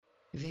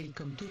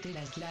Welcome to the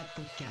Last Lap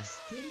Podcast.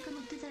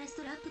 Welcome to the Last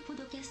Lap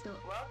Podcast.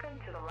 Welcome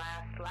to the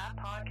Last Lap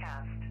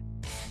Podcast.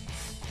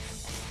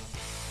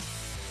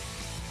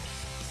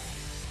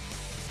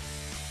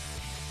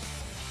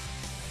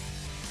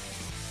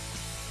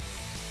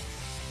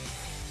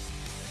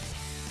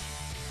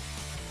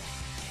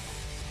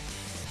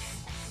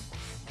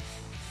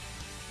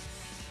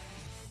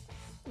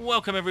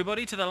 Welcome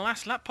everybody to the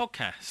Last Lap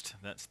Podcast.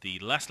 That's the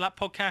Last Lap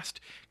Podcast,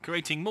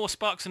 creating more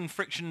sparks and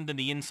friction than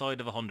the inside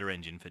of a Honda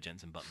engine for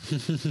Jensen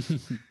Button.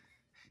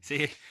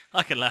 See,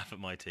 I can laugh at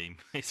my team.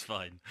 It's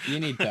fine. You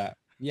need that.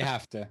 You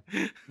have to.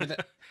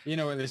 You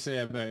know what they say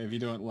about if you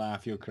don't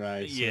laugh, you'll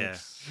cry. So. Yeah.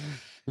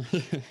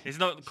 It's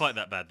not quite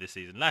that bad this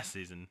season. Last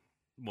season,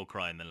 more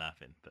crying than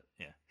laughing. But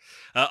yeah.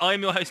 I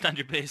am your host,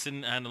 Andrew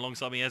Pearson, and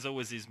alongside me, as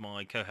always, is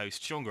my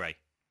co-host, Sean Gray.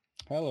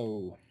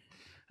 Hello.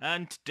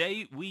 And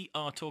today we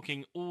are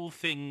talking all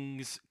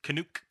things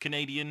Canuck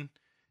Canadian,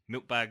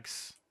 milk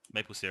bags,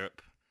 maple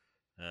syrup,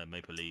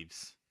 maple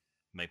leaves,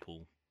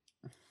 maple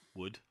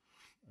wood,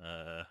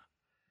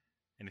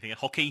 anything,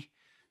 hockey.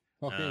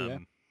 Hockey, yeah.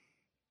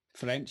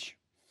 French.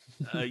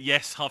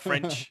 Yes, half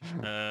French.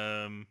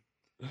 A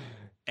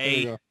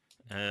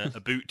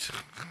boot.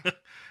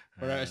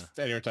 We're out of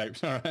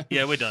stereotypes, all right.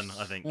 Yeah, we're done,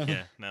 I think.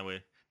 Yeah, now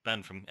we're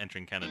banned from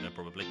entering Canada,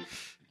 probably.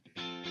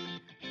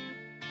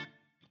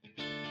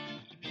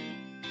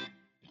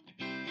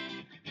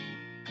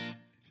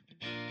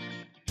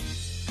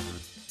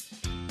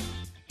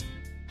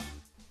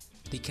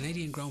 The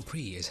Canadian Grand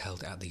Prix is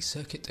held at the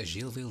Circuit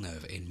Gilles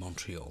Villeneuve in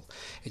Montreal.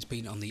 It's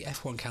been on the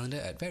F1 calendar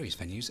at various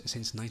venues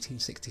since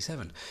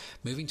 1967,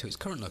 moving to its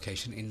current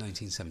location in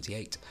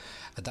 1978.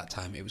 At that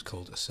time it was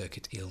called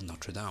Circuit Ile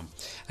Notre Dame,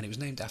 and it was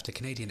named after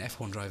Canadian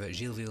F1 driver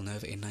Gilles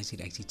Villeneuve in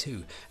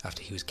 1982,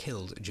 after he was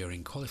killed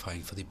during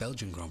qualifying for the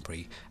Belgian Grand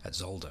Prix at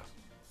Zolder.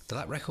 The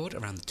lap record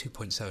around the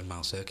 2.7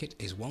 mile circuit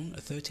is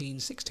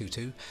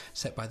 1:13.622,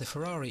 set by the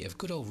Ferrari of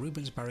good old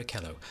Rubens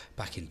Barrichello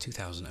back in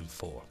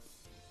 2004.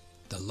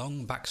 The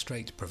long back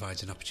straight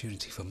provides an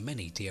opportunity for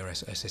many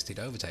DRS-assisted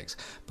overtakes,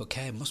 but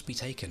care must be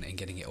taken in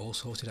getting it all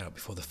sorted out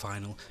before the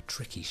final,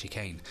 tricky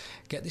chicane.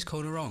 Get this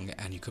corner wrong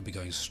and you could be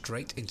going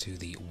straight into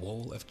the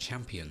Wall of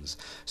Champions,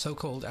 so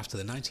called after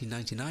the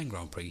 1999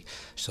 Grand Prix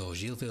saw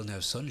Gilles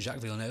Villeneuve's son Jacques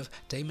Villeneuve,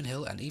 Damon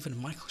Hill and even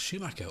Michael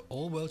Schumacher,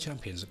 all world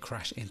champions,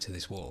 crash into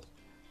this wall.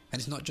 And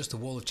it's not just the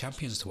Wall of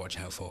Champions to watch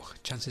out for.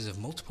 Chances of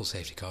multiple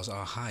safety cars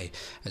are high,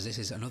 as this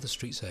is another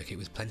street circuit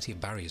with plenty of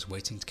barriers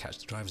waiting to catch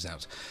the drivers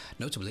out,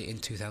 notably in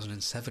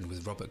 2007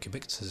 with Robert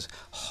Kubica's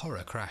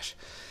horror crash.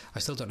 I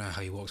still don't know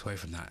how he walked away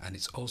from that, and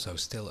it's also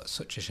still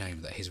such a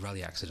shame that his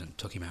rally accident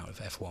took him out of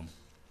F1.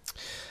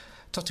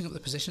 Totting up the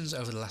positions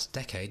over the last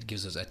decade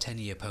gives us a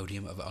 10-year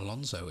podium of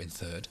Alonso in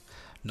third.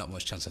 Not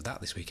much chance of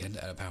that this weekend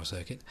at a power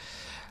circuit.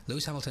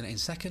 Lewis Hamilton in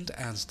second,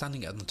 and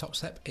standing on the top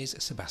step is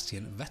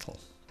Sebastian Vettel.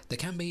 There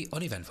can be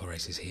uneventful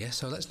races here,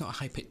 so let's not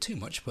hype it too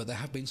much, but there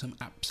have been some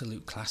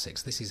absolute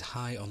classics. This is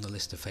high on the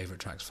list of favourite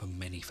tracks for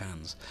many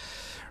fans.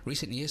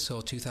 Recent years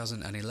saw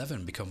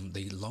 2011 become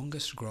the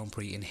longest Grand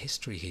Prix in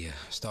history here,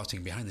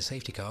 starting behind the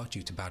safety car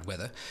due to bad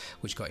weather,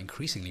 which got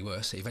increasingly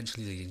worse,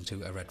 eventually leading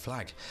to a red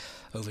flag.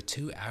 Over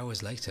 2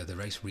 hours later, the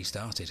race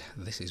restarted.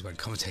 This is when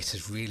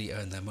commentators really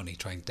earned their money,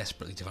 trying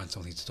desperately to find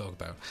something to talk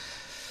about.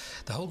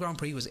 The whole Grand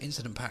Prix was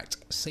incident-packed.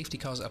 Safety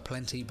cars are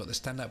plenty, but the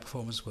standout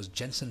performance was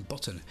Jensen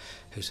Button,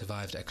 who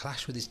survived a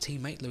clash with his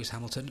teammate Lewis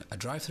Hamilton, a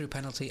drive-through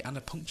penalty and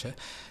a puncture,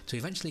 to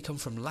eventually come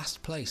from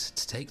last place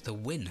to take the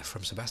win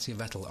from Sebastian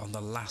Vettel on the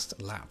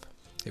last lap.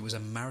 It was a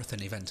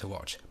marathon event to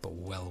watch, but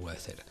well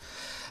worth it.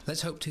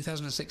 Let's hope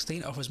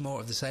 2016 offers more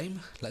of the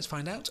same. Let's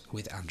find out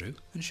with Andrew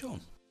and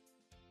Sean.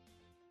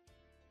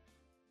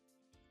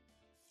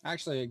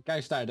 Actually, a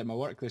guy started at my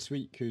work this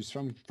week who's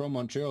from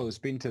Montreal, has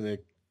been to the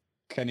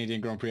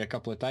Canadian Grand Prix a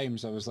couple of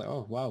times. I was like,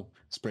 oh wow,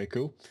 it's pretty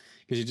cool,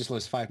 because you just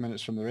lives 5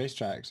 minutes from the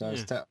racetrack. So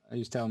he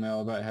was telling me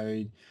all about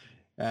how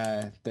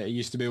that he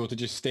used to be able to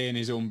just stay in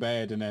his own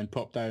bed and then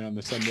pop down on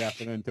the Sunday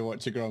afternoon to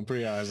watch a Grand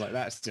Prix. I was like,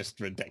 that's just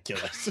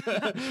ridiculous.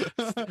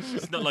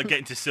 It's not like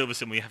getting to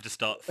Silverstone where you have to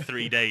start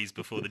 3 days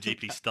before the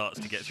GP starts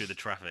to get through the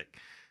traffic.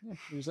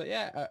 He was like,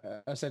 yeah,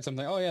 I said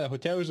something, oh yeah, the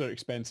hotels are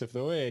expensive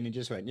though, eh? And he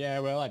just went, yeah,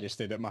 well, I just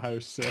stayed at my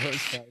house, so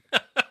it's like...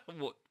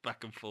 What,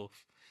 back and forth.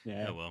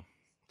 Yeah. Oh well.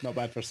 Not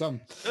bad for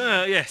some.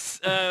 Yes.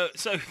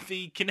 So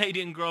the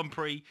Canadian Grand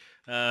Prix,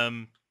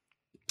 one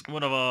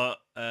of our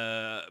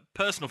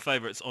personal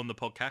favourites on the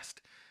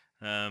podcast.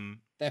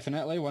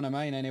 Definitely one of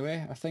mine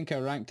anyway. I think I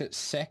ranked it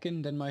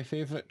second in my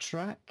favourite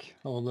track,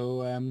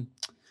 although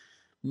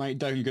might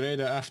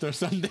downgrade it after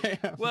Sunday.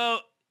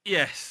 Well,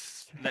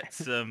 yes.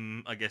 Let's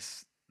I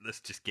guess let's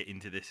just get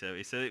into this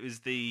area. So it was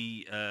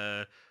the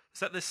was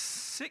that the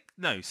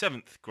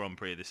seventh Grand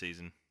Prix of the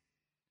season?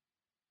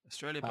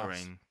 Australia, Pass.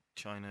 Bahrain,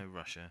 China,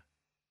 Russia,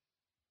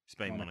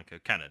 Spain, Monaco,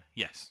 Canada.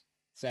 Yes.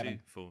 7. 2,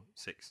 4,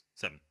 6,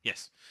 7.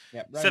 Yes.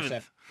 Yep, round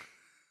Seventh.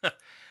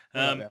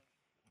 Yeah.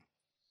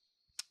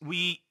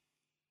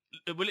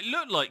 Well, it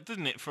looked like,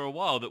 didn't it, for a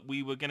while that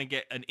we were going to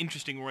get an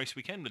interesting race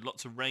weekend with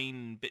lots of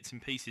rain, bits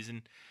and pieces,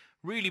 and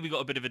really we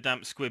got a bit of a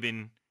damp squib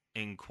in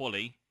in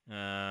quali.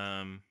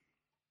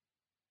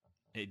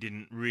 It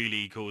didn't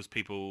really cause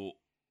people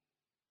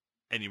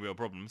any real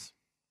problems.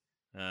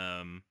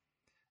 Plenty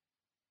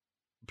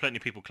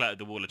of people clouted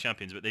the Wall of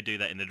Champions, but they do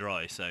that in the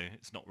dry, so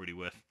it's not really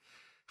worth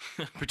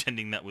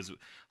pretending that was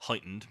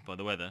heightened by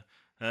the weather.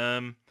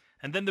 And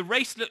then the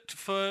race looked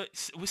for,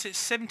 was it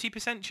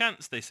 70%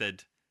 chance they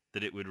said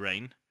that it would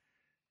rain?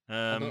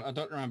 I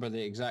don't remember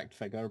the exact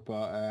figure,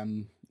 but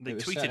They it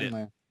was tweeted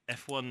certainly... it.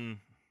 F1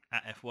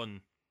 at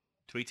F1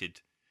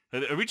 tweeted.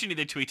 Originally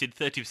they tweeted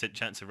 30%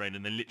 chance of rain,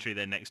 and then literally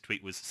their next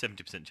tweet was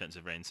 70% chance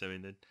of rain. So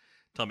in the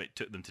time it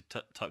took them to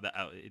type that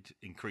out, it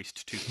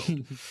increased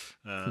twofold.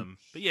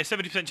 But yeah,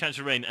 70% chance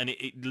of rain, and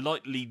it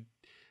lightly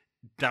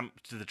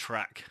damped the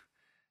track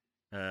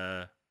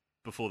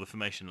before the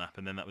formation lap,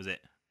 and then that was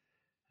it.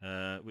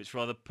 Which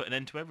rather put an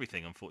end to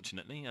everything,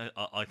 unfortunately.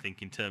 I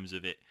think in terms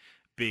of it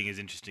being as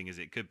interesting as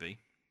it could be.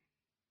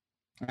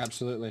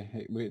 Absolutely.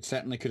 It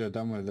certainly could have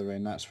done with the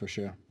rain, that's for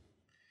sure.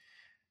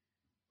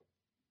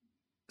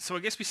 So I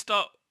guess we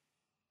start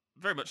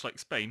very much like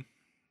Spain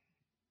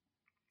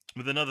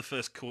with another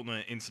first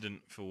corner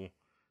incident for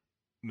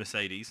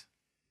Mercedes.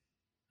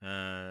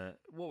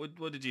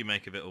 What did you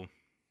make of it all?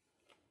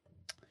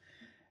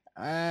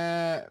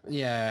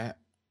 Yeah.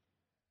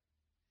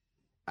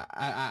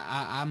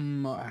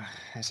 I'm.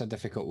 It's a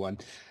difficult one.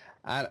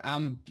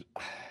 I'm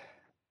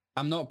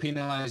not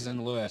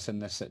penalising Lewis in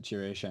this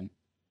situation.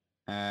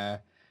 I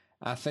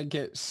think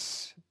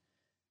it's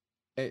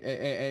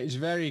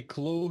very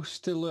close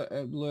to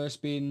Lewis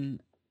being,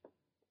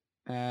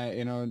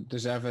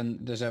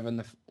 deserving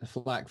the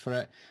flack for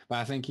it. But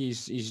I think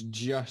it's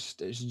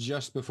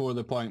just before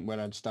the point where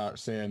I'd start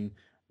saying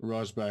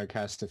Rosberg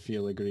has to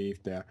feel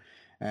aggrieved there.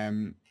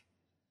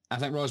 I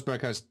think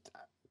Rosberg has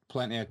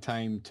plenty of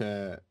time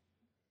to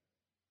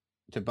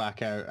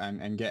back out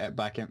and get it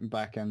back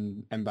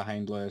in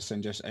behind Lewis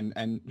and just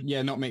and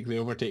not make the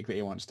overtake that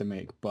he wants to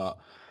make, but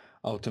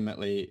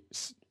ultimately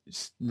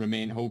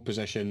remain hold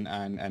position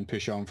and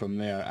push on from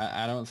there.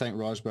 I don't think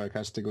Rosberg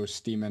has to go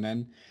steaming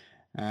in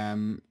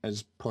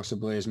as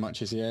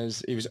much as he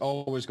is. He was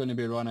always going to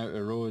be run out of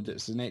the road.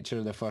 It's the nature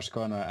of the first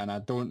corner, and I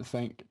don't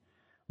think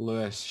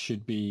Lewis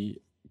should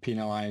be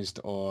penalised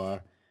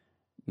or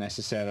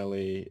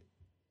necessarily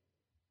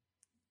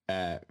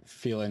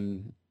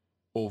feeling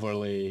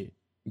overly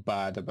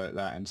bad about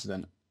that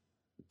incident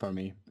for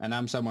me. And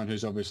I'm someone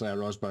who's obviously a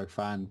Rosberg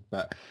fan,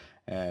 but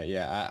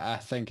I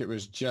think it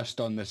was just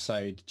on the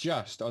side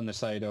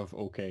of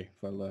okay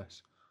for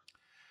Lewis.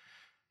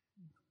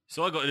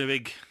 So I got in a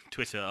big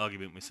Twitter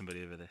argument with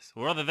somebody over this,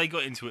 or rather they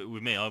got into it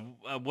with me.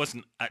 I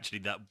wasn't actually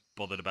that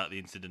bothered about the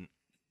incident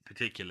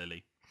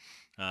particularly,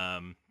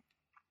 other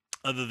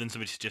than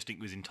somebody suggesting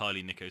it was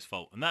entirely Nico's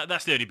fault. And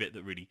that's the only bit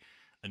that really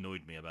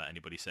annoyed me about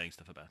anybody saying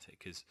stuff about it,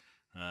 because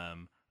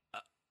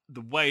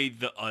the way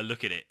that I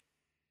look at it,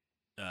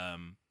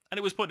 and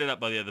it was pointed out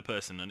by the other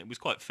person, and it was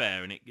quite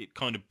fair, and it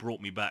kind of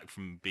brought me back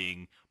from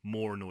being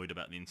more annoyed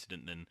about the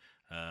incident than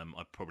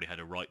I probably had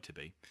a right to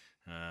be.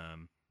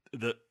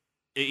 That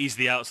it is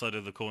the outside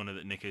of the corner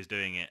that Nico's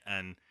doing it,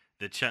 and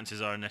the chances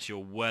are, unless you're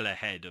well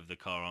ahead of the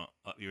car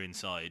up your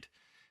inside,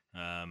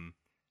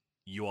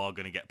 you are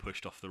going to get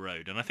pushed off the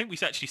road. And I think we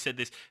actually said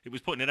this, it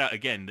was pointed out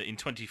again that in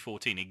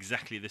 2014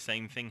 exactly the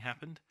same thing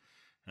happened.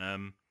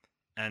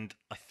 And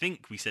I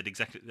think we said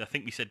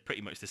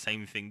pretty much the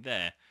same thing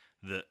there,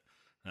 that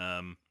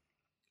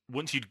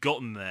once you'd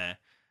gotten there,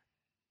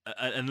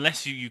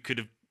 unless you could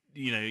have,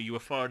 you were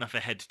far enough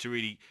ahead to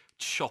really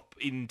chop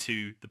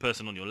into the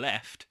person on your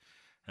left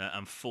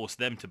and force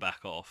them to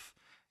back off,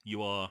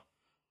 you're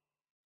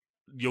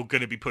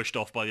going to be pushed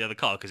off by the other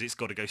car because it's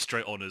got to go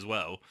straight on as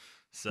well.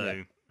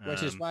 So,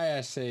 which is why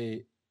I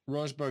say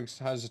Rosberg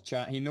has a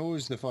chance. He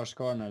knows the first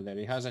corner there.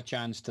 He has a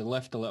chance to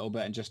lift a little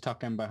bit and just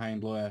tuck in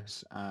behind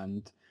Lewis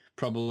and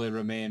probably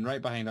remain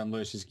right behind on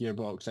Lewis's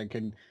gearbox and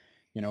can,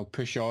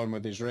 push on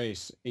with his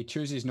race. He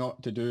chooses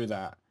not to do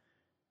that,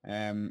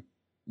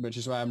 which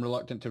is why I'm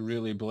reluctant to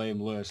really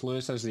blame Lewis.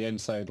 Lewis has the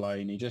inside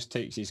line. He just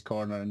takes his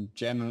corner and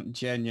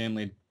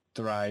genuinely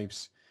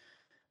drives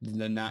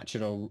the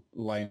natural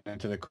line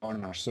into the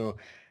corner. So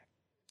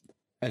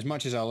as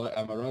much as I'm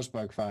a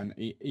Rosberg fan,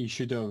 he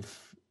should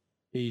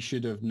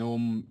have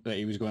known that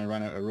he was going to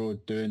run out of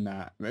road doing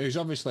that. It was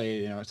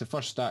obviously, it's the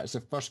first start, it's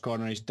the first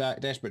corner. He's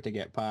desperate to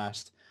get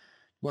past.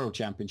 World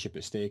Championship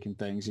at stake and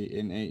things.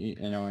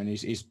 And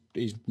he's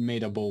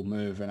made a bold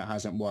move and it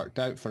hasn't worked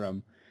out for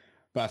him.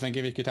 But I think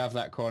if he could have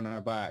that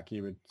corner back,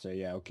 he would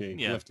say,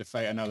 live to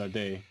fight another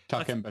day.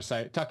 Tuck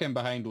in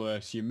behind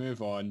Lewis. You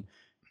move on.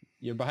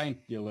 You're behind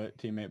your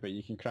teammate, but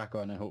you can crack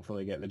on and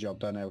hopefully get the job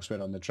done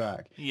elsewhere on the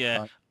track.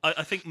 Yeah,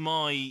 I think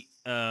my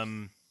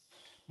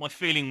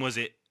feeling was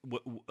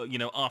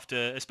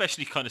after,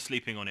 especially kind of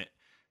sleeping on it,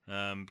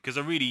 because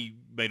I really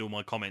made all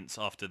my comments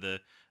after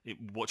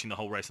watching the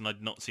whole race, and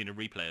I'd not seen a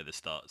replay of the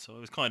start, so I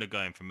was kind of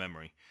going from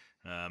memory.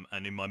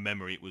 And in my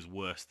memory, it was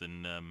worse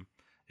than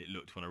it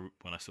looked when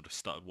I sort of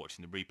started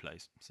watching the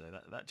replays. So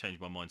that changed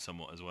my mind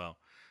somewhat as well.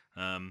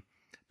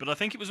 But I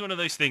think it was one of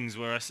those things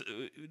where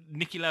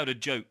Nicky Lauda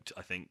joked,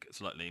 I think,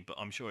 slightly, but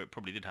I'm sure it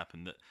probably did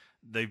happen, that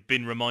they've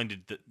been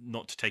reminded that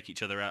not to take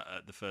each other out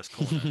at the first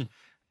corner.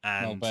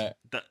 And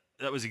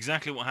that was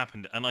exactly what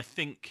happened. And I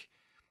think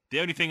the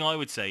only thing I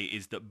would say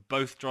is that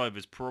both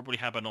drivers probably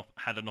had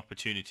an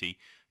opportunity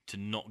to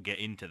not get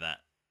into that.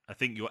 I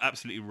think you're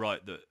absolutely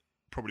right that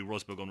probably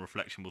Rosberg on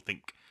reflection will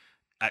think,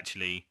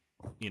 actually,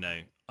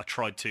 I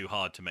tried too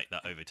hard to make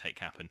that overtake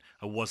happen.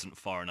 I wasn't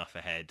far enough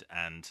ahead,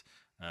 and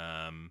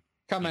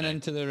coming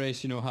into the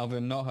race,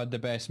 having not had the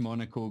best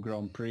Monaco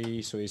Grand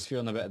Prix, so he's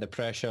feeling a bit of the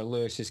pressure.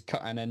 Lewis is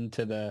cutting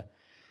into the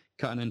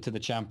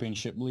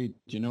championship lead.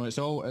 It's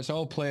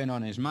all playing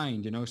on his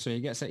mind. So he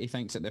gets it. He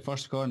thinks at the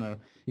first corner,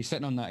 he's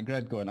sitting on that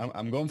grid going,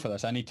 I'm going for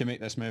this. I need to make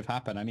this move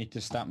happen. I need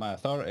to stamp my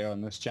authority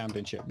on this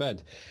championship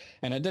bid,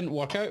 and it didn't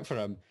work out for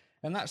him.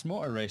 And that's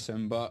motor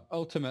racing. But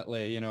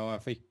ultimately,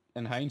 if he,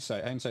 in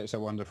hindsight's a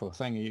wonderful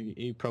thing.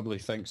 He probably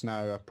thinks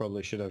now, I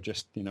probably should have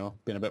just been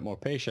a bit more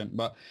patient.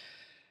 But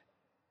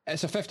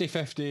it's a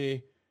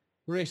 50-50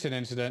 racing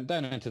incident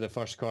down into the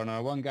first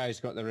corner. One guy's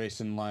got the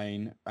racing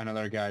line,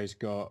 another guy's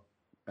got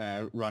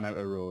run out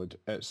of road.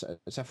 It's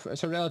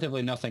a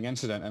relatively nothing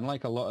incident, and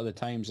like a lot of the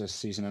times this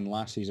season and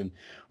last season,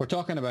 we're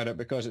talking about it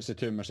because it's the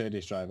two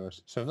Mercedes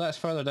drivers. So if that's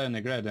further down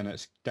the grid and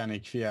it's Danny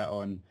Kvyat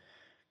on,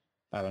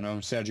 I don't know,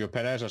 Sergio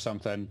Perez or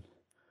something,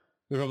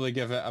 we probably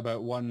give it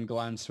about one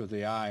glance with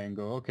the eye and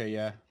go, okay,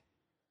 yeah,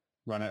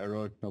 run out of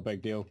road, no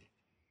big deal,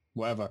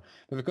 whatever.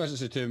 But because it's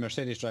the two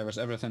Mercedes drivers,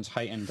 everything's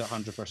heightened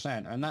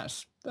 100%, and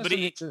that's but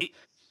the it nature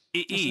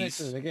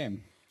is of the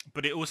game.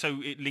 But it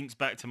links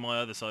back to my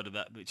other side of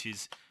that, which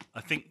is,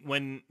 I think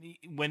when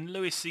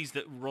Lewis sees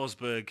that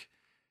Rosberg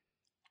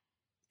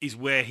is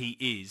where he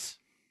is,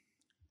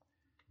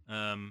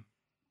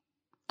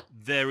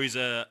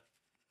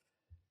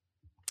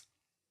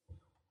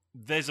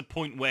 there's a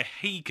point where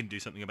he can do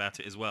something about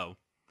it as well,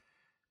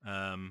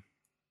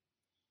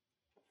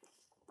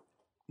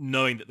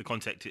 knowing that the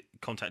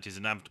contact is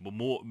inevitable.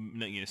 More,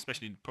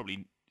 especially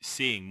probably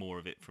seeing more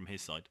of it from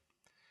his side.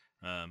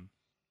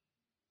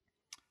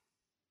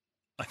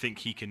 I think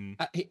he can.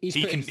 He's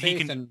putting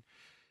faith in.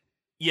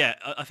 Yeah,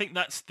 I think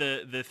that's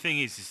the thing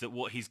is that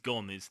what he's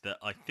gone is that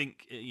I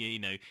think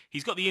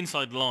he's got the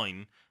inside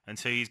line, and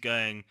so he's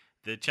going.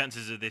 The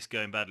chances of this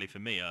going badly for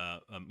me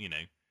are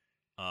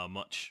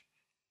much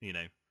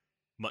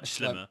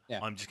slimmer. Yeah.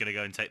 I'm just going to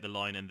go and take the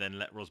line and then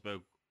let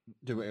Rosberg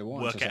Do what he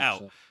wants, work it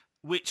out,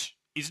 which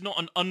is not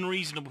an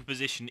unreasonable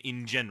position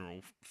in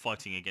general,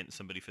 fighting against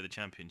somebody for the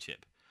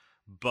championship,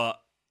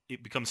 but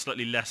it becomes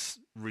slightly less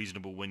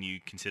reasonable when you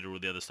consider all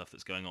the other stuff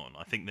that's going on.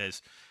 I think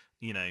there's,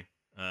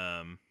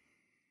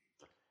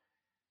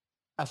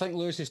 I think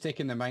Lewis is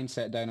taking the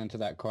mindset down into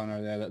that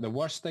corner there, that the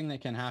worst thing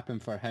that can happen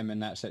for him in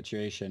that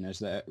situation is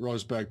that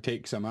Rosberg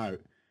takes him out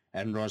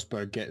and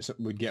Rosberg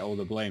would get all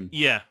the blame.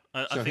 Yeah.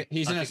 I think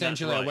he's in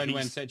essentially a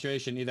win-win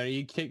situation. Either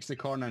he takes the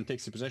corner and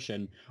takes the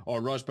position,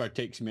 or Rosberg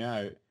takes me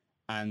out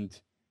and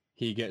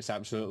he gets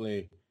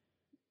absolutely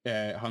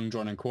hung,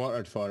 drawn, and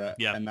quartered for it.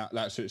 Yeah. And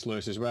that suits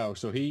Lewis as well.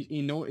 So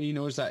he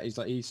knows that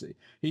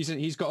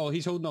he's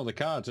holding all the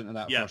cards into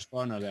that first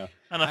corner there.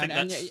 And I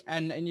think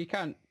and you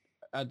can't.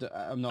 I'm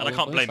not. And I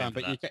can't blame him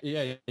but for that.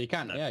 You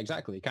can't. No. Yeah,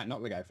 exactly. You can't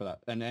knock the guy for that.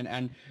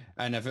 And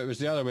if it was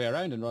the other way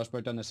around and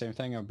Rosberg done the same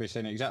thing, I'd be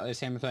saying exactly the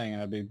same thing,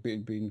 and I'd be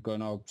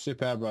going, "Oh,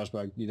 superb,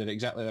 Rosberg! You did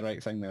exactly the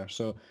right thing there."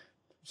 So,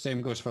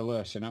 same goes for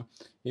Lewis.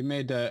 He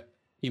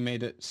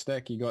made it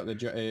stick. He got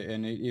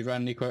and he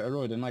ran Nico out of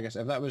road. And like I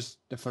said, if that was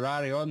the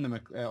Ferrari on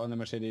the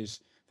Mercedes,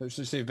 if it was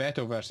to say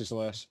Vettel versus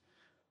Lewis,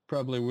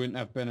 probably wouldn't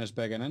have been as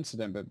big an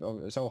incident, but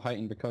it's all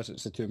heightened because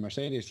it's the two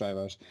Mercedes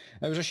drivers.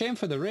 It was a shame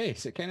for the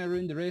race. It kind of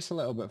ruined the race a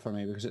little bit for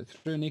me because it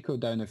threw Nico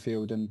down the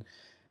field, and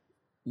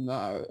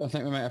I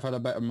think we might have had a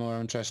bit more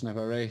interesting of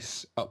a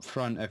race up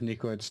front if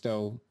Nico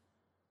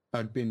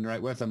had been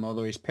right with him,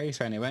 although his pace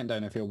when he went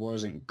down the field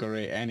wasn't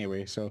great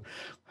anyway, so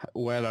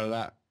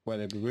whether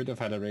we would have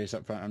had a race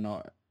up front or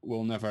not,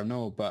 we'll never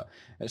know, but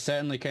it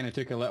certainly kind of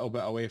took a little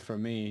bit away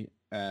from me,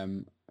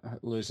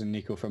 losing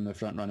Nico from the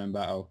front running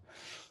battle.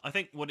 I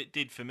think what it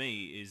did for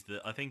me is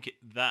that I think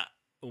that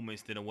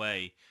almost in a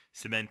way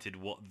cemented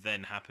what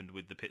then happened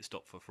with the pit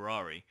stop for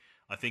Ferrari.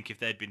 I think if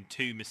there'd been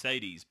two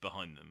Mercedes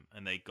behind them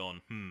and they'd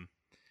gone,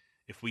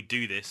 if we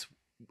do this,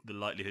 the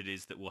likelihood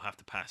is that we'll have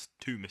to pass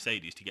two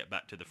Mercedes to get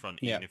back to the front,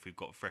 even if we've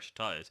got fresh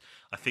tyres.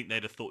 I think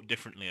they'd have thought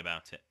differently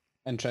about it.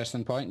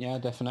 Interesting point, yeah,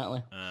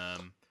 definitely.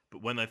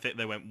 But when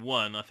they went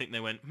one, I think they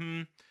went,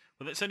 well,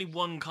 it's only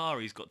one car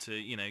he's got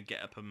to,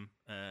 get up and,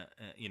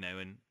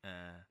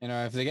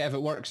 if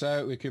it works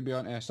out, we could be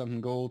onto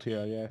something gold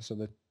here,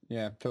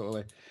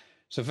 totally.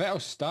 So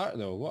Vettel's start,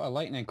 though, what a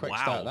lightning quick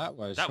start that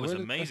was. That was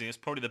amazing. It's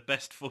probably the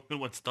best Formula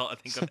 1 start I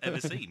think I've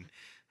ever seen.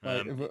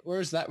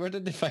 Where's that? Where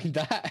did they find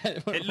that?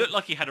 It looked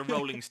like he had a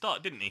rolling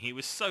start, didn't he? He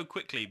was so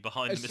quickly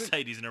behind the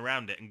Mercedes and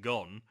around it and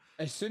gone.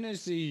 As soon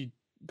as he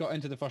got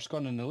into the first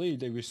corner in the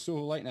lead, he was so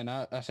lightning.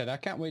 I said, I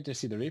can't wait to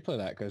see the replay of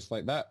that, because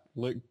like that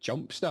looked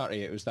jump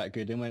starty. It was that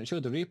good. And when it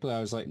showed the replay, I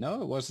was like,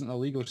 no, it wasn't a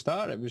legal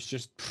start. It was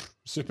just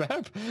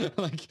superb.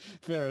 Like,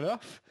 fair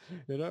enough.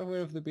 You know, where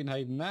have they been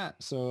hiding that?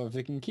 So if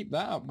they can keep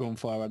that up going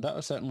forward, that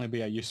will certainly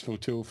be a useful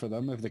tool for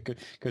them. If they could,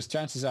 because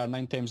chances are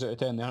 9 times out of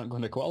 10 they aren't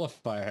going to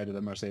qualify ahead of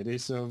the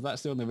Mercedes. So if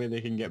that's the only way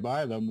they can get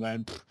by them,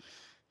 then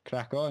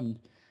crack on.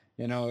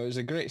 You know, it was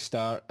a great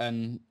start,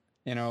 and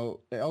you know,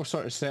 it all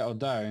sort of settled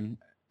down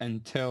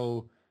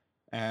until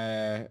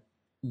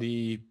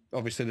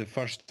obviously the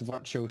first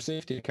virtual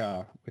safety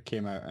car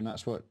came out, and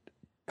that's what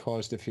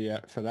caused the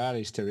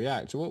Ferraris to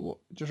react. So what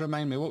just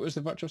remind me, what was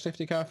the virtual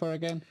safety car for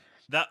again?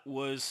 That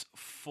was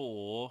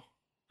for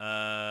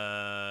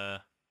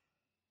Oli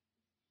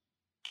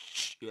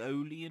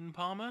and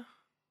Palmer.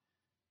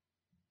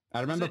 I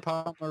remember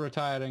Palmer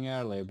retiring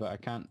early, but I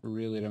can't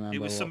really remember.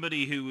 It was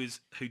somebody who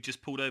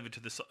just pulled over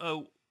to the side.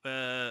 Oh,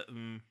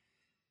 hang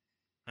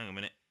on a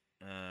minute.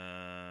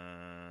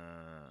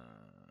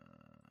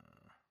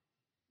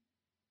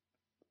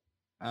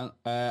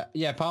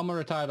 Yeah, Palmer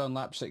retired on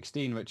lap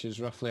 16, which is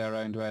roughly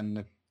around when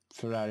the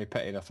Ferrari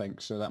pitted, I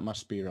think. So that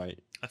must be right.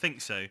 I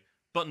think so.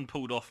 Button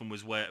pulled off and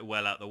was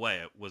well out the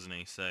way, wasn't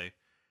he? So,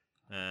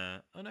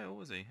 oh no, what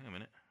was he? Hang on a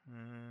minute.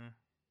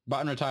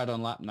 Button retired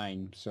on lap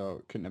 9, so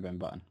it couldn't have been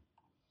Button.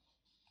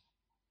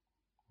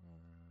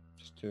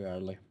 It's too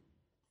early.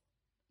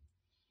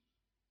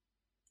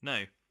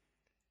 No,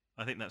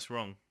 I think that's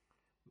wrong.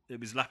 It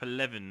was lap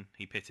 11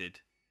 he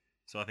pitted,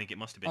 so I think it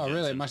must have been. Oh, Jensen.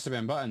 really? It must have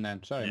been Button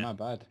then. Sorry, Yeah. my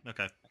bad.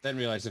 Okay. I didn't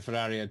realise the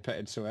Ferrari had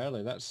pitted so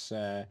early. That's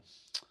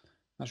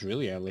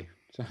really early.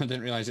 So I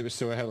didn't realise it was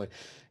so early.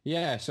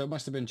 Yeah, so it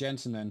must have been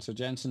Jensen then. So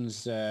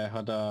Jensen's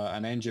had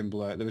an engine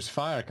blowout. There was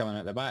fire coming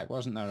out the back,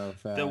 wasn't there?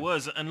 Of There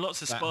was, and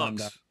lots of that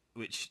sparks, Honda.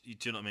 which, do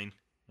you know what I mean?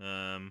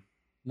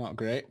 Not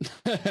great.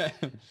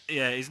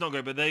 Yeah, it's not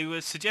great, but they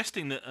were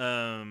suggesting that,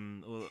 or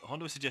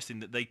Honda was suggesting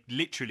that they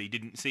literally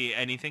didn't see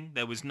anything.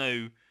 There was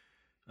no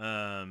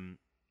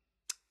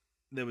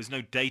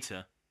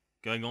data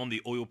going on.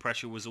 The oil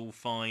pressure was all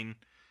fine.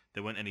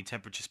 There weren't any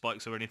temperature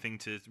spikes or anything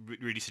to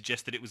really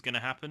suggest that it was going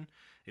to happen.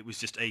 It was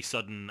just a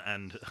sudden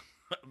and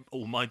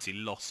almighty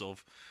loss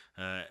of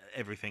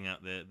everything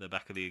out the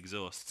back of the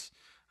exhausts.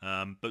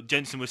 But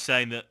Jensen was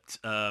saying that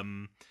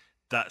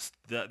that's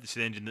the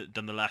engine that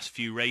done the last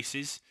few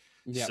races.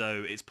 Yep.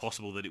 So it's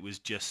possible that it was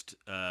just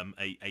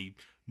a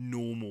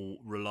normal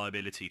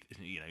reliability,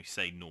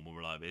 say normal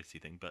reliability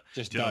thing, but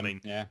Just do you know done, what I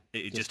mean? yeah.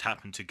 It just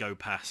happened to go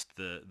past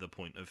the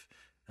point of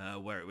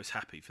where it was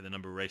happy for the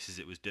number of races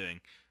it was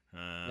doing.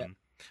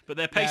 But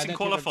their pace in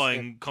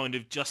qualifying kind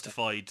of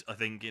justified, I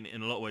think,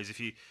 in a lot of ways, if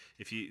you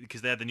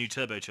because they had the new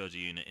turbocharger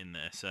unit in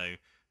there, so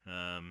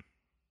and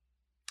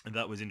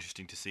that was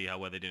interesting to see how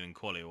well they did in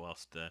quali.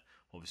 Whilst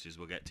obviously, as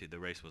we'll get to, the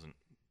race wasn't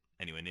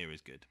anywhere near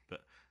as good,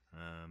 but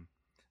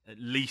at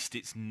least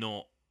it's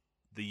not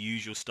the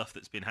usual stuff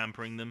that's been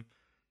hampering them.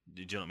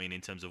 Do you know what I mean?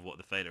 In terms of what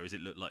the failure is, it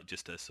looked like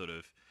just a sort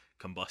of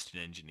combustion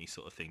engine-y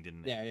sort of thing,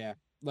 didn't it? Yeah.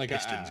 Like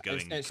Pistons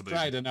going it's kaboom.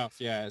 cried enough.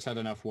 Yeah, it's had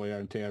enough wear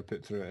and tear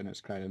put through it, and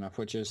it's cried enough,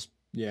 which is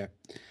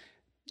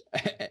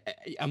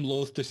I'm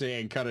loath to say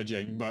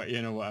encouraging, but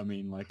you know what I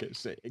mean. Like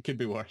it could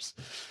be worse.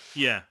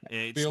 Yeah,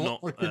 It'd it's be a lot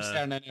not. more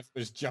concerning if it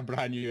was a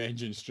brand new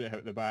engine straight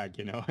out the bag,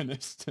 and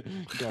it's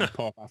gone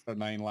pop after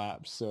 9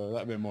 laps. So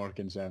that'd be more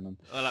concerning.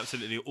 Well,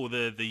 absolutely. Or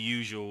the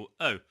usual.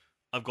 Oh,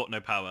 I've got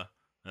no power.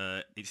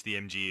 It's the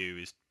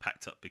MGU is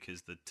packed up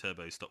because the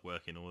turbo stopped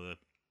working, or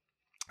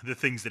the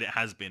things that it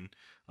has been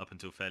up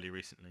until fairly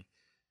recently.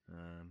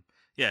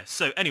 Yeah.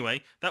 So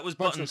anyway, that was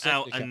Virtual Button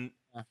out, safety car. and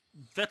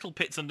Vettel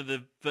pits under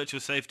the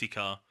virtual safety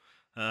car.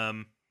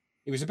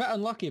 He was a bit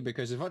unlucky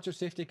because the virtual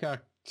safety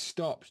car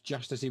stopped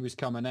just as he was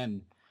coming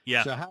in.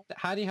 Yeah. So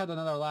had he had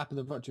another lap of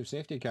the virtual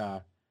safety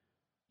car,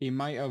 he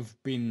might have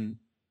been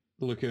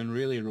looking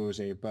really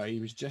rosy. But he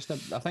was just,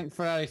 I think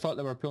Ferrari thought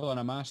they were pulling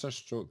a master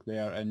stroke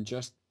there and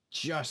just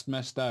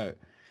missed out.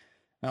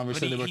 And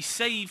obviously But he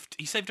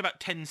saved about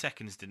 10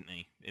 seconds, didn't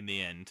he? In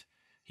the end,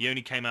 he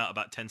only came out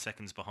about 10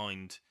 seconds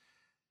behind.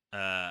 He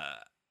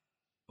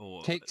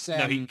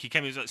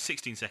came in like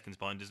 16 seconds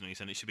behind, doesn't he?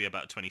 So it should be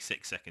about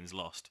 26 seconds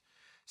lost.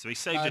 So he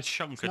saved a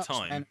chunk of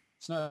time.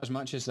 It's not as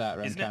much as that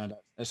around Isn't it? Canada.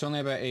 It's only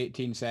about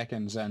 18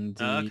 seconds, and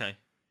Okay.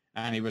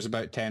 and he was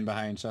about 10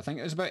 behind. So I think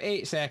it was about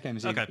 8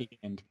 seconds he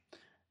gained.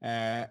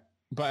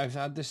 But if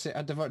had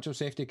the virtual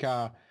safety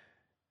car,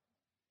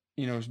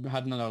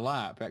 had another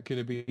lap, it could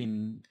have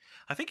been.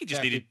 I think he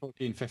just 13, needed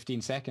 14,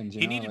 15 seconds.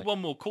 He needed one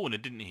more corner,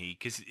 didn't he?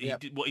 Because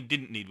what he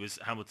didn't need was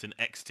Hamilton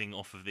exiting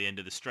off of the end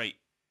of the straight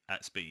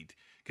at speed.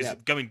 Because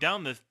going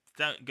down the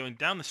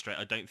straight,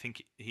 I don't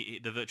think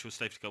the virtual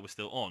safety car was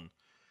still on.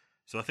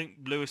 So I think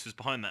Lewis was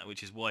behind that,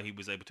 which is why he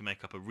was able to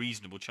make up a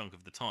reasonable chunk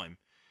of the time.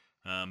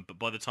 But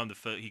by the time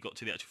he got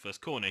to the actual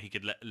first corner, he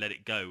could let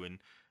it go and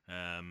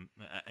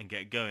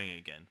get going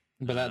again.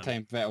 But that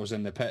time Vettel's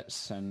in the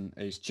pits and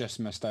he's just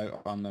missed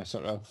out on the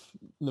sort of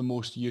the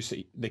most use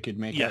they could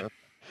make out of it.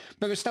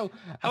 But it was still...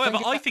 However,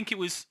 I think it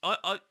was...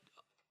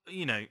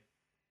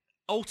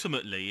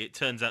 ultimately it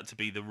turns out to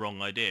be the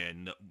wrong idea,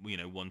 and that, you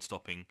know, one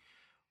stopping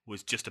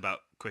was just about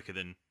quicker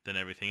than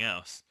everything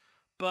else.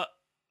 But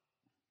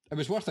It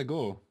was worth a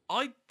go.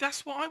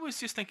 that's what I was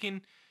just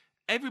thinking.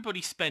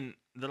 Everybody spent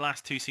the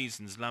last 2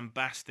 seasons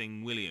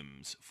lambasting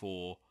Williams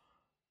for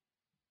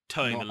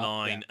towing the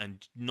line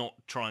and not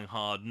trying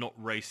hard, not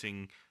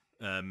racing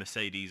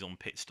Mercedes on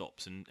pit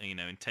stops, and you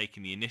know, and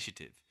taking the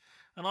initiative.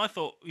 And I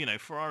thought, you know,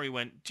 Ferrari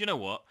went, do you know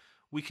what?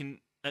 We can,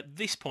 at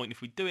this point,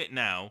 if we do it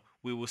now,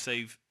 we will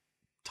save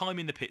time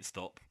in the pit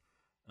stop.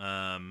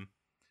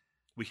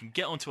 We can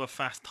get onto a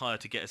fast tyre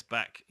to get us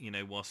back, you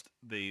know, whilst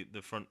the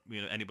front,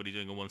 you know, anybody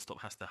doing a one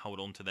stop has to hold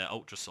on to their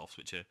ultra softs,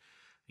 which are,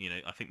 you know,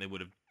 I think they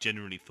would have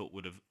generally thought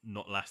would have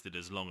not lasted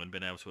as long and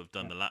been able to have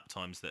done the lap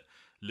times that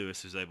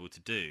Lewis was able to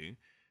do.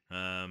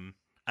 And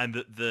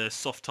that the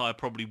soft tyre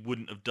probably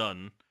wouldn't have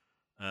done,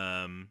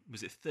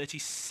 was it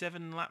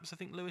 37 laps I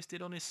think Lewis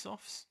did on his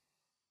softs?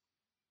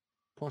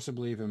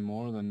 Possibly even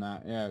more than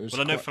that. Yeah, it was.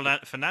 Well, I know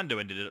Fernando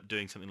ended up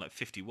doing something like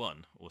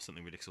 51 or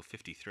something ridiculous, or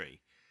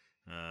 53.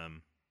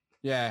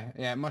 Yeah,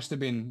 it must have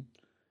been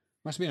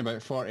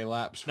about 40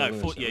 laps. For No,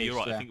 Lewis, 40, yeah, you're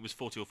right. Yeah. I think it was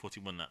 40 or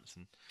 41 laps,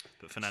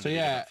 but Fernando So, did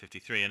yeah. about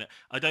 53, and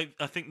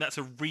I think that's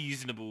a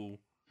reasonable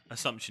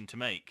assumption to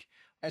make.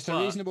 It's a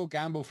reasonable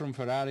gamble from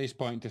Ferrari's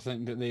point to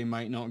think that they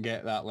might not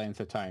get that length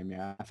of time.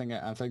 Yeah, I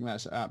think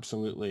that's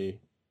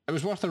absolutely. It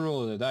was worth a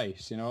roll of the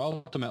dice. You know,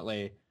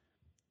 ultimately,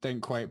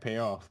 didn't quite pay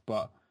off,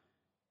 but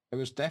it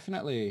was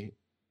definitely.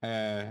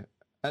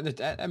 At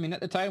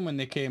the time when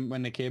they came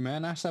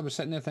in, I was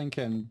sitting there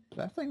thinking,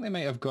 I think they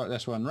might have got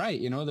this one right.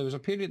 You know, there was a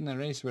period in the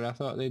race where I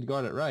thought they'd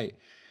got it right,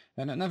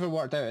 and it never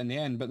worked out in the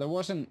end. But there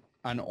wasn't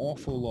an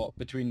awful lot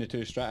between the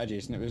two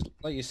strategies, and it was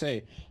like you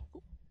say.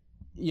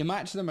 You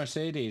match the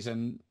Mercedes,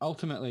 and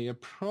ultimately you're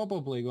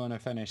probably going to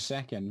finish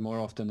second more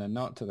often than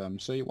not to them.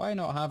 So why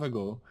not have a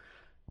go?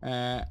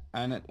 And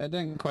it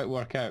didn't quite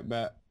work out,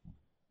 but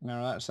you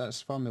know,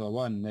 that's Formula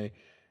One.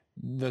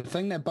 The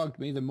thing that bugged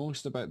me the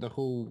most about the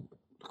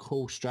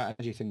whole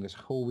strategy thing this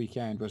whole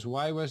weekend was,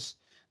 why was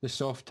the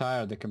soft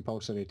tyre the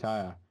compulsory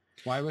tyre?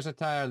 Why was a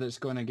tyre that's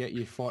going to get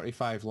you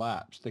 45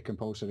 laps the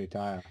compulsory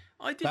tyre?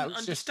 I didn't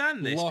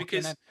understand this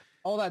because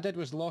all that did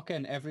was lock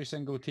in every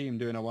single team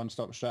doing a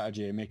one-stop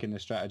strategy and making the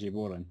strategy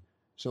boring.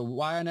 So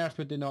why on earth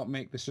would they not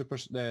make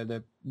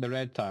the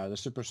red tyre, the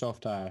super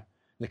soft tyre,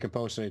 the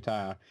compulsory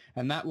tyre?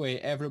 And that way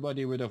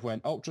everybody would have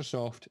went ultra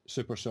soft,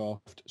 super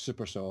soft,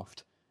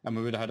 and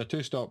we would have had a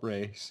two-stop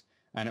race,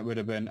 and it would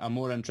have been a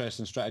more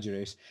interesting strategy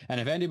race. And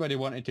if anybody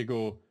wanted to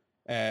go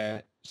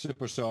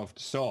super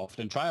soft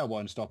and try a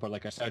one-stopper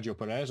like a Sergio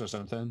Perez or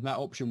something, that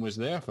option was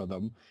there for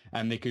them,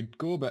 and they could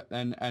go,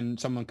 and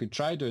someone could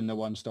try doing the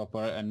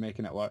one-stopper and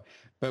making it work.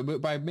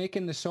 But by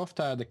making the soft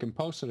tyre the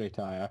compulsory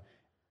tyre,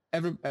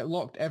 it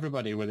locked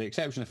everybody, with the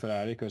exception of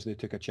Ferrari, because they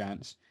took a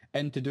chance,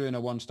 into doing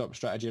a one-stop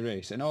strategy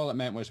race. And all it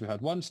meant was we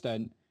had one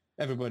stint,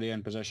 everybody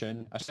in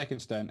position, a second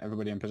stint,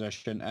 everybody in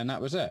position, and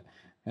that was it.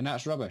 And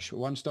that's rubbish.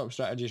 One-stop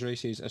strategies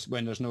races is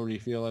when there's no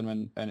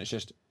refueling, and it's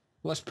just,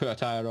 let's put a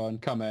tyre on,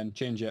 come in,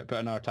 change it, put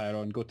another tyre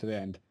on, go to the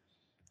end.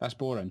 That's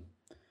boring.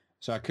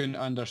 So I couldn't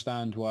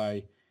understand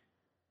why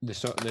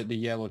the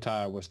yellow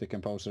tyre was the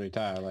compulsory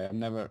tyre. Like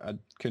I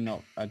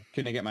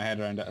couldn't get my head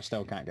around it. I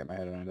still can't get my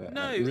head around it.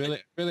 No,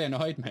 it really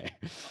annoyed me.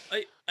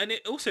 And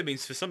it also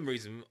means, for some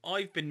reason,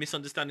 I've been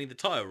misunderstanding the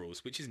tyre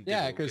rules, which isn't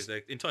difficult because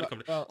they're entirely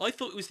complicated. I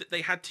thought it was that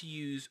they had to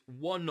use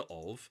one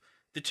of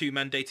the two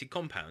mandated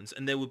compounds,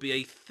 and there would be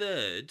a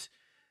third,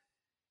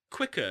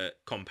 quicker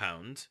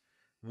compound,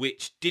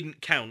 which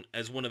didn't count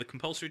as one of the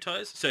compulsory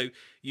tyres. So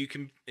you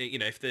can, you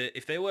know,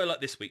 if they were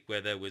like this week, where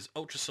there was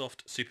ultra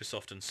soft, super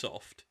soft, and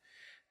soft,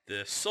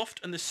 the soft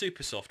and the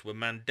super soft were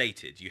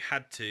mandated. You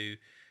had to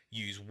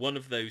use one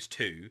of those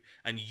two,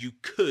 and you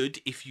could,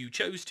 if you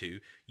chose to,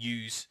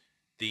 use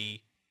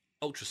the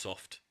ultra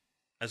soft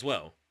as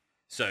well.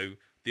 So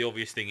the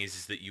obvious thing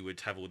is that you would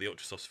have all the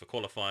ultra softs for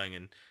qualifying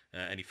and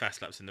any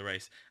fast laps in the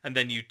race, and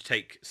then you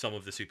take some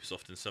of the super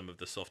soft and some of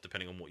the soft,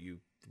 depending on what you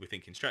were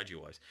thinking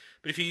strategy-wise.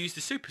 But if you use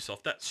the super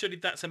soft, that's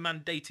a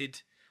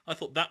mandated. I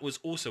thought that was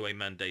also a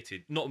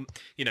mandated. Not,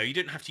 you know, you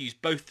didn't have to use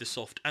both the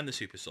soft and the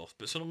super soft,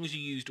 but so long as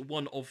you used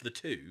one of the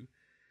two,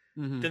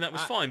 then that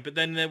was fine. But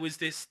then there was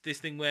this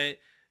thing where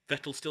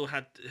Vettel still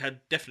had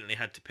definitely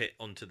had to pit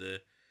onto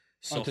the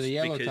soft, onto the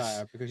yellow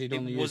tyre, because he'd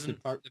only used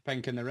the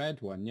pink and the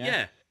red one.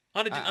 Yeah.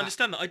 I didn't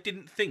understand that. I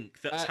didn't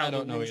think that's how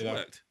the rules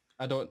worked.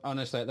 I don't,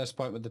 honestly, at this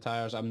point with the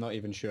tyres, I'm not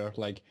even sure.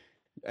 Like,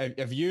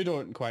 if you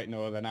don't quite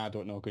know, then I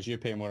don't know, because you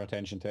pay more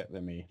attention to it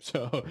than me.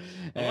 So,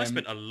 I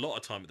spent a lot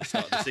of time at the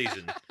start of the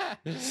season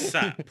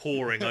sat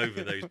poring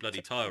over those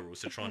bloody tyre rules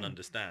to try and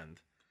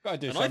understand.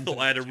 And I thought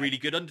I had a really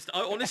good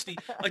understanding.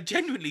 I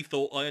genuinely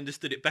thought I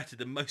understood it better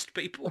than most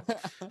people.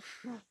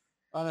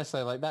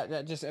 Honestly, like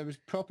that just, it was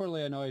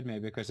properly annoyed me,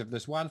 because if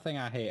there's one thing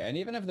I hate, and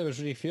even if there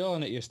was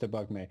refueling, it used to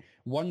bug me.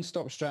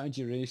 One-stop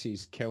strategy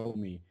races kill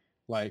me.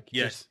 Like,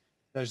 yes.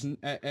 There's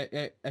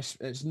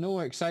it's no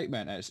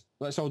excitement. It's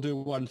let's all do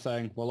one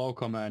thing. We'll all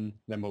come in,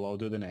 then we'll all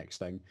do the next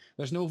thing.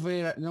 There's no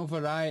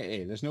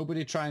variety. There's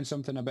nobody trying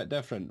something a bit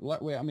different.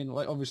 I mean,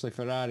 like obviously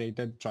Ferrari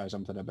did try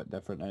something a bit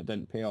different and it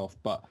didn't pay off.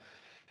 But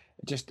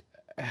just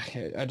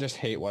I just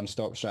hate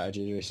one-stop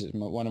strategy races. It's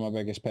one of my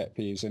biggest pet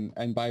peeves.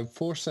 And by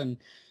forcing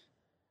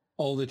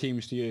all the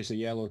teams to use the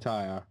yellow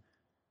tire,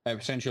 it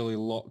essentially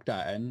locked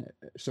that in.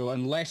 So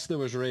unless there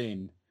was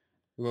rain,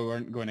 we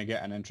weren't going to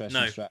get an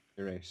interesting strategy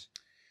race.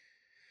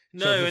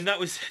 No, and that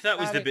was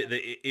the bit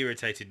that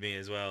irritated me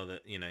as well.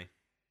 That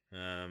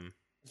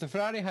if the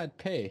Ferrari had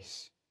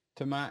pace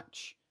to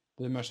match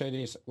the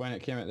Mercedes when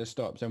it came at the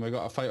stops, and we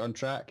got a fight on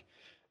track,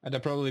 I'd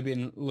have probably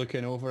been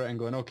looking over it and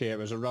going, okay, it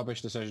was a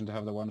rubbish decision to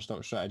have the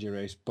one-stop strategy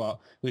race, but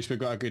at least we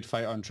got a good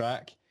fight on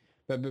track.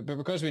 But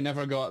because we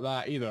never got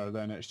that either,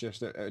 then it's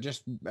just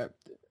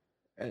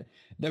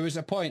there was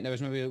a point. There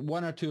was maybe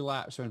 1 or 2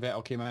 laps when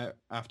Vettel came out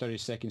after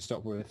his second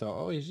stop where we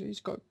thought, oh, he's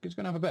going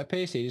to have a bit of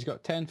pace here. He's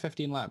got 10,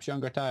 15 laps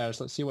younger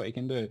tyres. Let's see what he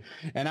can do.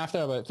 And after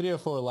about 3 or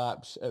 4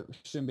 laps, it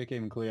soon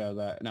became clear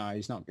that no,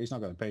 he's not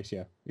got the pace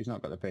here. He's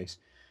not got the pace.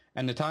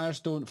 And the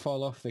tyres don't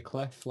fall off the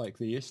cliff like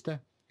they used to.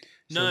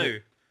 So no.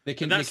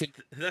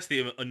 That's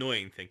the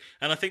annoying thing.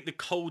 And I think the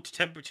cold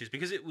temperatures,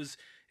 because it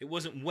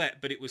wasn't wet,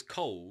 but it was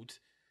cold.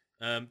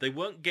 They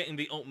weren't getting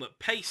the ultimate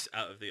pace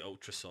out of the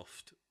ultra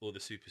soft or the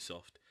super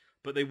soft,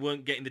 but they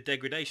weren't getting the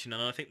degradation.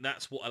 And I think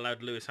that's what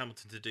allowed Lewis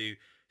Hamilton to do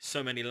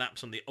so many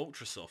laps on the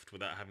ultra soft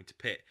without having to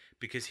pit,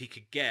 because he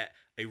could get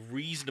a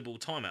reasonable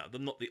time out of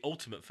them, not the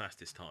ultimate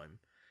fastest time,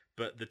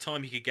 but the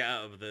time he could get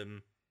out of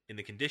them in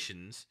the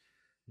conditions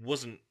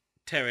wasn't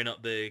tearing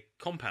up the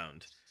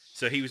compound.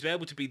 So he was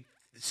able to be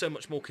so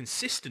much more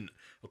consistent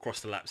across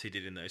the laps he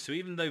did in those. So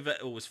even though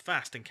Vettel was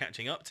fast and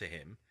catching up to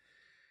him,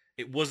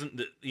 it wasn't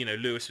that,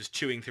 Lewis was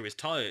chewing through his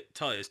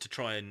tyres to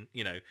try and,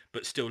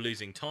 but still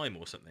losing time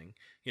or something.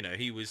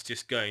 He was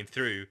just going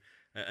through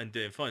and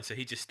doing fine. So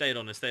he just stayed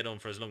on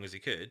for as long as he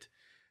could,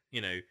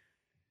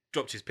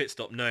 dropped his pit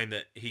stop knowing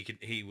that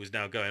he was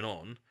now going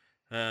on,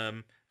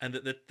 and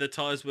that the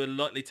tyres were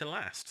likely to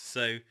last.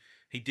 So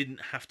he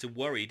didn't have to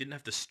worry. He didn't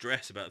have to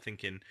stress about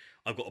thinking,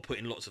 I've got to put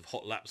in lots of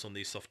hot laps on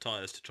these soft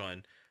tyres to try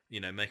and,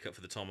 make up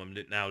for the time I'm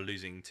now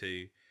losing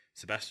to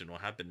Sebastian, or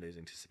have been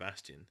losing to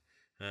Sebastian.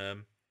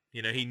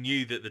 He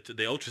knew that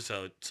the ultra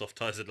soft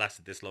tyres had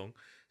lasted this long.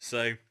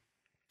 So,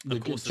 of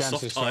course, the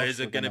soft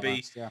tyres are going to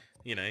be,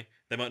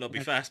 they might not be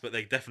fast, but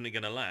they're definitely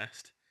going to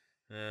last.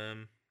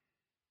 And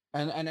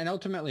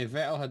ultimately,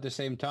 Vettel had the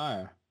same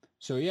tyre.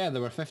 So, yeah, they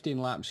were 15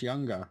 laps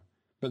younger,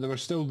 but they were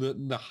still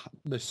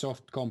the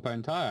soft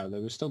compound tyre. They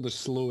were still the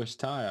slowest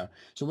tyre.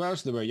 So,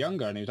 whereas they were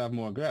younger and he'd have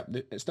more grip,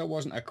 it still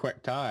wasn't a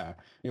quick tyre.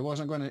 It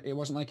wasn't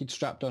like he'd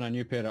strapped on a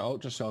new pair of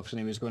ultra softs and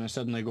he was going to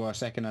suddenly go a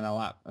second and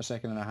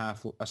a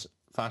half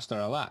faster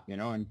a lap,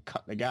 and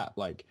cut the gap,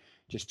 like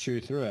just chew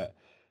through it.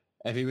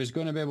 If he was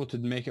going to be able to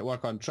make it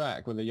work on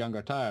track with the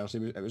younger tyres,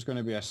 it was going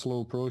to be a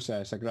slow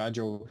process, a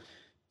gradual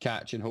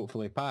catch and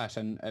hopefully pass.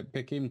 And it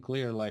became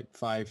clear like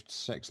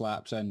 5-6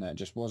 laps in that it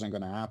just wasn't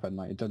going to happen.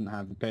 Like, it didn't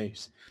have the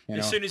pace.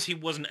 As soon as he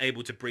wasn't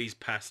able to breeze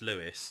past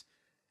Lewis,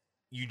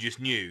 you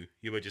just knew.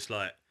 You were just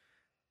like,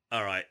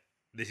 all right,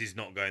 this is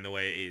not going the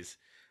way it is.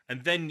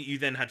 And then you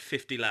had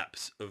 50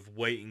 laps of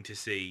waiting to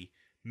see,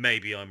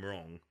 maybe I'm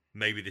wrong.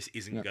 Maybe this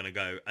isn't going to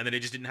go. And then it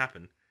just didn't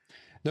happen.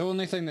 The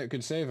only thing that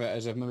could save it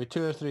is if maybe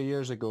 2 or 3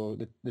 years ago,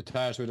 the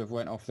tyres would have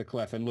went off the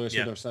cliff and Lewis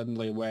would have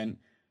suddenly went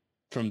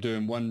from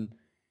doing 1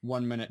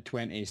 minute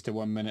 20s to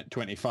 1 minute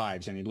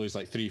 25s, and he'd lose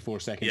like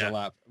 3-4 seconds a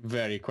lap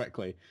very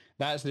quickly.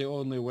 That's the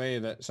only way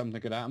that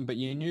something could happen. But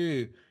you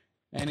knew,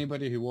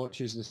 anybody who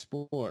watches the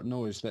sport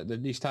knows that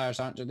these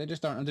tyres they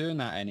just aren't doing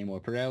that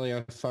anymore. Pirelli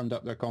have firmed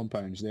up their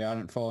compounds. They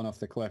aren't falling off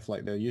the cliff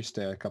like they used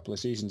to a couple of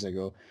seasons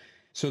ago.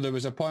 So there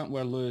was a point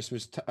where Lewis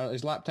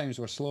his lap times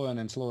were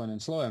slowing,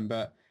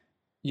 but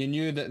you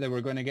knew that they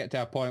were going to get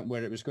to a point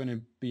where it was going to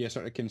be a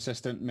sort of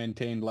consistent,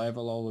 maintained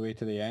level all the way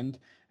to the end.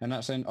 And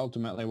that's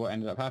ultimately what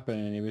ended up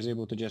happening. And he was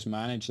able to just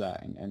manage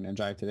that and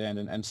drive to the end.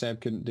 And Seb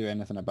couldn't do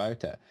anything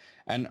about it.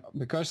 And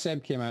because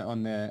Seb came out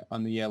on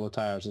the yellow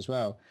tyres as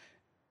well,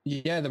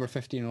 yeah, they were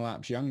 15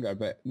 laps younger,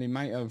 but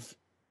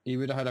he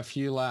would have had a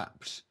few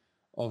laps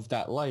of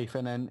that life.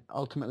 And then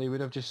ultimately would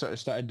have just sort of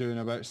started doing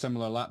about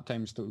similar lap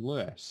times to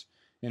Lewis.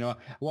 I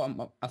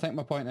think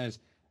my point is,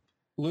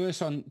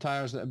 Lewis on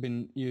tyres that have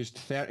been used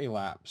 30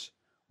 laps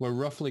were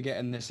roughly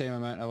getting the same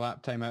amount of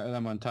lap time out of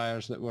them on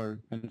tyres that were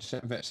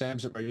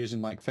Sebs that were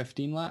using like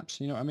 15 laps.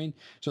 You know what I mean?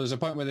 So there's a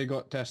point where they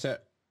got to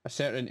a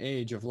certain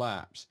age of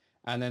laps,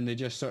 and then they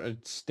just sort of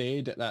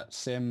stayed at that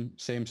same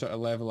sort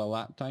of level of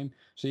lap time.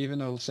 So even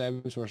though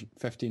Sebs were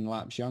 15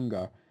 laps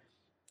younger,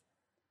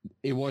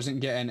 he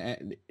wasn't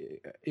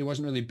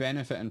really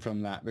benefiting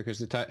from that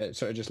because it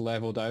sort of just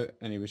leveled out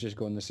and he was just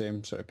going the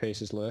same sort of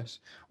pace as Lewis.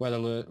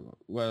 Whether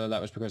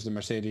that was because the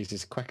Mercedes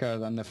is quicker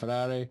than the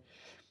Ferrari,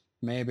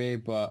 maybe,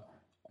 but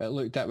it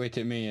looked that way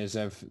to me, as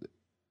if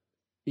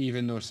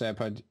even though Seb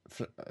had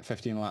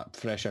 15 lap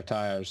fresher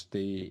tyres,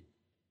 he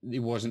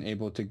wasn't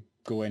able to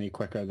go any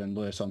quicker than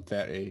Lewis on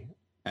 30.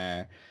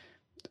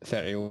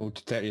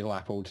 30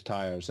 lap old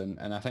tyres,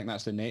 and I think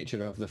that's the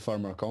nature of the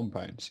firmer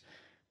compounds.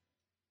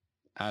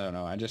 I don't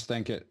know. I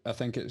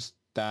think it's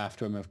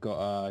daft when we've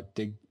got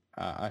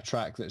a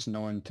track that's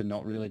known to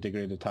not really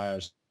degrade the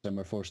tyres, and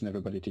we're forcing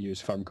everybody to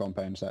use firm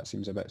compounds. That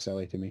seems a bit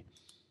silly to me.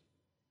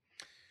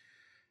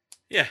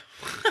 Yeah,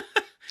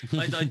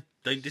 I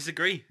don't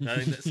disagree. I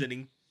think that's an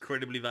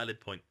incredibly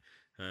valid point.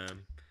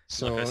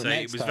 So like I say,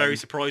 it was next very time-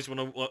 surprised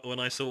when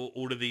I saw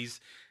all of these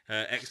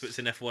experts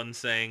in F1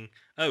 saying,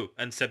 "Oh,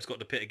 and Seb's got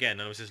to pit again,"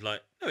 and I was just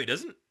like, "No, he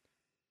doesn't.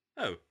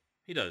 Oh,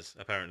 he does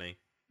apparently."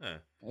 Oh.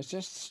 It's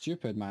just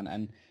stupid, man.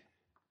 And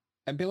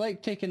it'd be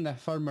like taking the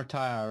firmer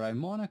tyre around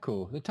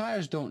Monaco. The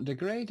tyres don't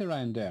degrade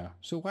around there.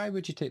 So why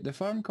would you take the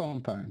firm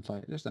compound?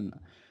 Like, this isn't...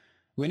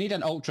 We need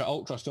an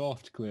ultra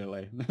soft,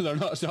 clearly. They're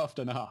not soft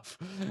enough.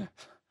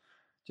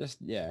 Just,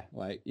 yeah,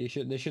 like, they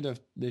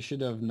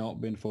should have not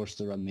been forced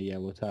to run the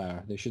yellow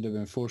tyre. They should have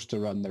been forced to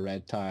run the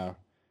red tyre.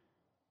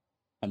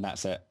 And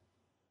that's it.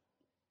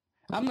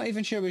 I'm not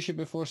even sure we should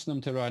be forcing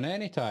them to run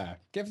any tyre.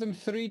 Give them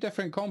 3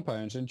 different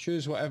compounds and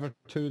choose whatever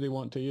 2 they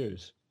want to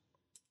use.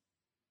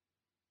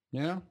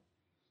 You know?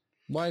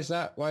 Why is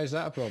that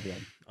a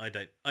problem? I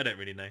don't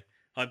really know.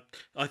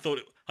 I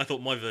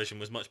thought my version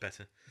was much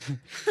better.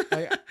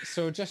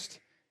 So just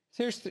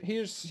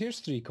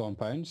here's 3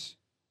 compounds.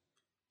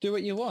 Do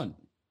what you want.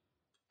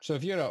 So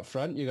if you're up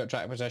front, you got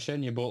track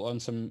position, you bolt on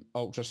some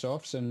ultra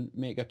softs and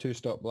make a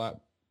 2-stop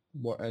lap.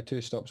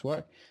 2 stops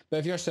work. But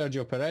if you're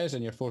Sergio Perez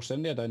and you're Force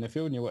India down the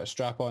field and you want to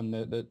strap on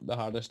the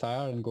hardest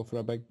tyre and go for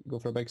a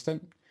big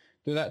stint,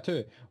 do that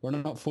too. We're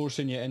not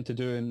forcing you into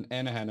doing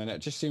anything, and it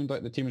just seemed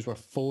like the teams were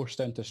forced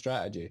into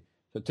strategy.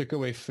 So it took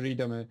away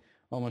freedom, it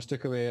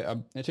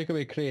took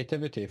away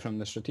creativity from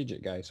the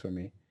strategic guys for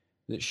me.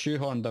 It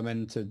shoehorned them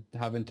into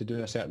having to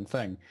do a certain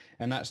thing,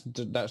 and that's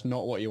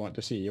not what you want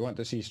to see. You want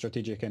to see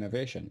strategic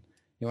innovation.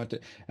 You want to,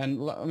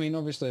 and I mean,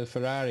 obviously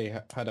Ferrari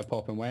had a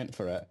pop and went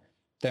for it.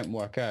 Didn't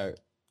work out,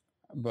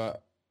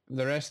 but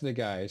the rest of the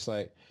guys,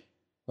 like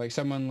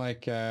someone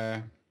like Max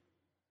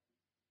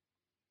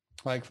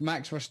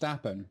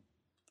Verstappen,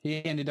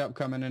 he ended up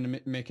coming in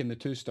and making the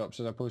 2 stops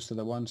as opposed to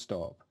the 1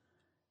 stop,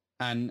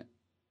 and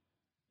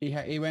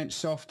he went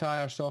soft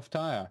tire.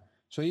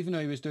 So even though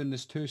he was doing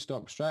this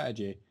 2-stop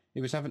strategy, he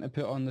was having to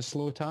put on the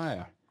slow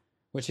tire,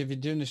 which if you're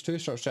doing this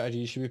 2-stop strategy,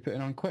 you should be putting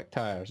on quick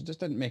tires. It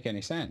just didn't make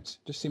any sense.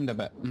 It just seemed a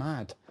bit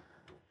mad.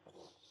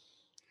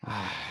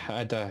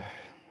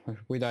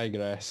 We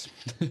digress.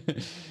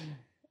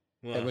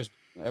 Well,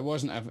 It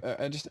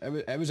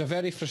was a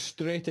very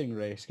frustrating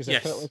race because I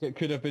felt like it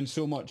could have been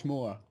so much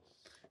more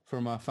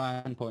from a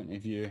fan point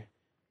of view.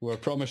 We were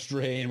promised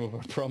rain, we were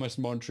promised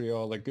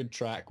Montreal, a good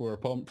track, we were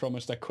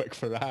promised a quick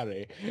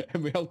Ferrari,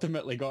 and we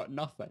ultimately got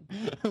nothing.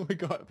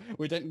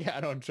 We didn't get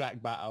an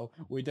on-track battle,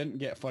 we didn't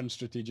get fun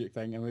strategic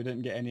thing, and we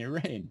didn't get any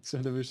rain, so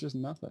there was just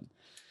nothing.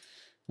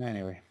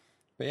 Anyway.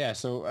 But yeah,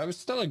 so it was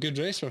still a good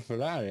race for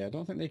Ferrari. I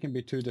don't think they can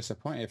be too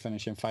disappointed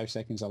finishing 5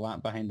 seconds a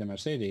lap behind the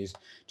Mercedes.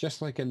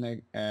 Just like in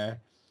the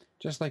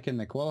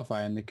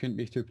qualifying, they couldn't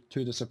be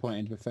too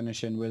disappointed with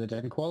finishing where they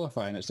did in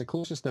qualifying. It's the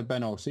closest they've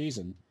been all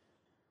season.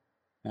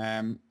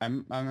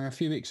 A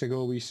few weeks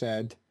ago we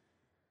said,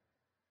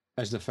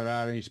 is the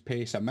Ferrari's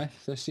pace a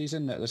myth this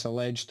season? That this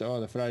alleged,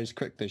 the Ferrari's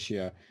quick this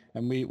year,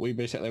 and we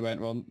basically went,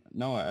 well,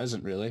 no, it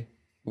isn't really.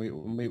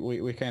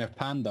 We kind of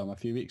panned them a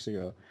few weeks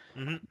ago.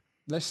 Mm-hmm.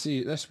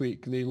 This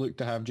week they look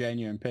to have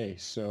genuine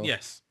pace. So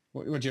yes.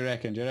 What do you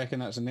reckon? Do you reckon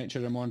that's the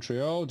nature of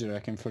Montreal? Do you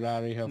reckon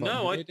Ferrari have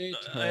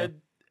upgraded?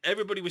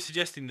 Everybody was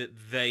suggesting that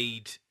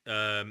they'd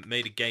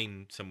made a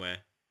gain somewhere.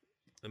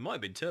 It might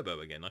have been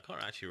turbo again. I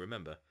can't actually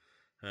remember.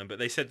 But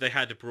they said they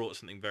had brought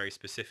something very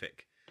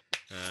specific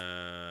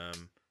that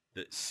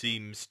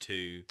seems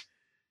to,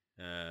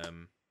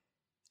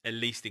 at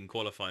least in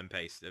qualifying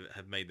pace,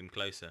 have made them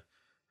closer.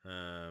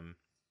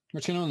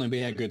 Which can only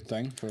be a good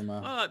thing from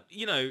a...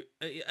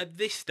 at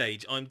this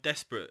stage, I'm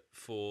desperate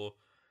for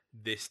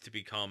this to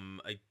become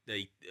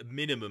a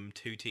minimum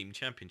 2-team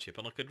championship,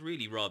 and I could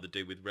really rather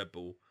do with Red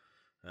Bull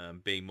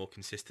being more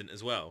consistent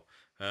as well.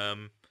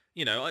 I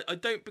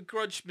don't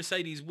begrudge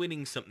Mercedes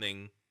winning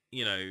something,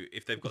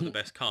 if they've got the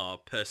best car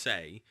per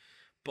se,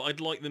 but I'd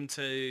like them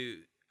to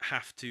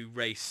have to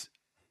race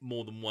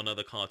more than one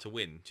other car to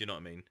win. Do you know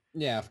what I mean?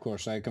 Yeah, of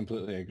course, I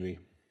completely agree.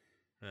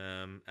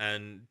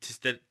 And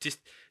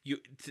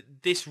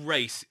this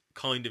race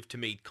kind of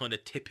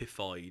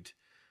typified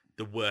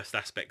the worst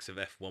aspects of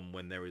F1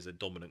 when there is a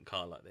dominant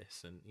car like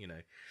this. And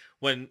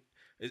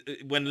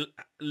when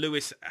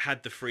Lewis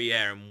had the free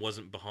air and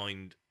wasn't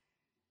behind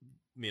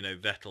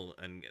Vettel,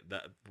 and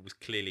that was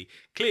clearly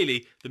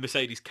the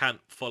Mercedes can't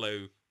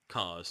follow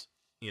cars.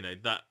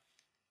 That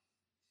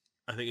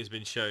I think has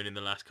been shown in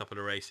the last couple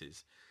of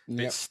races. If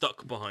it's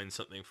stuck behind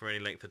something for any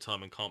length of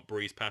time and can't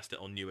breeze past it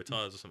on newer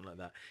tyres or something like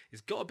that,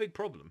 it's got a big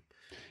problem.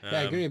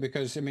 Yeah, I agree,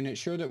 because it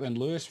showed it when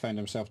Lewis found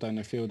himself down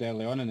the field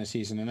early on in the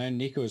season, and then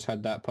Nico's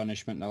had that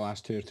punishment in the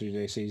last 2 or 3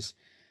 races.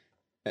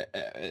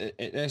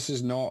 This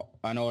is not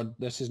an odd.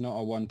 This is not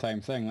a one-time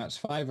thing. That's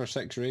 5 or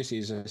 6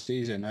 races a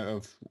season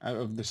out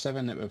of the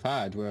 7 that we've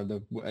had where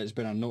it's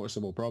been a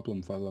noticeable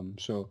problem for them.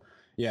 So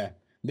yeah,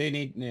 they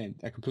need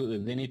completely.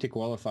 They need to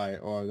qualify,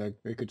 or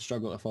they could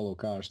struggle to follow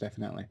cars.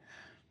 Definitely.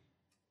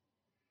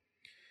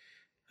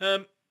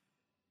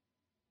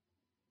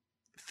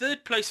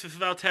 Third place for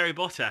Valtteri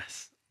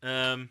Bottas.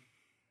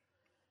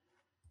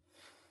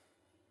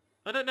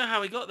 I don't know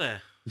how he got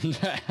there.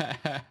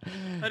 I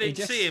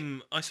didn't see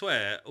him, I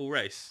swear, all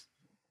race.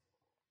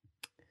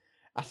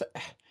 I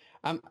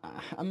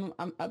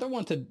don't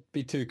want to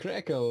be too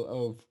critical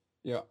of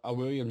a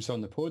Williams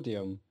on the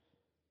podium,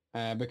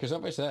 because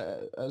obviously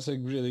that's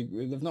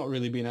they've not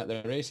really been at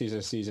their races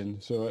this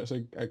season, so it's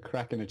a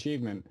cracking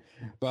achievement.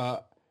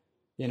 But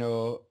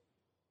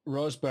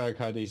Rosberg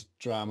had his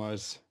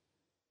dramas.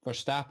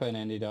 Verstappen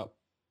ended up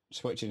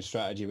switching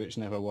strategy, which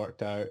never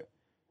worked out.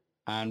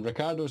 And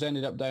Ricardo's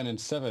ended up down in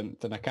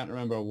 7th, and I can't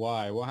remember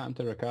why. What happened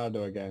to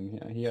Ricardo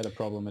again? He had a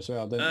problem as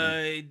well,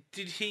 didn't he?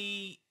 Did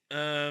he...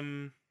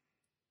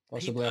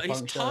 Possibly a his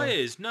puncture?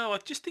 tyres. No, I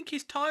just think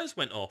his tyres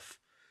went off.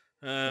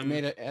 I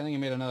think he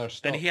made another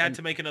stop. And he had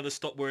to make another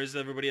stop, whereas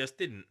everybody else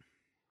didn't.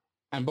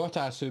 And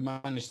Bottas, who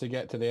managed to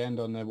get to the end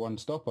on the one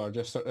stopper,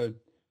 just sort of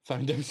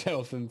found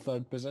himself in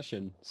 3rd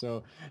position.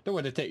 So don't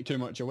want to take too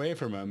much away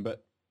from him,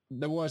 but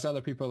there was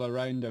other people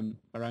around him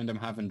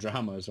having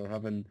dramas or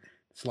having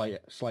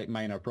slight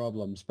minor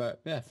problems.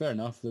 But yeah, fair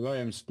enough. The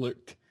Williams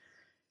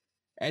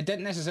it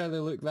didn't necessarily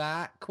look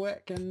that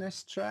quick in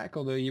this track,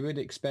 although you would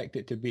expect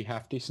it to be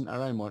half decent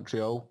around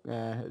Montreal.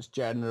 It's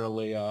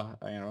generally a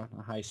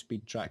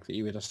high-speed track that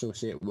you would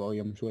associate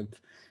Williams with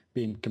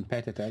being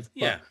competitive.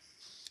 Yeah.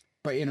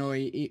 But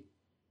it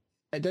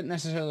didn't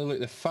necessarily look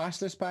the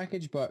fastest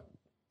package, but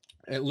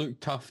it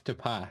looked tough to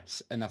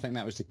pass, and I think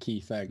that was the key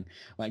thing.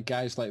 Like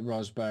guys like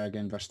Rosberg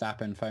and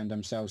Verstappen found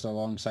themselves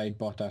alongside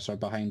Bottas or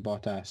behind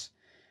Bottas,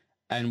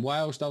 and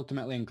whilst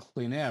ultimately in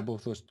clean air,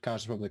 both those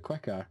cars are probably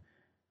quicker.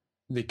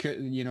 They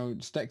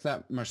could, stick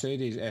that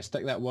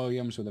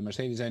Williams with a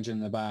Mercedes engine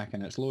in the back,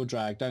 and it's low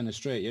drag down the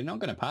straight. You're not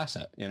going to pass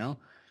it,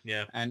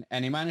 Yeah. And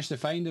he managed to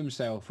find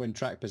himself in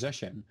track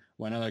position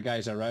when other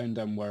guys around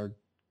him were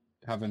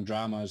having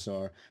dramas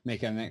or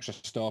making an extra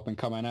stop and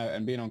coming out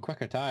and being on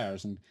quicker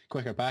tyres and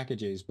quicker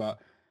packages. But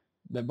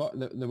the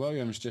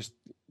Williams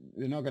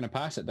they're not going to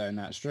pass it down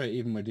that straight,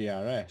 even with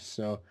DRS.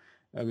 So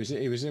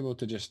he was able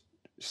to just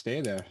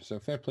stay there.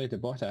 So fair play to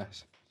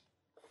Bottas.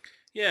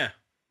 Yeah.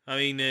 I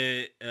mean,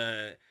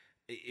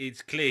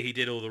 it's clear he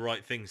did all the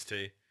right things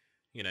to,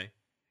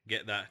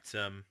 get that.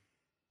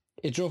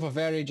 He drove a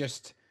very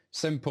just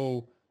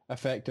simple,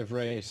 effective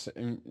race.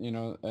 And,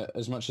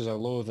 as much as I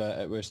loathe it,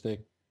 it was to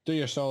do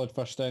your solid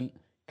first stint,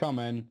 come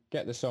in,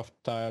 get the soft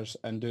tyres,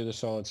 and do the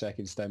solid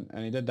second stint.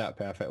 And he did that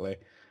perfectly.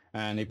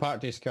 And he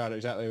parked his car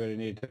exactly where he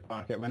needed to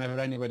park it. Whenever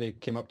anybody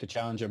came up to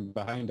challenge him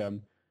behind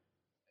him,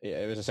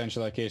 it was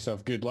essentially a case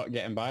of good luck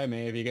getting by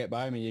me. If you get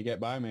by me, you get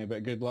by me.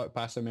 But good luck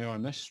passing me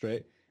on this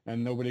straight.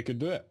 And nobody could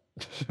do it.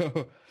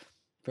 So,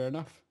 fair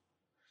enough.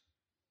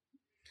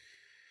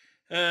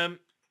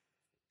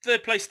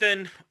 Third place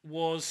then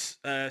was...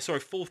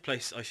 fourth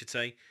place, I should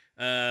say,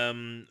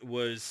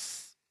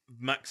 was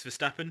Max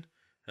Verstappen,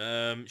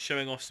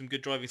 showing off some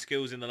good driving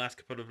skills in the last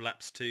couple of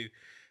laps to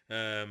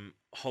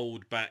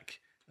hold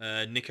back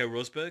Nico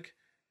Rosberg.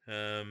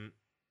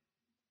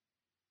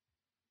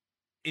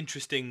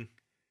 Interesting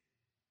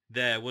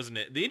there, wasn't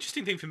it? The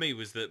interesting thing for me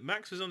was that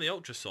Max was on the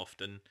ultra soft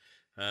and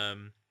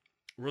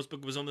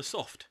Rosberg was on the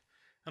soft.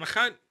 And I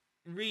can't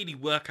really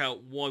work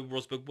out why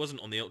Rosberg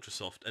wasn't on the ultra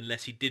soft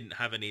unless he didn't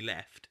have any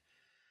left.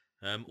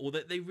 Or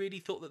that they really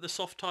thought that the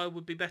soft tyre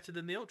would be better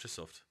than the ultra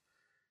soft.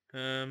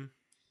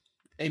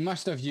 He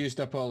must have used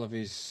up all of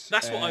his...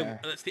 That's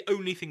the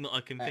only thing that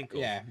I can think of.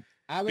 Yeah.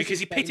 Because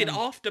he pitted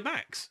after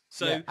Max.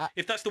 So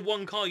if that's the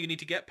one car you need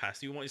to get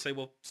past, you want to say,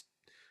 well,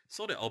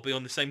 sod it, I'll be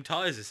on the same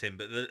tyres as him,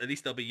 but at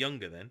least they'll be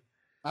younger then.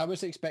 I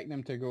was expecting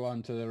him to go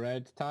on to the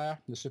red tyre,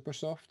 the super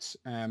softs.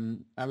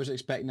 I was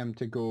expecting him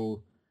to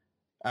go...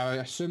 I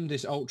assumed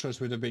his ultras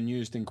would have been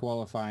used in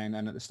qualifying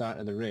and at the start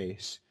of the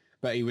race,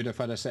 but he would have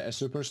had a set of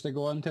supers to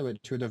go on to,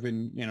 which would have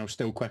been,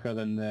 still quicker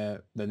than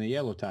the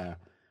yellow tyre.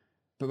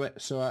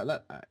 But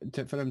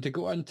for him to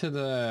go onto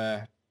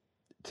the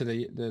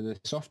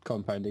soft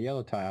compound, the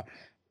yellow tyre,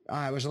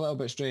 it was a little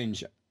bit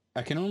strange.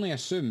 I can only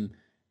assume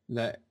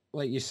that,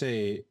 like you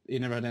say, he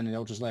never had any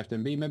ultras left.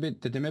 And B,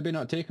 did they maybe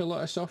not take a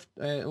lot of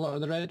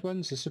the red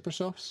ones, the super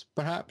softs,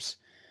 perhaps,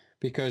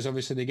 because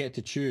obviously they get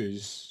to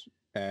choose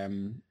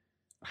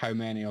how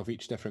many of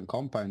each different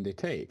compound they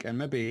take, and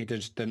maybe he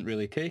just didn't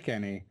really take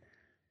any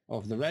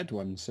of the red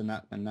ones, and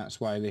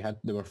that's why they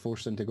were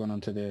forced into going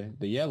onto the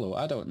yellow.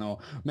 I don't know.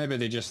 Maybe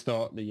they just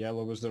thought the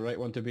yellow was the right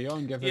one to be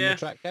on, given the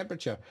track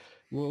temperature.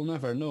 We'll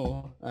never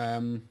know.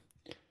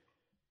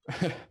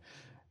 It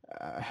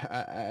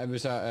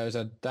was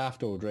a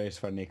daft old race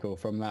for Nico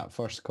from that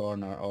first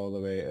corner all the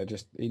way.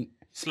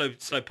 Slow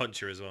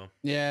puncture as well.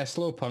 Yeah,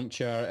 slow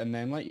puncture, and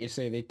then like you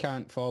say, they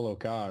can't follow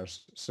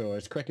cars. So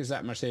as quick as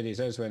that Mercedes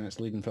is when it's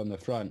leading from the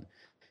front,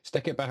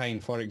 stick it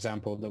behind, for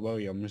example, the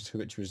Williams,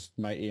 which was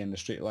mighty in the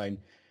straight line.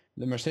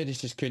 The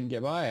Mercedes just couldn't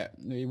get by it.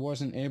 He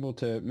wasn't able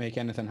to make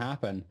anything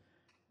happen,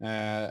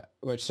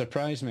 which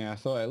surprised me. I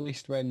thought at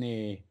least when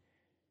he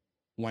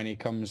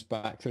comes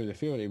back through the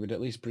field, he would at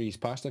least breeze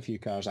past a few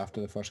cars after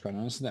the first corner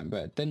incident,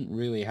 but it didn't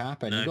really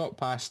happen. No. He got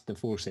past the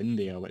Force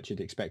India, which you'd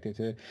expect it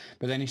to,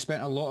 but then he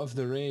spent a lot of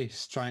the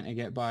race trying to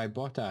get by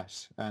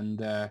Bottas,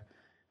 and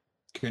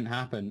couldn't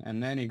happen.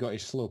 And then he got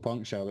his slow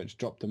puncture, which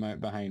dropped him out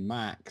behind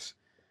Max.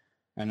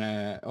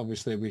 And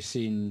obviously we've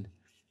seen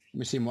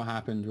what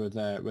happened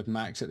with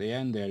Max at the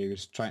end there. He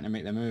was trying to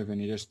make the move, and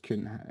he just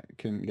couldn't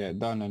get it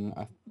done. And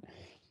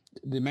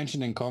they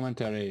mentioned in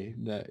commentary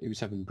that he was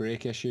having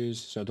brake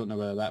issues, so I don't know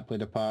whether that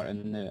played a part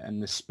in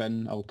the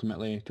spin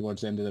ultimately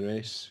towards the end of the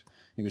race.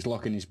 He was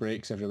locking his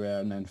brakes everywhere,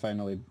 and then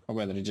finally, or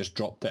whether he just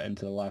dropped it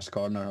into the last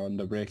corner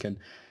under braking.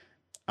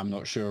 I'm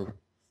not sure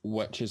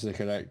which is the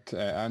correct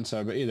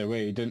answer, but either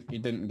way, he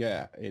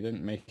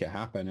didn't make it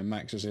happen, and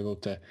Max was able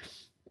to,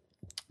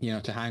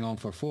 to hang on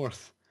for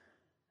fourth.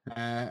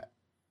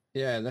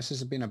 This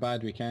has been a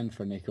bad weekend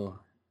for Nico.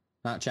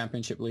 That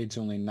championship lead's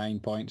only 9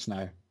 points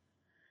now.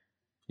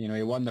 He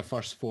won the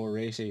first 4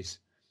 races,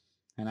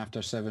 and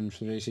after 7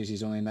 races,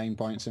 he's only 9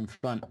 points in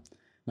front.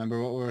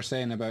 Remember what we were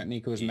saying about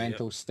Nico's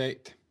mental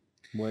state?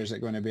 Where's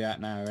it going to be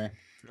at now, eh?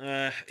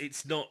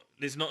 It's not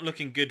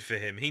looking good for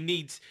him. He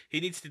needs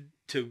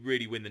to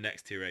really win the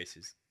next 2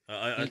 races.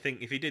 I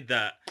think if he did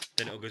that,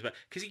 then it all goes back.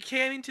 Because he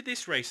came into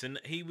this race and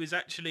he was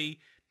actually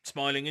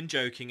smiling and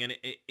joking, and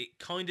it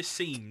kind of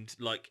seemed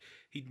like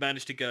he'd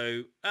managed to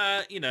go,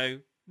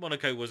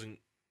 Monaco wasn't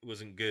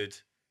good,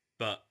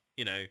 but,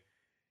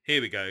 here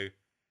we go.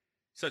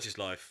 Such is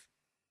life.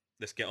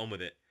 Let's get on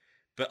with it.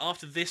 But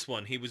after this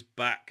one, he was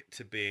back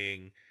to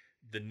being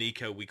the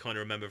Nico we kind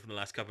of remember from the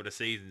last couple of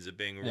seasons, of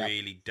being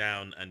really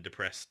down and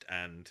depressed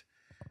and...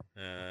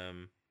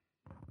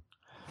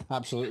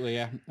 Absolutely,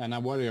 yeah. And I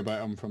worry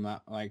about him from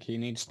that. Like, he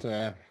needs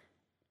to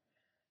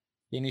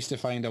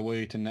find a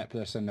way to nip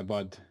this in the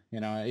bud. He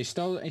needs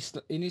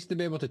to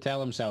be able to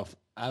tell himself,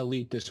 I'll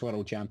lead this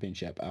World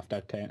Championship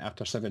after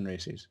 7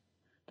 races.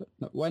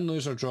 Win,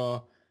 lose or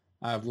draw,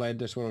 I've led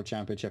this World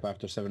Championship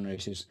after 7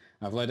 races.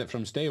 I've led it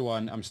from day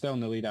one. I'm still in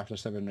the lead after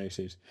 7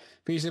 races.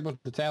 If he's able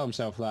to tell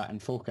himself that and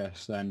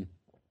focus, then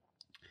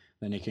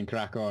he can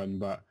crack on.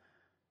 But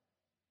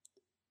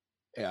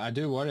I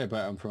do worry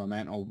about him from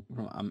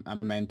a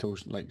mental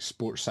like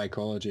sports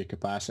psychology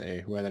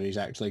capacity, whether he's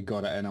actually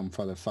got it in him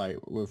for the fight.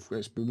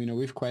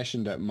 We've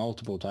questioned it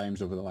multiple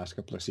times over the last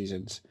couple of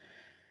seasons.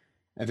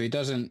 If he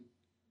doesn't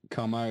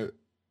come out,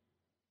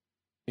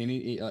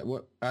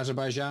 what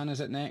Azerbaijan is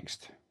it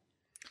next?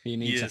 He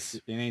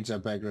needs a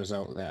big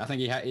result there. I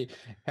think he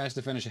has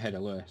to finish ahead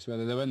of Lewis.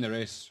 Whether they win the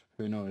race,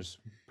 who knows?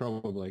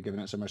 Probably,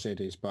 given it's a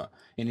Mercedes, but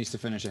he needs to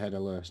finish ahead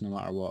of Lewis no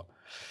matter what.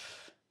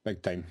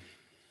 Big time.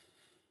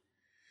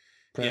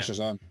 Pressure's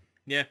on.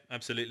 Yeah,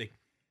 absolutely.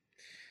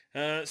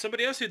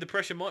 Somebody else who the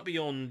pressure might be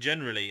on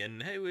generally,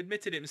 and who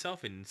admitted it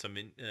himself in some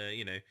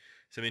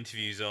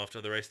interviews after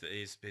the race that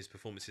his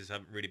performances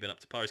haven't really been up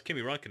to par, is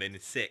Kimi Räikkönen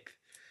is 6th.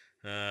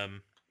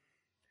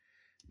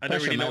 I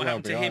don't really know what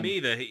happened to him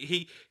either.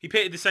 He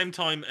pitted the same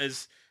time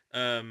as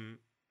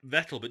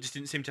Vettel, but just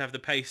didn't seem to have the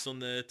pace on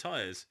the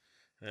tyres.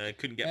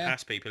 Couldn't get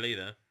past people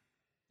either.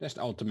 Just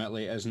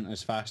ultimately isn't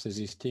as fast as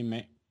his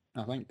teammate,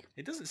 I think.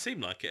 It doesn't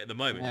seem like it at the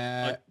moment.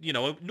 I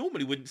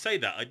normally wouldn't say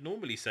that. I'd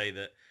normally say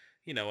that,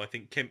 I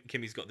think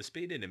Kimi's got the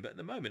speed in him, but at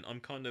the moment I'm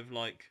kind of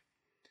like...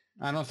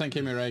 I don't think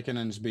Kimi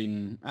Räikkönen's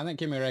been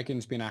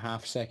a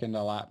half second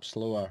a lap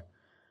slower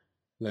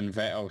than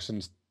Vettel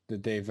since the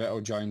day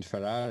Vettel joined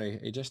Ferrari.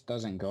 He just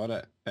doesn't got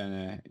it,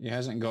 and he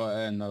hasn't got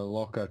it in the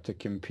locker to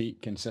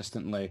compete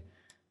consistently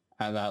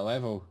at that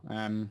level.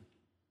 I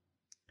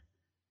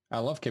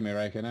love Kimi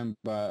Räikkönen,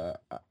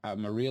 but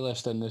I'm a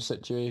realist in this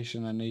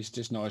situation, and he's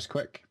just not as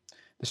quick.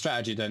 The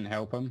strategy didn't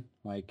help him,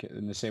 like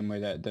in the same way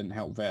that it didn't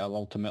help Vettel.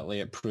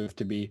 Ultimately, it proved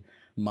to be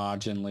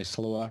marginally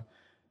slower.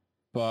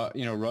 But,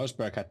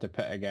 Rosberg had to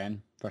pit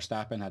again,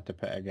 Verstappen had to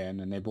pit again,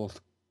 and they both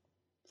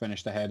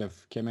finished ahead of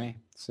Kimi.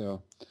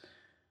 So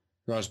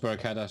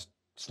Rosberg had a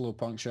slow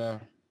puncture,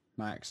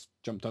 Max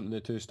jumped onto the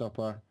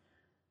two-stopper.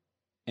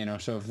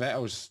 So if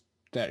Vettel's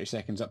 30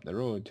 seconds up the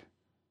road,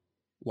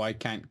 why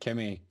can't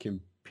Kimi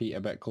compete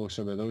a bit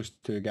closer with those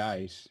 2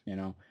 guys,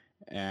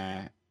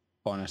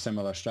 on a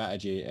similar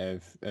strategy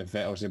if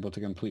Vettel's able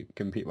to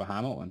compete with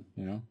Hamilton,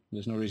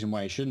 There's no reason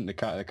why he shouldn't.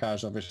 The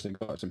car's obviously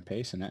got some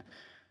pace in it.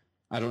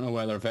 I don't know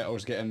whether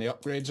Vettel's getting the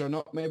upgrades or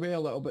not, maybe a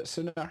little bit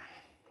sooner.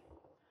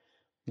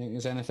 Think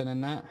there's anything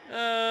in that?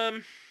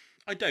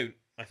 I don't,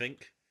 I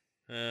think.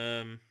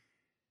 It's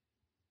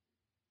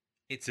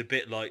a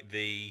bit like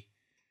the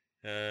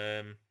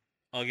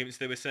arguments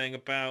they were saying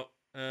about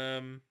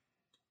what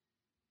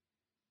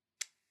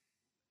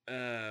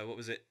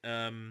was it?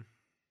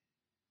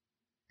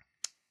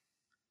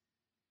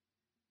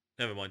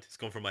 Never mind, it's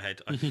gone from my head.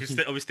 I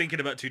was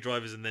thinking about 2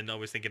 drivers, and then I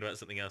was thinking about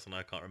something else, and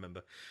I can't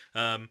remember.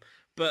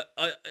 But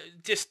I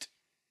just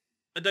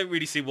I don't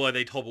really see why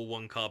they'd hobble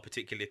one car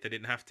particularly if they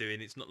didn't have to,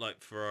 and it's not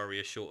like Ferrari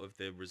are short of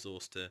the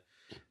resource to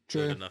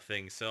True. build enough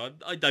things. So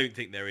I don't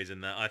think there is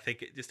in that. I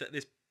think it just at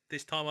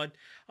this time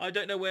I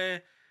don't know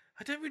where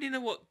I don't really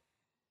know what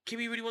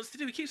Kimi really wants to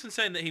do. He keeps on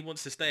saying that he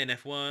wants to stay in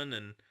F1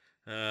 and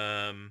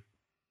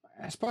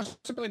It's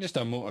possibly just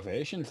a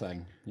motivation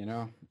thing, you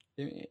know.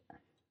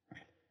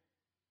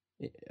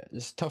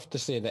 It's tough to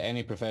say that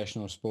any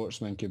professional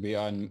sportsman could be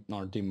or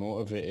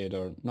demotivated,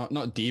 or not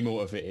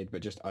demotivated,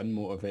 but just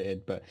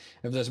unmotivated. But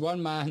if there's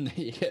one man that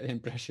you get the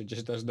impression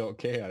just does not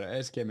care, it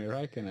is Kimi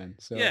Räikkönen.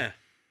 So yeah,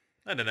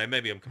 I don't know.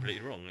 Maybe I'm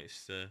completely wrong.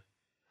 It's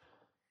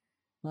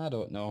I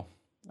don't know.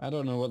 I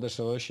don't know what the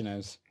solution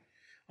is.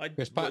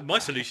 my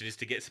solution is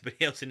to get somebody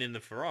else in the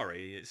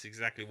Ferrari. It's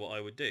exactly what I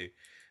would do.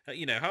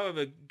 You know,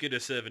 however good a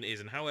servant is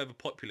and however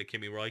popular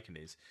Kimi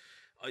Räikkönen is,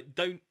 I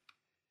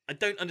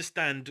don't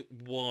understand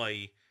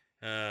why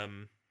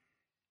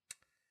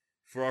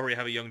Ferrari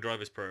have a young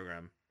drivers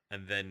program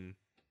and then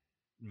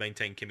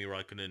maintain Kimi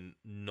Räikkönen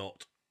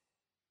not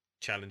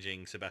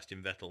challenging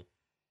Sebastian Vettel.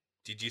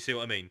 Did you see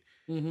what I mean?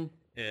 Mm-hmm.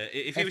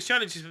 If he was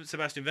challenging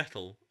Sebastian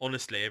Vettel,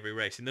 honestly, every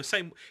race in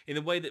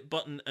the way that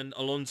Button and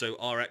Alonso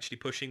are actually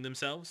pushing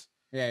themselves.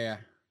 Yeah.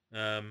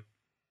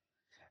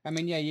 I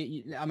mean,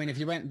 I mean, if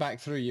you went back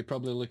through, you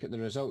probably look at the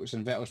results,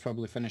 and Vettel's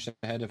probably finished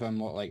ahead of him,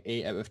 like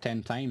 8 out of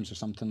 10 times or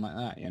something like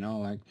that. You know,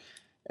 like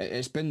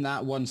it's been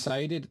that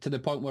one-sided to the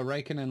point where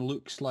Raikkonen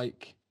looks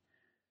like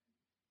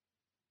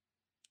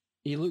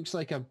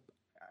a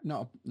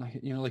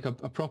like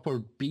a proper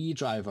B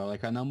driver,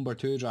 like a number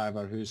 2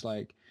 driver who's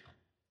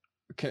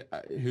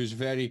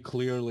very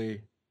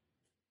clearly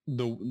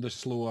the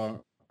slower,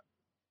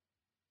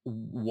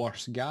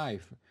 worse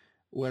guy.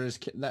 Whereas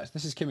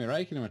this is Kimi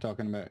Räikkönen we're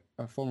talking about,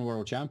 a former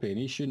world champion.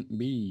 He shouldn't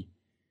be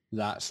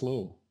that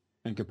slow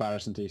in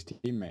comparison to his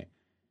teammate.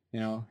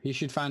 You know, he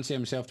should fancy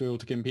himself to be able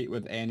to compete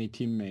with any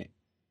teammate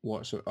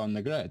on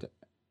the grid,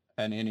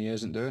 and he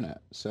isn't doing it.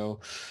 So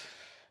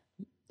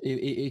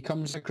he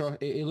comes across.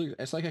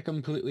 It's like a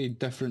completely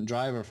different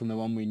driver from the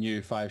one we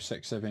knew 5,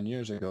 6, 7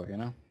 years ago. You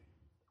know.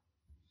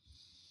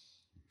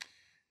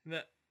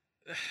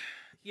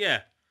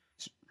 Yeah.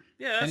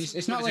 That's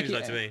it's what not it like seems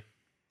like to me.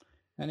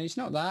 And he's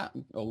not that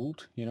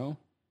old, you know.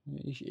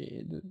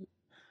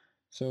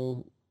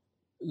 So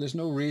there's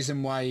no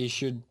reason why he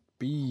should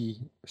be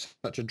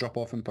such a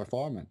drop-off in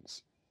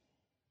performance.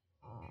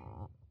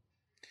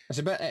 It's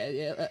a bit,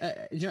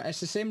 it's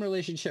the same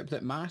relationship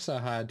that Massa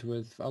had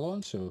with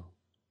Alonso.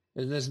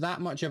 There's that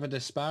much of a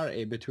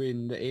disparity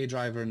between the A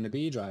driver and the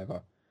B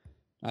driver.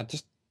 I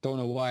just don't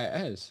know why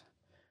it is.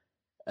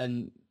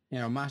 And, you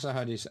know, Massa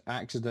had his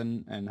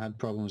accident and had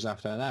problems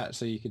after that,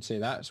 so you could say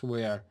that's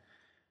where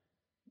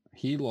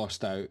he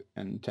lost out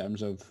in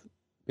terms of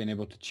being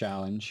able to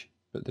challenge,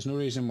 but there's no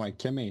reason why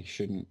Kimi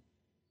shouldn't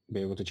be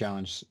able to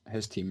challenge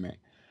his teammate.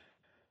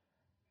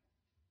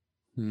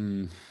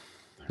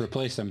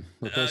 Replace him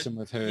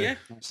with who? Yeah.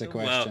 That's the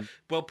question.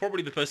 Well,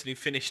 probably the person who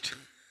finished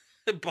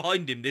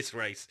behind him this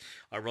race,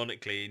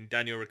 ironically, in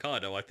Daniel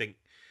Ricciardo. I think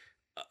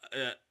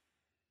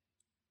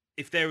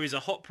if there is a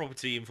hot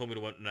property in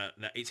Formula One,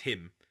 it's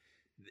him,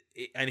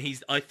 and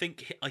I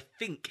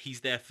think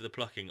he's there for the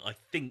plucking. I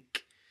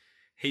think.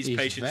 He's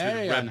patience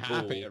very with Red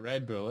unhappy Bull. at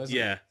Red Bull,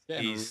 isn't he?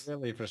 He's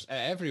really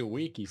every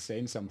week he's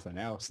saying something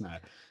else now.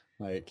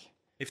 Like,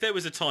 if there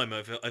was a time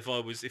if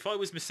I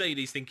was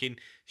Mercedes thinking,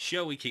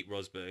 shall we keep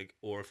Rosberg,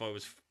 or if I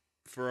was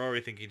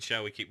Ferrari thinking,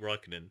 shall we keep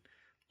Raikkonen,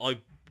 I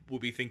would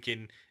be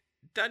thinking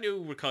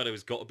Daniel Ricciardo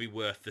has got to be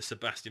worth the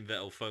Sebastian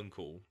Vettel phone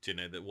call. Do you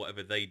know that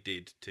whatever they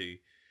did to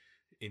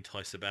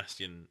entice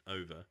Sebastian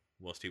over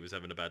whilst he was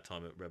having a bad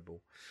time at Red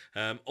Bull.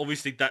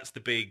 Obviously, that's the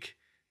big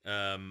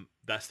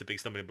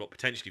stumbling block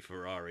potentially for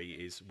Ferrari,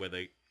 is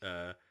whether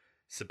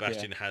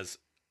Sebastian has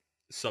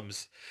some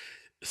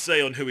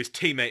say on who his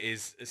teammate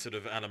is, sort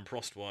of Alan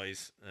Prost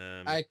wise.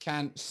 I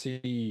can't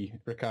see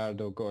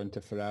Ricciardo going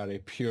to Ferrari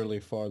purely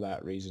for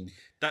that reason.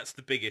 That's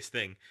the biggest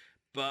thing.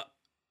 But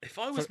if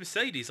I was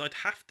Mercedes, I'd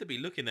have to be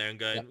looking there and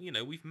going, you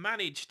know, we've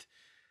managed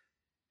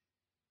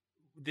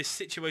this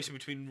situation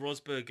between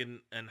Rosberg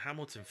and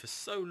Hamilton for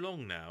so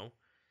long now.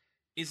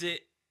 Is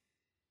it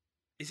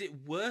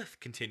worth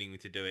continuing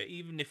to do it,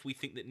 even if we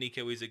think that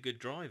Nico is a good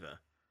driver?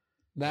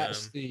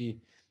 That's the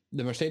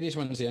Mercedes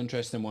one's the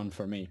interesting one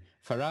for me.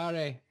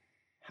 Ferrari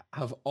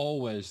have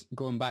always,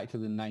 going back to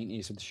the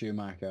 90s with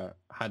Schumacher,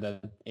 had an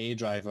A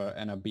driver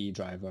and a B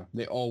driver.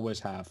 They always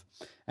have.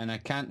 And I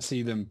can't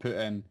see them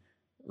putting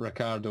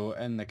Ricciardo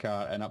in the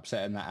car and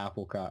upsetting that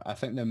apple cart. I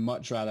think they'd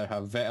much rather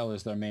have Vettel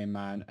as their main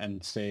man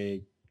and,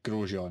 say,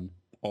 Grosjean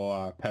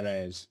or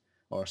Perez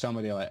or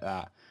somebody like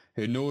that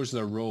who knows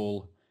their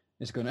role,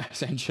 is going to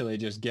essentially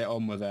just get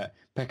on with it,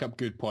 pick up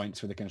good points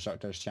for the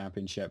Constructors'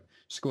 Championship,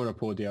 score a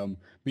podium,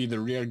 be the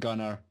rear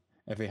gunner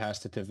if he has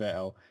to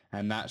Vettel,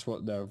 and that's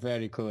what they're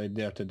very clearly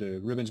there to do.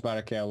 Rubens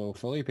Barrichello,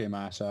 Felipe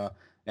Massa,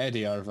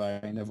 Eddie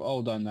Irvine have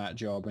all done that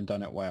job and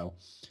done it well.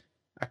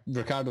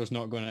 Ricciardo's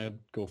not going to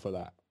go for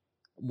that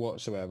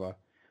whatsoever.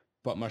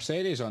 But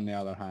Mercedes, on the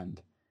other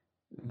hand,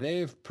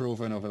 they've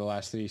proven over the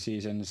last 3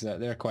 seasons that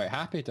they're quite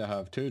happy to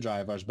have two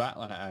drivers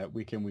battling it out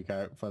week in, week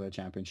out for the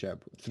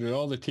championship. Through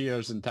all the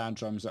tears and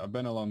tantrums that have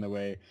been along the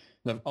way,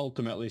 they've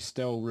ultimately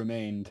still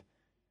remained,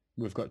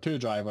 we've got two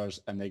drivers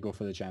and they go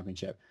for the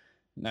championship.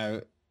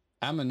 Now,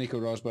 I'm a Nico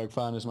Rosberg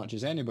fan as much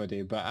as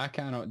anybody, but I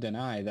cannot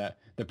deny that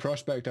the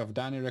prospect of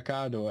Danny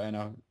Ricciardo in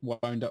a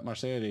wound-up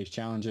Mercedes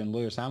challenging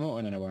Lewis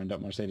Hamilton in a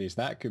wound-up Mercedes,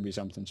 that could be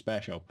something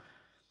special.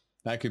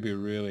 That could be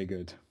really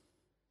good.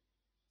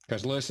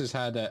 Because Lewis has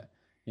had it,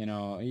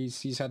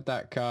 he's had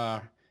that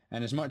car,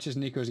 and as much as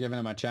Nico's given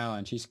him a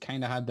challenge, he's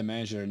kind of had the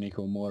measure of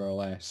Nico more or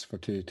less for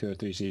two or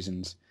three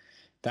seasons.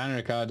 Danny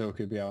Ricciardo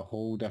could be a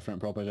whole different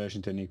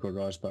proposition to Nico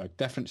Rosberg.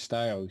 Different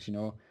styles,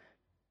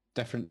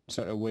 different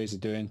sort of ways of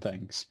doing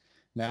things.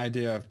 The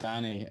idea of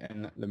Danny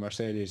in the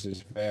Mercedes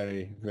is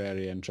very,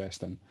 very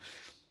interesting.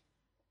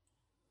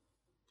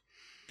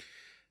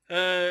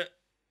 Nico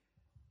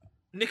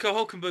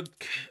Hulkenberg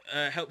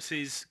helps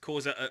his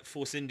cause at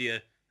Force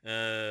India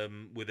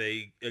with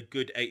a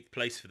good 8th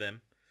place for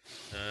them.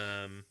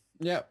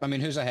 Yeah, I mean,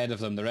 who's ahead of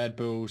them? The Red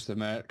Bulls, the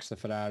Mercs, the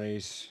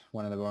Ferraris,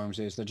 one of the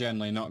Wormsies. They're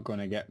generally not going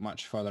to get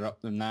much further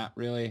up than that,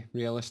 really,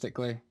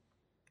 realistically.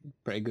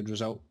 Pretty good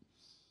result.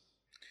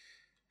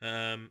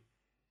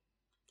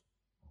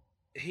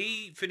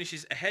 He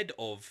finishes ahead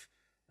of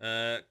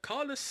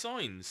Carlos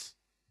Sainz.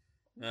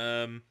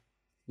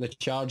 The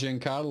charging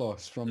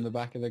Carlos from the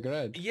back of the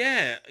grid.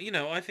 Yeah,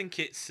 I think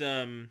it's...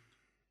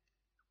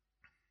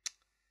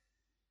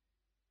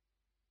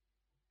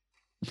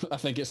 I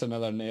think it's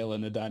another nail in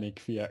the Danny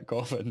Kvyat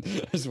coffin,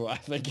 is what I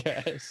think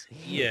it is.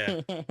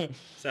 Yeah,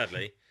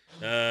 sadly.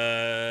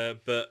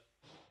 But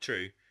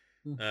true.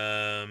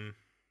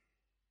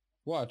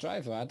 What a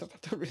driver. I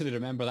don't really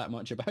remember that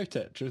much about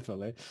it,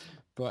 truthfully.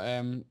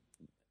 But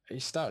he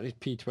started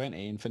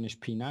P20 and finished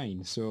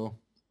P9, so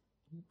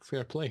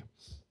fair play.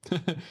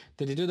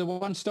 Did he do the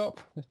one stop?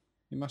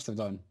 He must have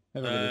done.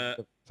 I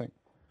think.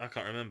 I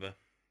can't remember.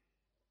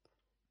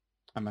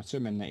 I'm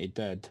assuming that he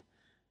did.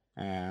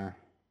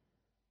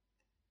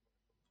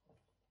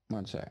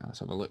 One sec, let's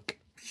have a look.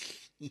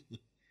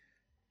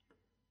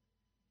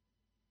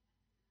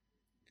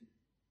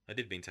 I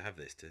did mean to have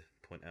this to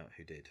point out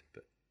who did,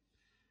 but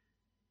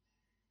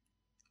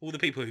all the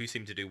people who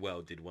seem to do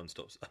well did one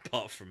stops,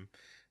 apart from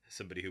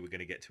somebody who we're going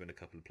to get to in a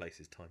couple of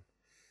places' time.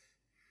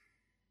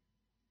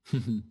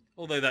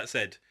 Although that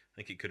said, I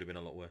think it could have been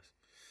a lot worse.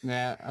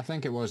 Yeah, I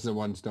think it was the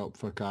one stop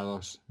for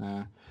Carlos.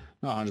 Not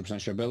 100%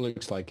 sure, but it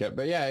looks like it.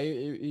 But yeah,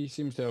 he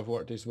seems to have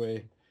worked his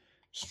way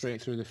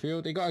straight through the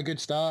field. He got a good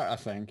start, I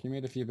think. He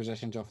made a few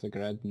positions off the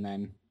grid, and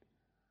then...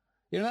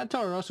 that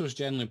Toro Rosso's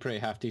generally pretty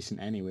half-decent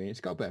anyway. It's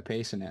got a bit of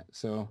pace in it,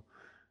 so...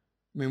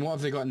 I mean, what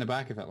have they got in the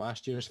back of it?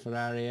 Last year's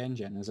Ferrari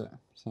engine, is it?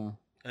 So.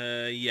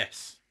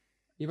 Yes.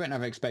 You wouldn't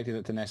have expected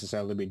it to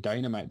necessarily be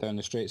dynamite down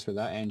the straights with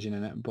that engine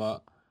in it,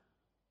 but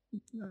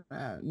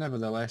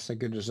nevertheless, a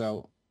good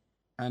result.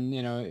 And,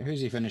 who's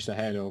he finished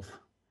ahead of?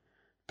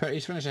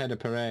 He's finished ahead of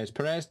Perez.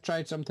 Perez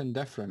tried something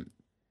different,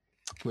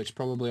 which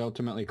probably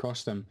ultimately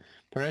cost him.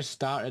 Perez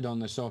started on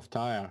the soft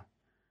tyre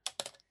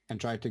and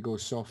tried to go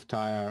soft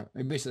tyre.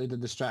 He basically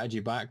did the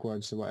strategy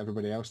backwards to what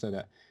everybody else did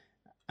it.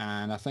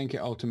 And I think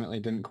it ultimately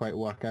didn't quite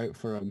work out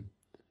for him,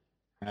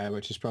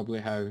 which is probably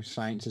how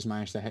Sainz has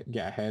managed to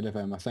get ahead of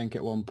him. I think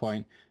at one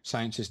point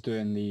Sainz is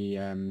doing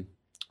the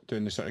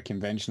sort of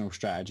conventional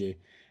strategy,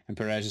 and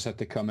Perez has had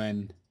to come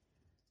in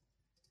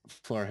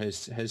for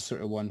his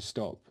sort of one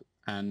stop,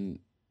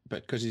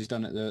 but because he's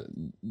done it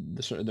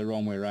the sort of the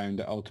wrong way around,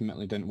 it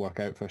ultimately didn't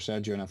work out for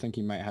Sergio, and I think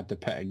he might have had to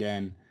pit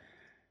again,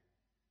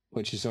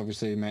 which has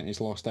obviously meant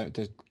he's lost out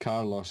to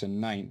Carlos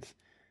in 9th.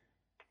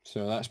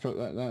 So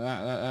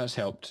that's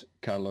helped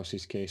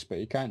Carlos's case, but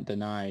you can't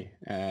deny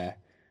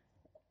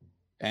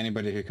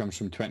anybody who comes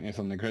from 20th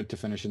on the grid to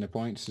finish in the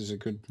points is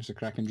a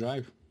cracking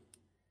drive.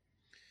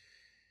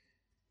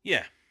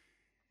 Yeah.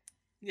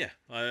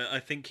 I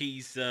think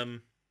he's.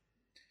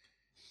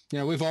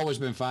 We've always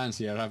been fans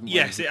here, haven't we?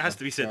 Yes, it has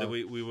to be said that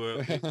we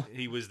were.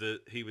 he was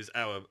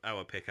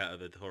our pick out of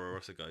the Toro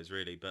Rosso guys,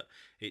 really. But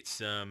it's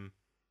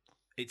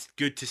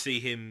good to see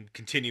him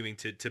continuing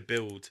to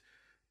build.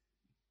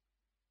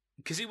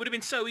 Because it would have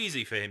been so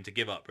easy for him to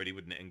give up, really,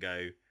 wouldn't it? And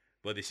go,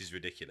 well, this is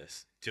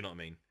ridiculous. Do you know what I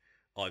mean?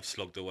 I've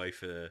slogged away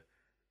for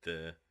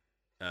the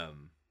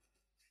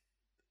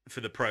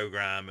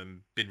program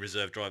and been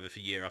reserve driver for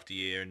year after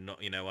year, and not,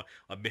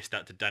 I missed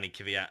out to Danny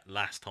Kvyat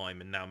last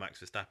time, and now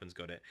Max Verstappen's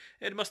got it.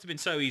 It must have been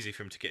so easy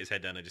for him to get his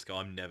head down and just go,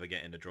 I'm never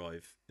getting a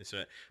drive.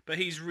 But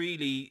he's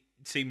really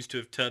seems to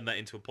have turned that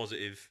into a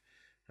positive.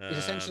 He's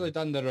essentially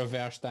done the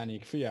reverse Danny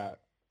Kvyat.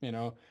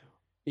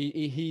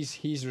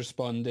 He's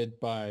responded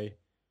by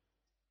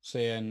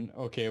saying,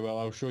 okay, well,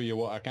 I'll show you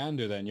what I can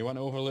do then. You want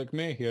to overlook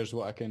me? Here's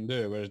what I can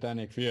do. Whereas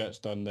Danny Kvyat's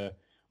done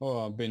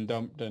I've been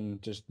dumped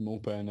and just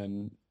moping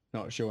and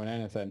not showing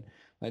anything.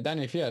 Like,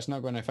 Danny Kvyat's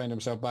not going to find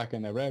himself back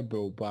in the Red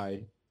Bull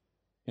by,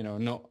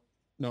 not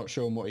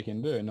showing what he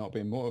can do and not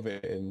being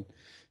motivated and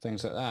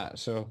things like that.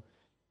 So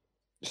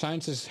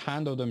Sainz has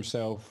handled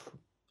himself.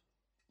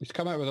 He's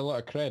come out with a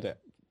lot of credit,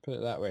 put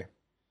it that way.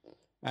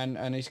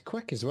 and he's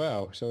quick as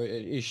well. So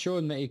he's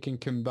shown that he can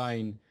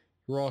combine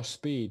raw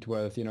speed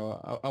with,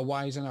 a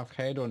wise enough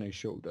head on his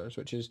shoulders,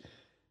 which is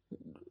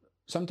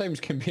sometimes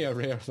can be a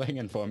rare thing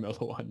in Formula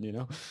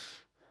One.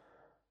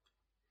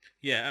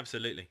 Yeah,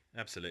 absolutely.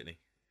 Absolutely.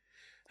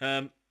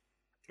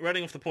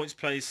 Running off the points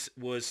place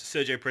was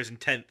Sergio Perez in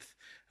 10th.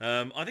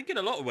 I think in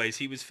a lot of ways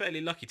he was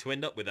fairly lucky to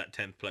end up with that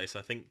 10th place.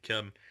 I think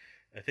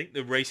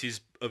the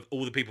races of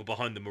all the people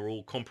behind them are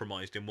all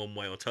compromised in one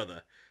way or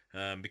t'other.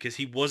 Because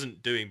he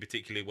wasn't doing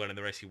particularly well in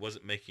the race. He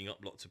wasn't making up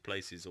lots of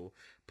places or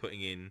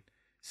putting in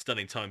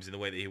stunning times in the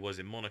way that he was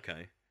in Monaco.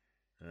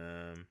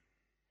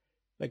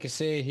 Like I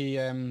say,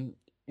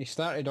 he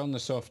started on the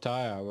soft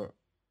tyre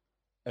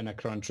in a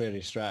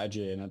contrary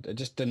strategy, and it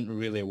just didn't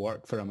really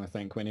work for him. I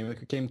think when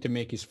he came to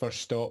make his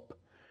first stop,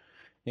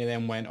 he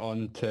then went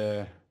on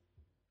to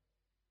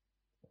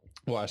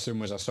what I assume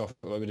was it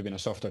would have been a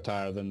softer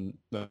tyre than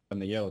the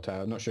yellow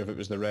tyre. I'm not sure if it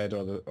was the red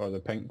or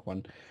the pink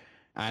one.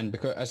 And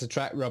because as the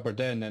track rubbered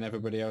in, then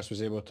everybody else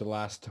was able to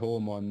last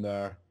home on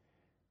their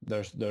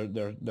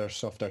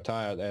softer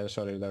tyre. Their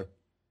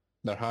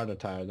harder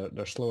tyre,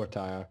 their slower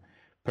tyre.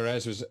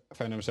 Perez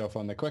found himself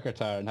on the quicker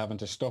tyre and having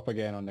to stop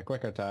again on the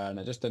quicker tyre, and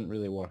it just didn't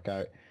really work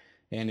out.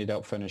 He ended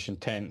up finishing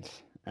 10th.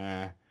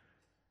 A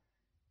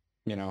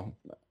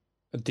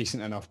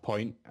decent enough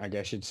point, I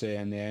guess you'd say,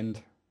 in the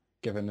end,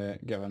 given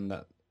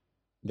that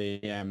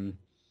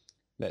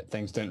that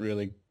things didn't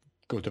really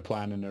go to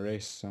plan in the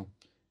race. So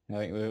I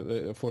think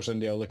the Force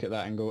India will look at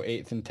that and go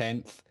 8th and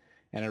 10th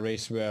in a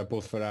race where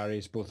both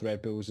Ferraris, both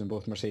Red Bulls, and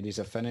both Mercedes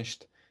have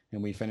finished,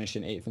 and we finish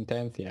in 8th and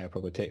 10th. Yeah, I'll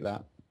probably take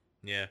that.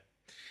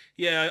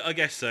 Yeah, I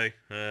guess so.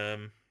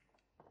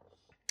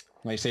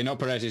 Like I say, not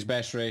Perez's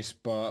best race,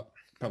 but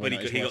probably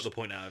he got the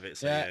point out of it.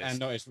 So yeah, and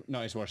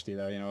not his worst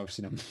either. I've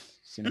seen him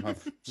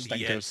have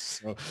stinkers. Yes,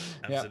 so,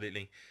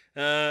 absolutely.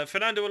 Yeah.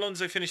 Fernando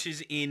Alonso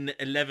finishes in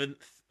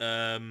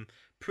 11th,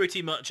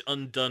 pretty much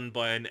undone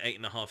by an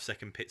 8.5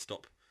 second pit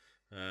stop.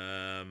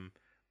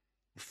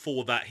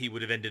 For that, he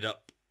would have ended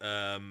up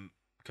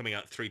coming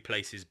out 3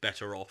 places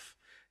better off.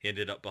 He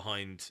ended up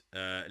behind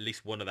at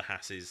least one of the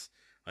Hasses,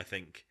 I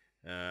think.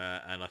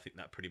 And I think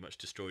that pretty much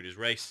destroyed his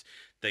race.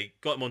 They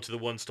got him onto the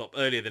 1 stop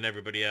earlier than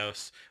everybody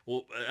else,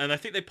 and I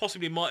think they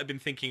possibly might have been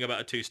thinking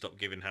about a 2 stop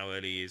given how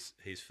early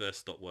his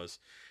first stop was.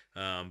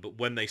 But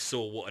when they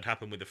saw what had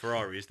happened with the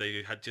Ferraris,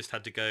 they had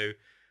to go,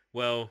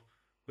 well,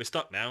 we're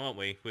stuck now, aren't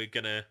we? We're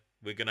gonna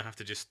have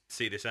to just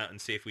see this out and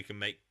see if we can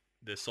make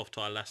the soft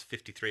tyre last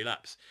 53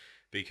 laps,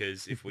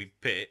 because if we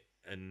pit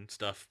and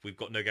stuff, we've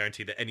got no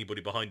guarantee that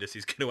anybody behind us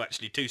is going to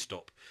actually 2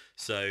 stop.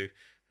 So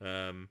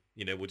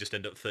we'll just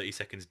end up 30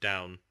 seconds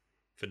down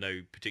for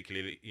no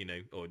particularly,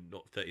 or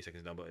not 30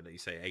 seconds down, but let you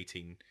say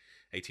 18,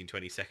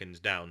 20 seconds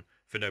down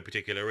for no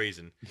particular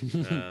reason.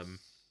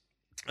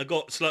 I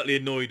got slightly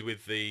annoyed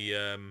with the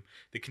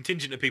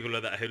contingent of people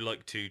like that who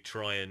like to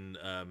try and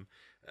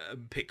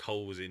pick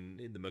holes in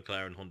the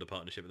McLaren-Honda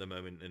partnership at the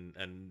moment,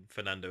 and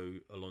Fernando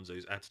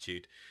Alonso's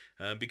attitude,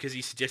 because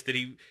he suggested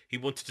he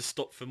wanted to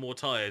stop for more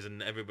tyres,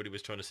 and everybody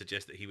was trying to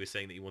suggest that he was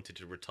saying that he wanted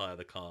to retire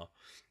the car.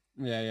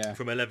 Yeah.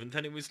 From 11th,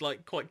 and it was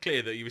like quite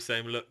clear that he was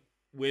saying, look,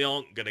 we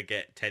aren't going to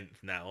get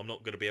 10th now. I'm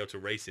not going to be able to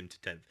race him to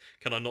 10th.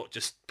 Can I not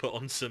just put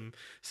on some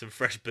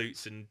fresh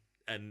boots and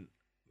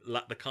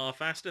lap the car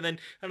fast? And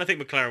I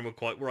think McLaren were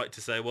quite right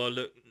to say, well,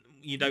 look,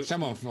 you don't...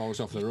 Someone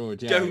falls off the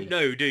road, yeah. Don't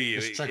know, do you?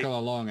 Just trickle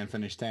along and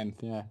finish 10th,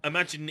 yeah.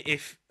 Imagine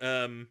if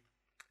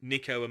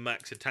Nico and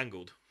Max had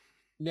tangled.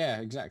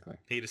 Yeah, exactly.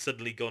 He'd have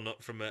suddenly gone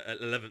up from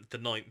 11th to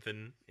 9th,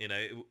 and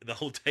the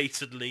whole day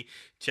suddenly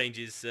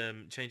changes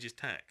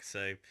tack.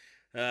 So,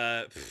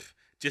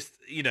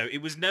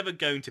 it was never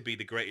going to be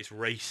the greatest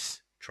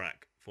race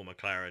track for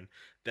McLaren.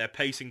 Their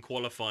pace in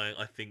qualifying,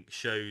 I think,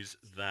 shows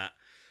that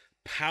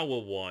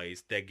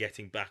power-wise they're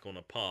getting back on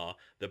a par.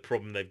 The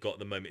problem they've got at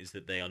the moment is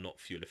that they are not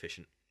fuel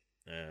efficient,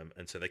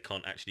 and so they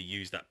can't actually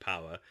use that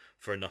power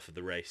for enough of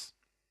the race.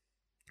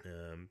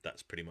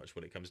 That's pretty much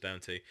what it comes down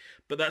to.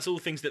 But that's all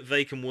things that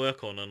they can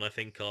work on, and I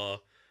think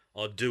are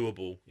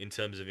doable in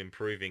terms of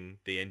improving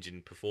the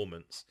engine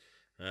performance.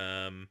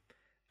 And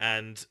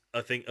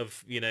I think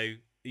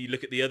you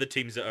look at the other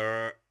teams that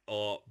are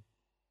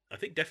I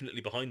think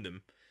definitely behind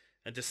them,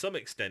 and to some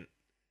extent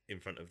in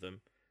front of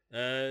them.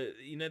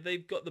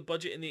 They've got the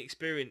budget and the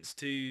experience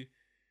to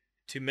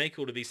make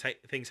all of these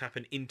things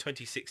happen in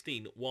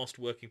 2016 whilst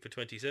working for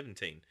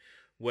 2017.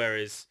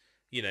 Whereas,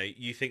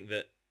 you think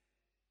that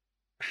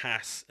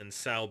Haas and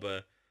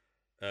Sauber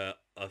are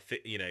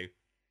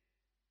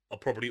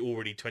probably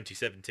already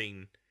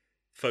 2017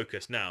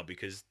 focused now,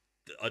 because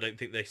I don't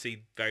think they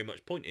see very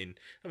much point in.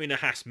 I mean, a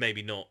Haas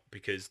maybe not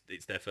because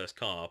it's their first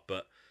car,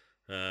 but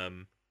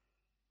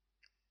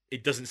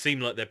it doesn't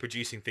seem like they're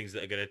producing things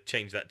that are going to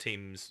change that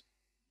team's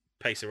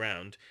pace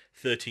around.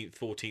 13th,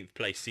 14th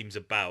place seems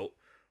about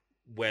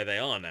where they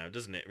are now,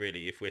 doesn't it,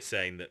 really? If we're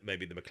saying that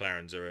maybe the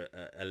McLarens are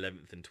at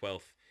 11th and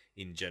 12th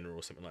in general,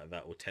 or something like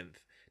that, or 10th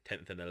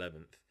and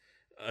 11th.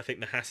 I think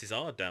the Hasses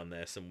are down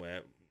there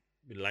somewhere,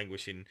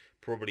 languishing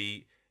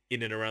probably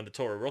in and around the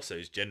Toro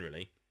Rossos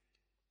generally.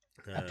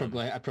 I'd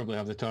probably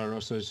have the Toro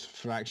Rossos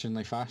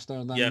fractionally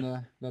faster than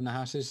Yeah. the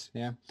Haas's.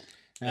 Yeah.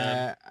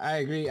 I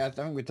agree. I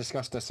think we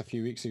discussed this a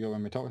few weeks ago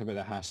when we talked about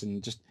the Haas,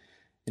 and just,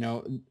 you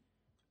know,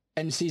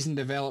 in-season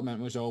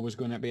development was always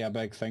going to be a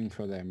big thing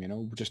for them, you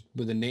know, just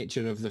with the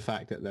nature of the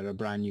fact that they're a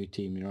brand new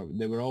team. You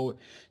know,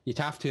 you'd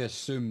have to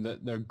assume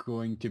that they're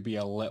going to be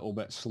a little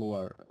bit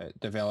slower at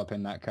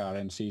developing that car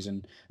in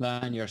season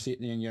than your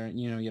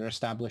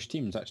established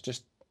teams. That's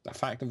just a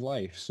fact of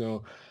life.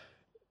 So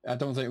I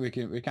don't think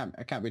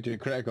I can't be too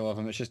critical of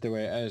them. It's just the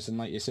way it is. And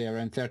like you say,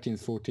 around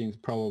 13th,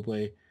 14th,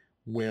 probably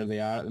where they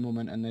are at the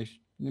moment, and they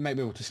might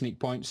be able to sneak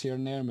points here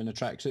and there when the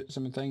track suits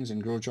them and things,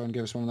 and Grosjean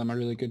gives one of them a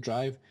really good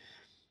drive.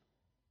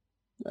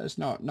 It's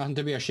nothing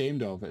to be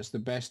ashamed of. It's the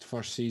best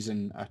first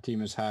season a team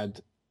has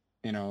had,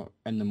 you know,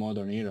 in the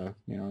modern era.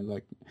 You know,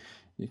 like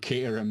the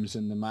Caterhams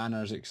and the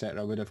Manners,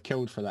 etc., would have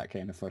killed for that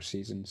kind of first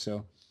season.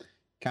 So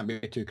can't be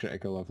too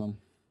critical of them.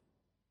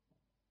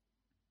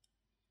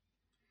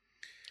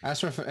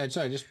 As for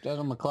sorry, just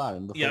on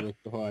McLaren before we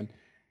go on.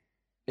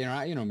 You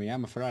know me.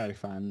 I'm a Ferrari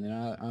fan. You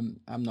know,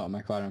 I'm not a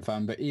McLaren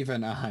fan, but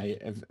even I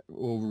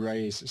will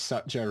raise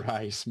such a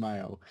wry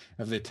smile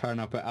if they turn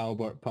up at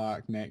Albert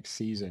Park next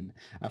season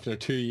after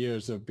 2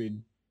 years of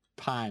being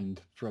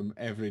panned from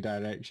every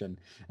direction.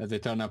 If they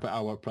turn up at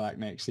Albert Park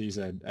next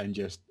season and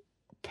just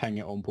ping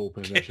it on pole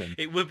position,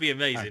 It would be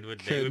amazing,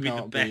 wouldn't it? It would be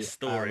the best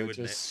story, I would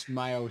wouldn't just it?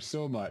 smile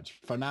so much.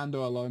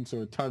 Fernando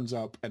Alonso turns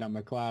up in a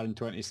McLaren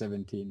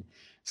 2017,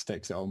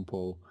 sticks it on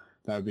pole.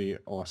 That would be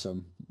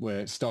awesome.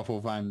 With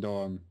Stoffel Van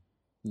Dorn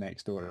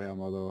next door to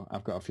him, although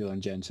I've got a feeling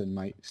Jensen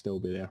might still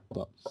be there.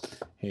 But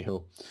hey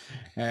ho,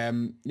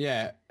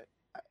 yeah,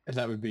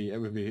 it would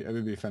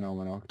be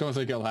phenomenal. Don't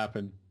think it'll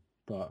happen,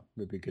 but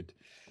it would be good.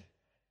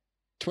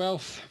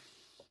 12th,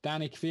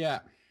 Danny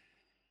Kvyat.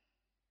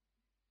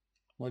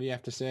 What do you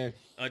have to say?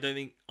 I don't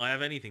think I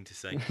have anything to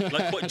say.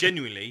 Like, quite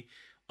genuinely,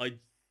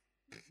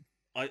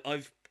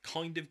 I've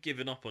kind of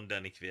given up on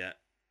Danny Kvyat.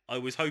 I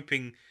was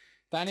hoping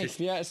Danny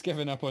Kvyat's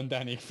given up on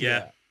Danny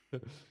Kvyat. Yeah.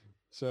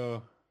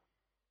 So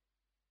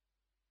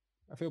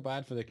I feel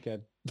bad for the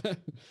kid.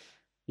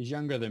 He's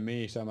younger than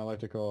me, so I'm allowed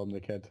to call him the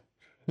kid.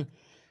 He's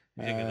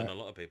younger than a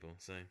lot of people,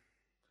 so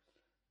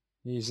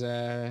he's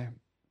yeah,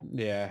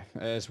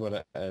 it is what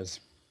it is.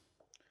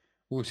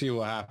 We'll see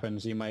what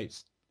happens. He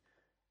might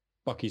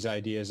buck his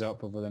ideas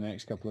up over the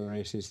next couple of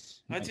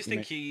races. I just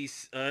think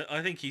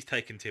I think he's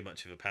taken too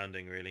much of a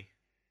pounding, really.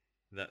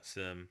 That's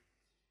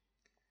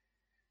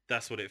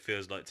what it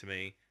feels like to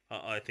me.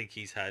 I think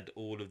he's had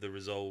all of the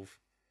resolve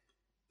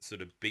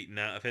sort of beaten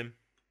out of him.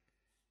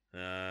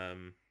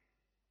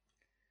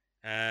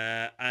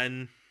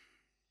 And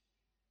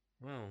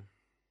well,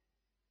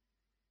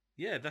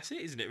 yeah, that's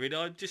it, isn't it? Really,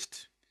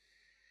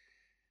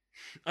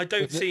 I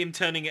don't see him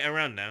turning it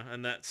around now,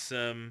 and that's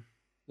the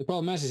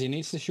problem is he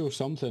needs to show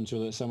something so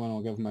that someone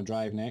will give him a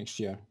drive next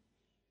year.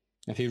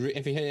 If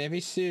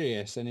he's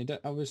serious, and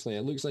obviously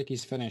it looks like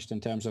he's finished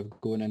in terms of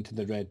going into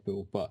the Red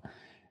Bull, but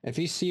if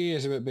he's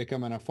serious about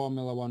becoming a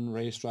Formula One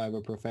race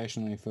driver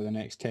professionally for the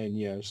next 10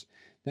 years,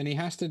 then he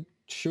has to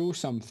show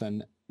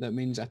something that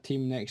means a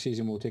team next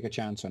season will take a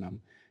chance on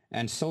him.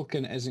 And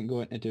Sulkin isn't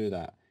going to do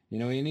that. You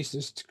know, he needs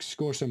to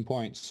score some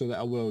points so that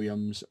a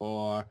Williams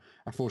or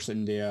a Force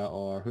India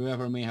or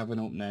whoever may have an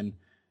opening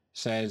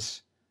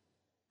says,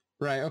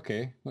 right,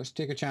 okay, let's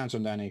take a chance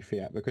on Danny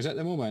Kvyat. Because at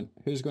the moment,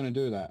 who's going to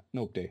do that?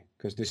 Nobody.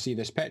 Because they see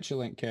this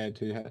petulant kid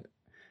who,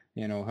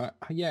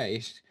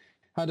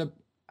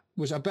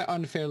 was a bit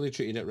unfairly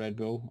treated at Red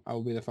Bull.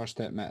 I'll be the first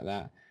to admit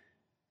that.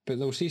 But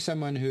they'll see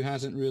someone who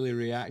hasn't really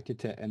reacted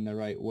to it in the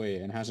right way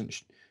and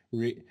hasn't...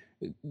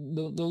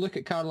 They'll look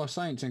at Carlos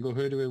Sainz and go,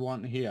 who do we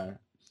want here?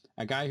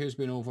 A guy who's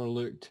been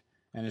overlooked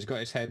and has got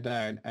his head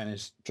down and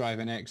is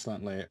driving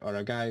excellently, or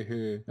a guy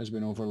who has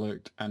been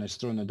overlooked and has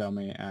thrown the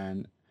dummy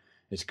and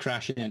is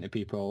crashing into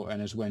people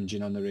and is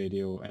whinging on the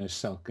radio and is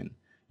sulking?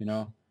 You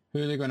know,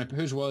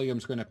 who's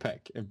Williams going to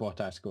pick if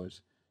Bottas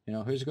goes? You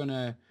know, who's going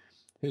to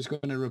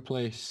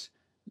replace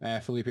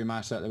Felipe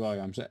Massa at the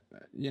Williams?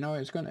 You know,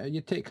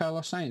 you take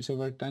Carlos Sainz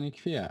over Danny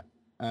Kvyat,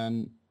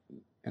 and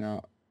you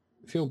know,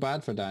 feel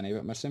bad for Danny,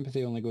 but my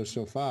sympathy only goes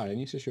so far. He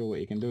needs to show what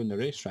he can do in the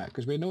racetrack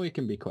because we know he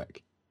can be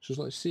quick. So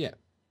let's see it.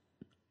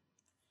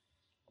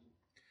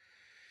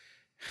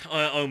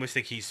 I almost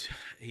think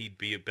he'd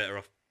be better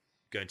off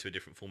going to a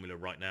different formula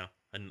right now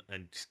and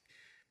just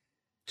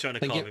trying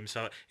to carve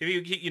himself.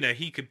 If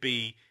he could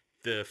be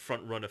the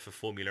front runner for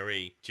Formula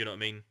E. Do you know what I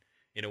mean?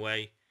 In a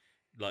way,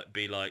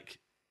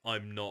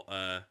 I'm not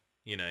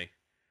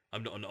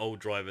I'm not an old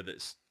driver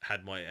that's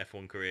had my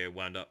F1 career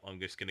wound up. I'm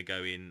just going to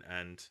go in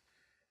and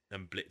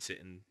blitz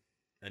it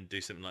and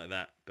do something like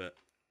that. But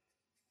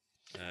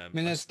I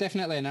mean, there's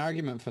definitely an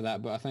argument for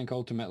that, but I think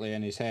ultimately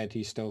in his head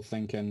he's still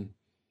thinking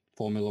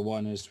Formula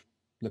One is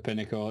the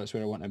pinnacle. It's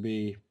where I want to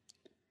be.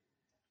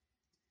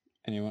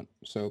 Anyway,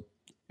 so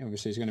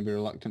obviously he's going to be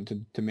reluctant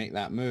to make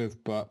that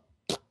move, but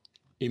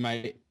he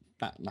might.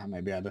 That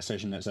might be a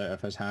decision that's out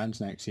of his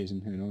hands next season.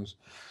 Who knows?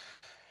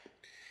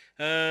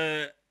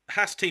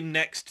 Haas team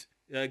next.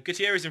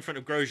 Gutierrez in front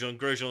of Grosjean.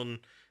 Grosjean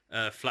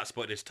flat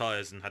spotted his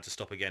tyres and had to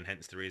stop again,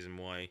 hence the reason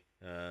why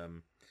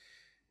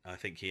I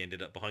think he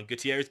ended up behind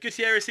Gutierrez.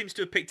 Gutierrez seems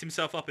to have picked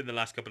himself up in the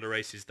last couple of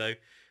races, though.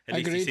 At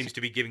least he seems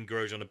to be giving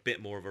Grosjean a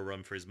bit more of a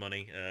run for his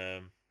money.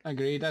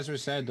 Agreed. As we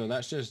said, though,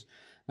 that's just...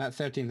 That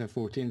 13th and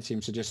 14th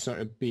seems to just sort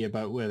of be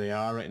about where they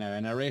are right now.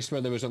 In a race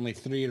where there was only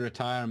 3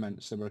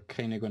 retirements, they were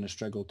kind of going to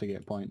struggle to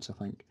get points, I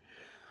think.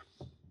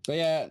 But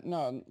yeah,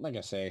 no, like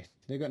I say,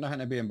 they've got nothing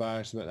to be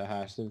embarrassed about the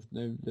Haas.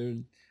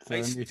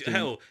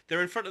 Hell,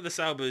 they're in front of the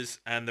Saubers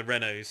and the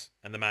Renaults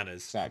and the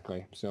Manners.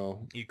 Exactly.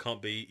 So you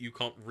can't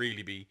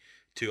really be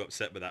too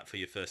upset with that for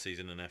your first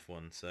season in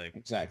F1. So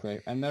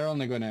exactly, and they're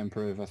only going to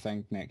improve, I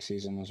think, next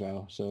season as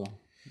well. So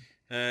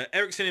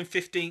Ericsson in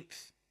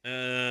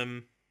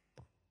 15th.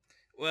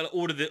 Well,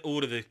 all of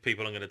the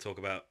people I'm going to talk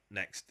about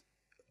next,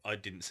 I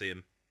didn't see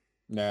them.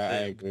 No,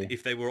 I agree.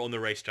 If they were on the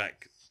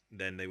racetrack,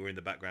 then they were in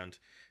the background.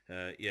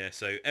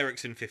 So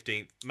Ericsson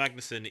 15th,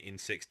 Magnussen in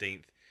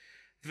 16th,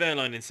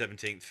 Wehrlein in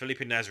 17th, Felipe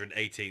Nasr in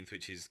 18th,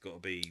 which has got to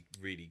be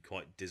really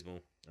quite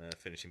dismal,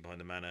 finishing behind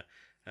the Manor,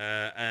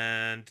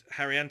 and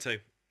Haryanto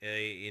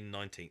in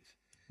 19th.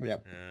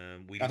 Yep.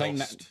 I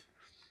think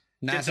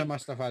Nasr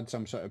must have had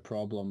some sort of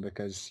problem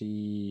because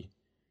he...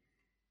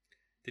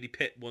 Did he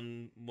pit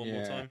one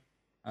more time?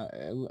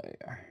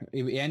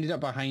 He ended up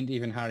behind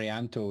even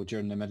Haryanto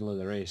during the middle of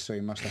the race, so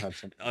he must have had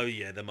some... Oh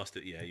yeah, there must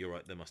have. Yeah, you're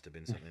right. There must have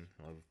been something.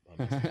 I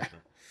must have missed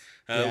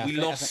that. We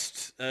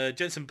lost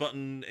Jenson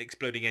Button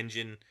exploding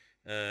engine,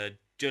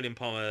 Julian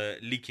Palmer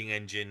leaking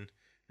engine,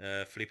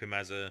 Felipe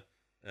Massa.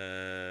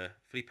 You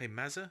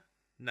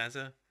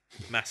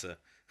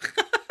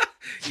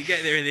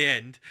get there in the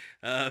end.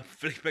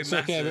 Felipe Massa.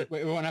 Okay,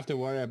 we won't have to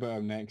worry about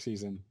him next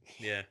season.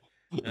 Yeah.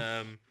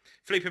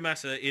 Felipe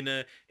Massa in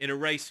a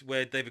race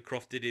where David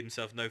Croft did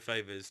himself no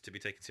favours to be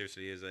taken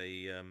seriously as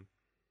a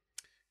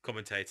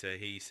commentator.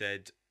 He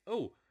said,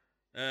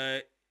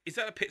 is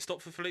that a pit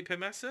stop for Felipe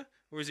Massa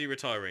or is he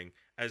retiring?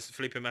 As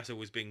Felipe Massa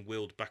was being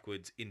wheeled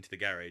backwards into the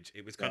garage.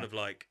 It was kind of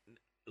like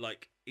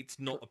it's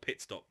not a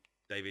pit stop,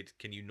 David.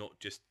 Can you not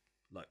just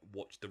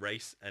watch the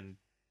race and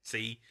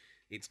see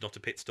it's not a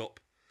pit stop?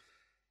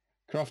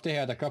 Crofty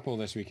had a couple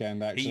this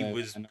weekend, actually. He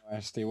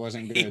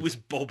wasn't good. He was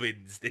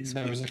bobbins this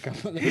There was a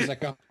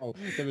couple.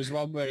 There was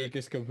one where he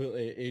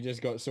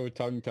just got so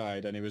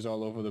tongue-tied and he was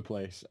all over the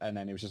place. And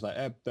then he was just like,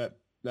 and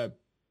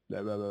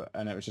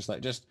it was just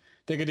like, just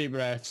take a deep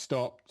breath,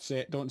 stop,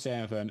 don't say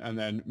anything, and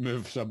then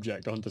move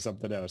subject onto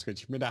something else.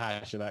 Because you made a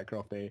hash of that,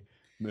 Crofty.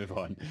 Move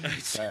on.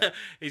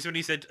 It's when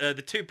he said,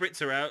 the 2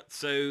 Brits are out,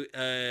 so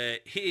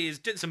here's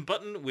Jenson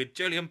Button with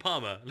Jolyon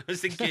Palmer. And I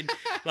was thinking,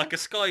 like a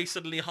sky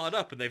suddenly hard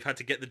up and they've had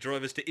to get the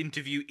drivers to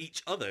interview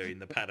each other in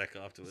the paddock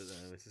afterwards.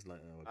 It's just like,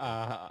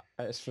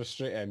 it's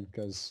frustrating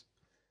because...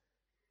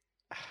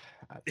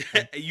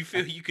 you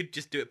feel you could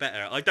just do it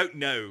better. I don't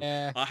know.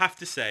 Yeah. I have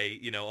to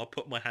say, I'll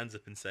put my hands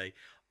up and say,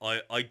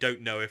 I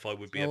don't know if I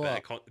would be a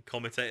better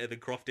commentator than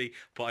Crofty,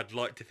 but I'd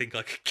like to think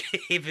I could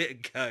give it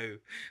a go.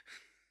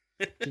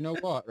 Do you know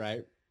what,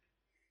 right?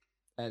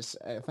 I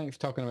think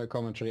talking about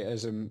commentary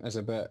is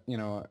a bit,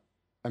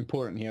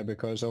 important here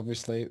because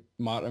obviously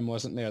Martin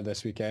wasn't there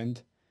this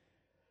weekend.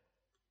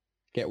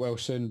 Get well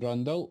soon,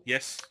 Brundle.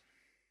 Yes.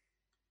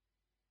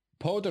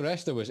 Paul di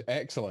Resta was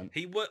excellent.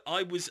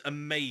 I was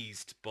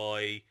amazed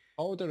by...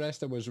 Paul di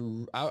Resta was...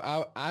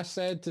 I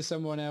said to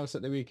someone else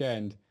at the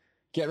weekend,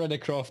 get rid of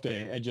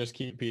Crofty and just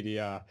keep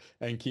PDR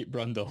and keep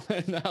Brundle.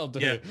 That'll do.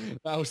 Yeah.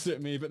 That'll suit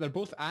me. But they're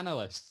both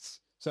analysts.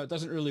 So it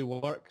doesn't really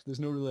work. There's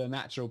no really a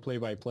natural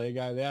play-by-play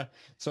guy there.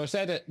 So I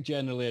said it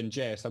generally in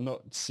jest. I'm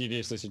not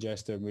seriously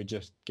suggesting we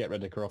just get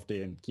rid of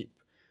Crofty and keep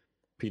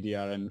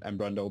PDR and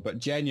Brundle. But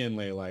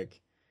genuinely,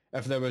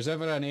 if there was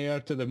ever an heir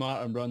to the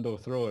Martin Brundle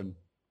throne,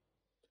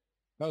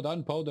 well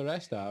done, Paul di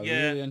Resta. I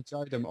really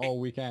enjoyed him all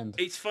weekend.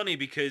 It's funny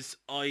because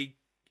I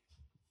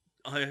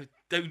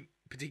don't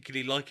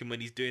particularly like him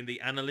when he's doing the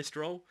analyst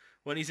role.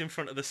 When he's in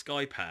front of the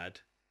Sky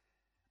Pad.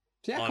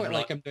 See, I quite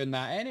like him doing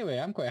that anyway.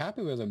 I'm quite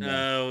happy with him.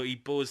 No, he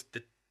bores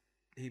the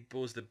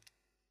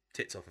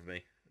tits off of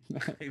me.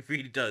 He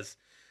really does.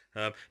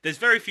 There's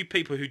very few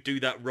people who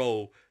do that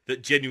role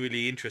that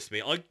genuinely interest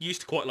me. I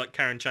used to quite like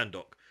Karen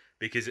Chandok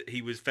because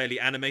he was fairly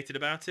animated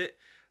about it.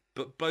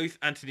 But both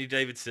Anthony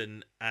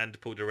Davidson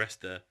and Paul di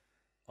Resta,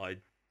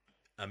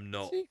 I'm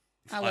not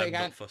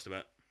fussed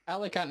about. I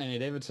like Anthony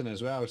Davidson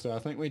as well, so I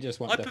think we just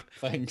want different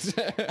things.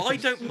 I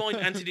don't mind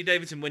Anthony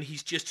Davidson when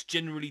he's just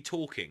generally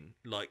talking.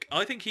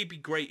 I think he'd be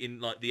great in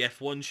the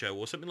F1 show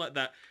or something like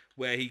that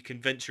where he can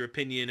venture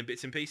opinion and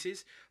bits and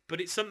pieces.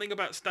 But it's something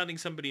about standing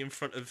somebody in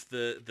front of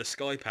the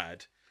Sky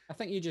Pad. I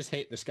think you just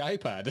hate the Sky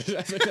Pad.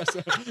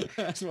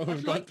 That's what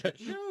we've got.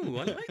 No,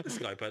 I like the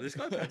Sky Pad. The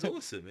Sky Pad's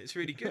awesome. It's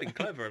really good and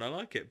clever and I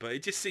like it. But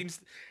it just seems,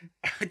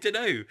 I don't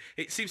know,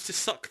 it seems to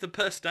suck the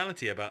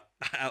personality out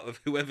of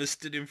whoever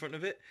stood in front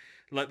of it.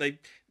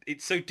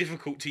 It's so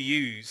difficult to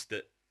use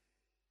that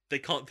they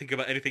can't think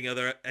about anything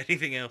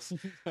else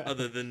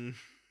other than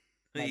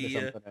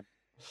then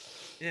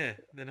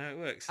how it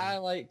works. I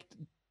liked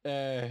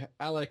I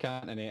like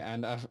Anthony,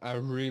 and I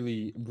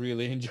really,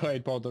 really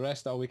enjoyed Paul di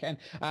Resta all weekend.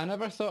 I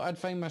never thought I'd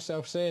find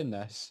myself saying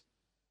this,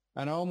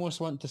 and I almost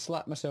want to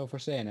slap myself for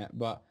saying it,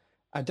 but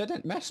I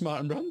didn't miss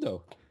Martin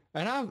Brundle.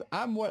 And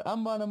I'm one of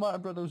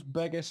Martin Brundle's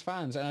biggest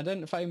fans, and I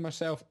didn't find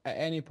myself at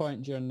any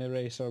point during the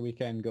race or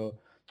weekend go,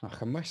 oh,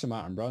 I'm missing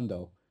Martin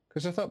Brundle.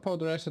 Because I thought Paul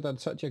di Resta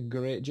did such a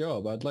great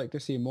job. I'd like to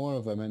see more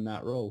of him in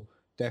that role,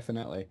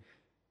 definitely.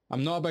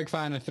 I'm not a big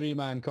fan of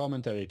three-man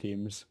commentary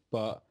teams,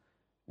 but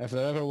if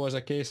there ever was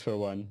a case for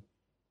one,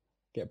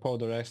 get Paul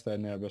di Resta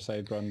in there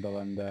beside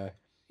Brundle and...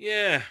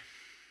 Yeah.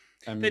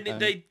 and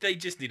They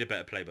just need a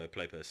better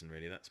play-by-play person,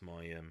 really. That's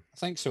my... I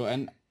think so,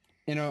 and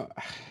you know,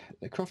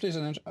 Crofty's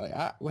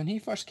when he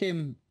first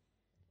came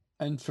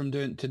in from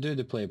do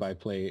the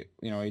play-by-play,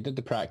 you know, he did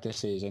the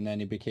practices and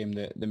then he became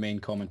the main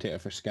commentator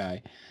for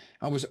Sky.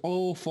 I was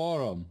all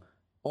for him,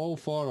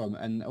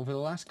 and over the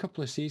last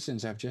couple of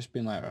seasons, I've just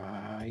been like,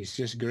 he's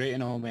just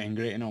grating on me and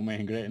grating on me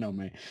and grating on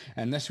me.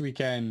 And this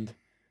weekend,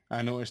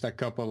 I noticed a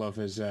couple of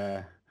his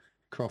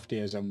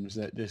Croftyisms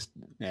that just,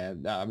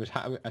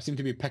 I seem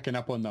to be picking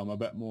up on them a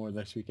bit more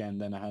this weekend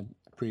than I had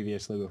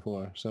previously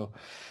before. So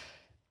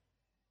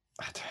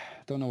I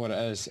don't know what it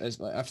is.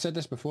 It's like, I've said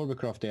this before with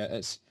Crofty.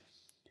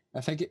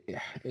 I think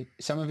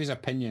some of his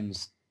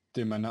opinions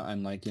do my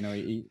nutting. Like, you know,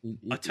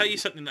 I'll tell you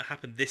something that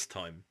happened this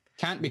time.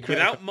 Can't be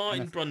critical. Without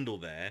Martin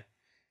Brundle there,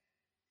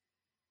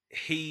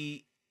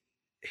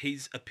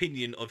 his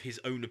opinion of his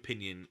own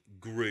opinion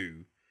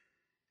grew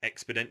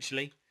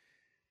exponentially.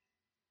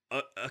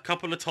 A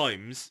couple of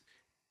times,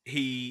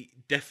 he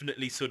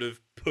definitely sort of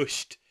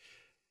pushed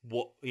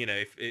what, you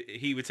know, if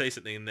he would say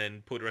something and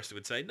then Paul di Resta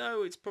would say,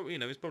 no, it's probably, you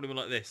know, it's probably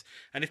more like this.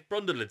 And if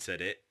Brundle had said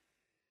it,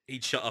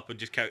 he'd shut up and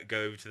just go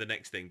over to the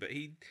next thing. But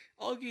he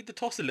argued the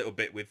toss a little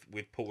bit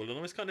with Paul, and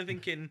I was kind of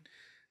thinking,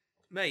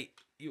 mate,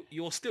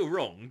 you're still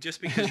wrong.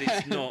 Just because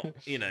it's not,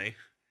 you know,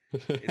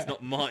 it's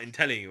not Martin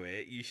telling you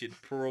it, you should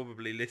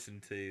probably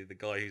listen to the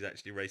guy who's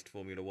actually raced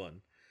Formula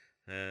One.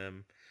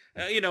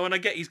 You know, and I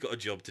get he's got a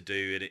job to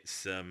do, and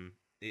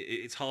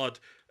it's hard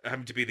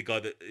having to be the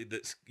guy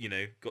that's, you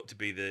know, got to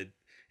be the...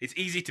 It's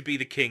easy to be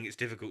the king, it's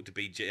difficult to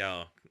be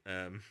JR.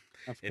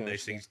 In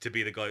those things, to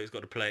be the guy who's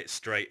got to play it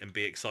straight and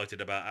be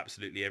excited about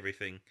absolutely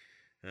everything.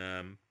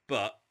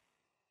 But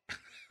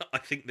I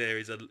think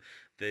there's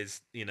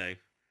you know,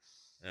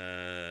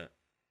 a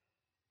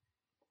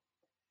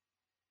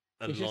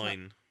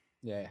line.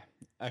 Yeah,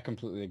 I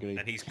completely agree.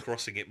 And he's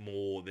crossing it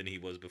more than he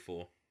was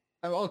before.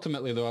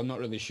 Ultimately, though, I'm not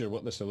really sure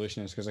what the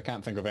solution is because I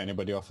can't think of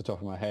anybody off the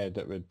top of my head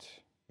that would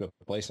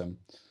replace him.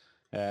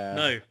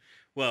 No,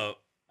 well...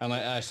 And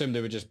I assume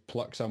they would just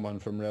pluck someone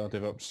from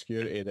relative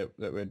obscurity that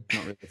we're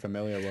not really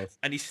familiar with.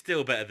 And he's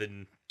still better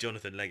than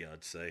Jonathan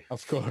Legard, so...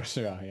 Of course,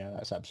 yeah,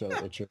 that's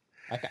absolutely true.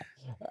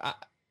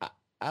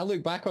 I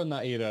look back on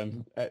that era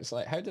and it's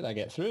like, how did I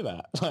get through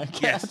that?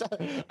 Like, yes.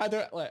 I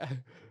don't like.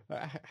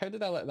 How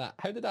did I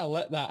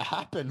let that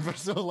happen for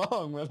so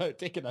long without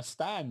taking a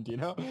stand? You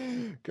know,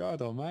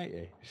 God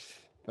Almighty.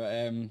 But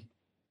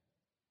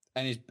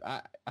and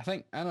I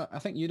think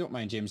you don't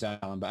mind James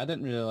Allen, but I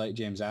didn't really like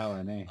James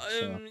Allen.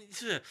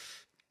 So.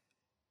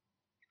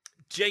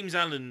 James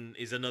Allen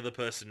is another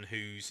person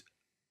whose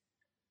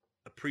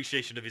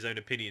appreciation of his own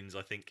opinions,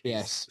 I think,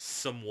 is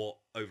somewhat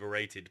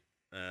overrated.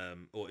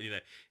 Or, you know,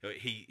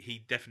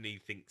 he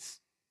definitely thinks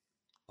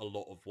a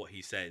lot of what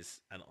he says,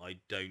 and I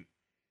don't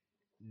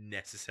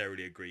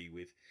necessarily agree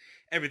with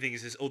everything he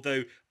says.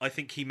 Although I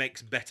think he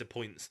makes better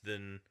points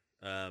than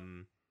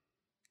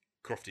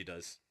Crofty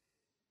does.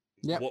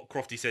 Yep. What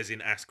Crofty says in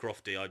Ask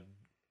Crofty,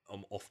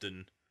 I'm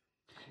often...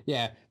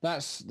 Yeah,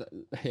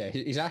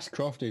 his Ask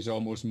Crofty is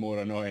almost more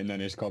annoying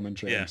than his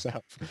commentary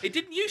himself. It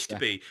didn't used to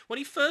be. When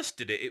he first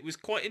did it, it was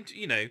quite,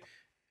 you know,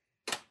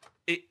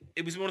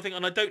 it was one thing,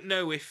 and I don't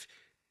know if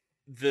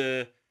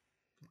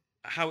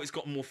how it's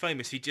gotten more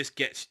famous, he just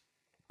gets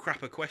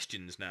crapper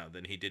questions now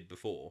than he did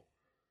before.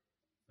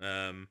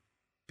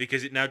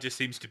 Because it now just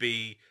seems to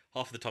be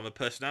half of the time a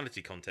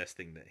personality contest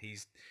thing that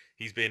he's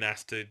being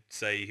asked to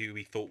say who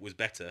he thought was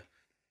better,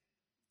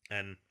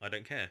 and I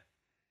don't care.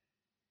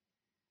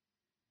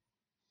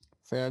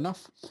 Fair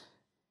enough.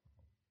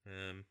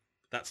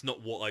 That's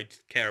not what I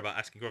care about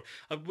asking.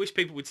 I wish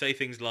people would say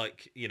things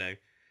like, you know,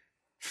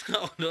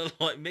 not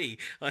like me.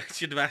 I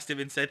should have asked him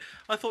and said,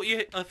 I thought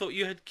you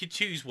could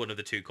choose one of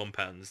the two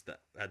compounds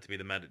that had to be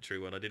the mandatory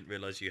one. I didn't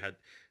realise you had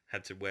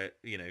to wear,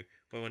 you know,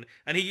 one.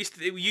 And it used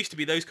to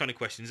be those kind of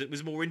questions. It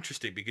was more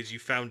interesting because you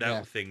found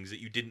out things that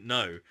you didn't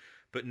know.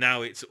 But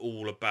now it's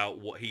all about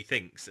what he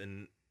thinks.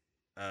 And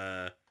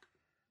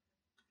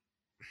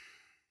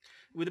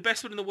with the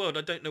best one in the world,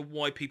 I don't know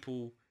why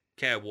people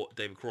care what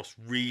David Cross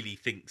really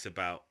thinks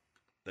about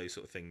those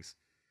sort of things.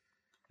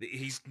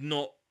 He's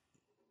not...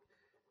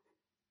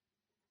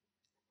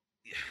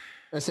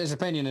 His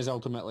opinion is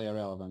ultimately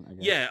irrelevant, I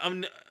guess. Yeah,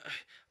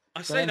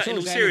 I say that in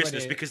all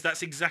seriousness because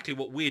that's exactly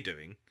what we're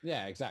doing.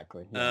 Yeah,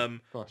 exactly. Yeah,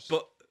 of course.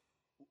 But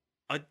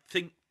I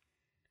think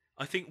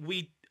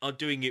we are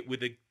doing it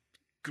with a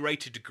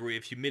greater degree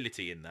of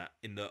humility in that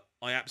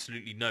I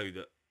absolutely know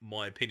that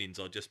my opinions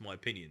are just my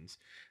opinions.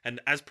 And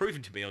as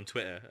proven to me on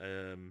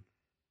Twitter,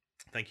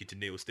 thank you to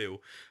Neil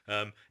Steele,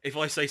 if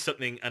I say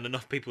something and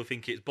enough people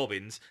think it's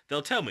bobbins,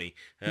 they'll tell me.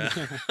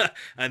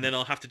 And then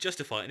I'll have to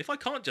justify it. And if I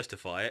can't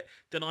justify it,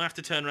 then I have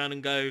to turn around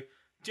and go, do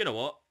you know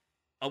what?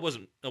 I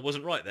wasn't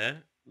right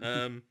there.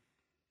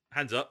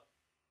 Hands up.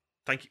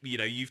 Thank you. You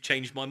know, you've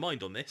changed my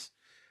mind on this.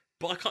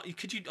 But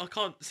I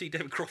can't see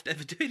David Croft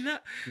ever doing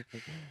that.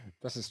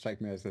 Doesn't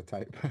strike me as the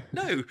type.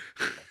 No.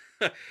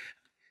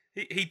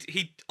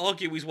 He'd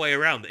argue his way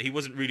around that he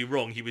wasn't really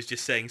wrong. He was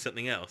just saying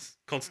something else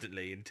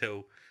constantly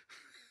until,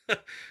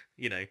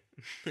 you know,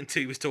 until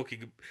he was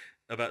talking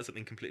about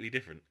something completely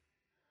different.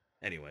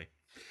 Anyway,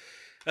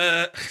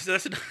 so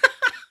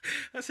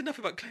that's enough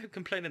about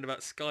complaining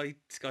about Sky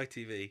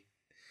TV.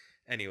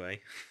 Anyway.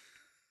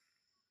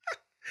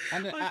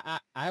 And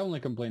I only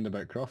complained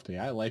about Crofty.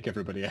 I like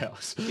everybody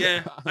else.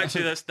 Yeah,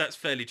 actually, that's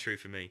fairly true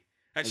for me.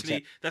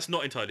 Actually, that's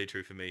not entirely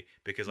true for me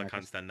because I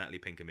can't stand Natalie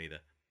Pinkham either.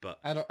 But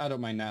I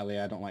don't mind Natalie.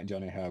 I don't like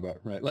Johnny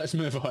Herbert. Right, let's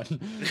move on.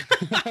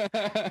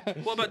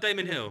 What about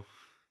Damon Hill?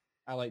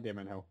 I like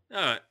Damon Hill.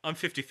 All right, I'm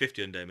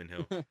 50-50 on Damon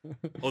Hill.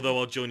 Although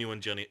I'll join you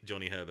on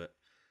Johnny Herbert.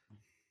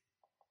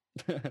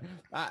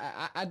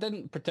 I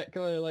didn't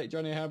particularly like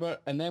Johnny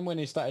Herbert, and then when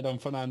he started on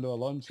Fernando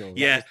Alonso,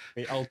 yeah, that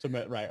was the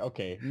ultimate, right,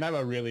 okay, now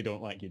I really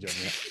don't like you,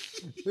 Johnny.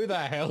 Who the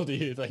hell do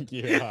you think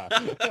you are?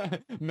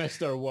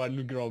 Mr.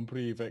 One Grand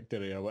Prix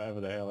victory, or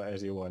whatever the hell it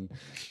is he won.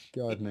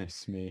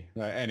 Goodness me.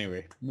 Right,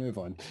 anyway, move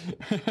on.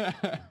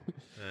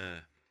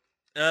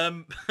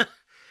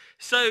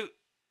 So,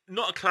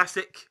 not a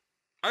classic.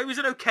 It was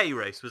an okay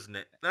race, wasn't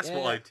it? That's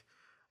what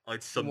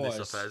I'd sum this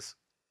up as.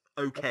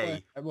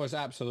 Okay. It was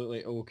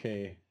absolutely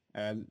okay.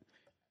 It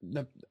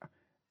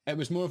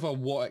was more of a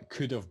what it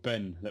could have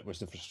been that was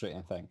the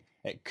frustrating thing.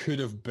 It could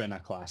have been a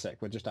classic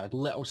with just a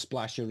little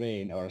splash of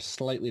rain or a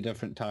slightly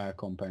different tyre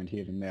compound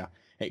here and there.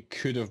 It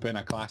could have been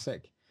a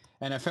classic.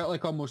 And it felt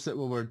like almost that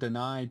we were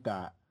denied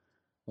that.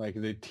 Like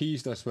they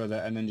teased us with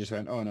it and then just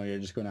went, oh no, you're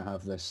just going to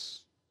have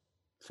this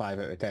 5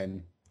 out of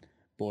 10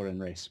 boring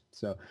race.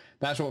 So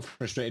that's what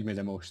frustrated me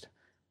the most.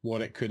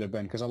 What it could have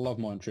been, because I love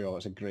Montreal.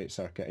 It's a great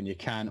circuit and you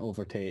can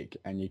overtake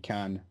and you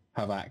can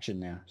have action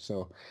there.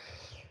 So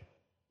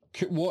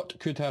what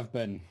could have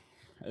been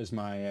is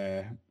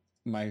my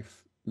my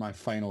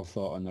final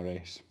thought on the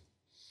race.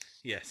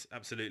 Yes,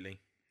 absolutely.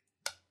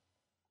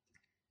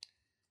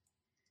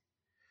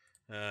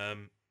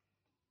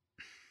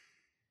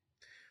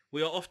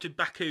 We are off to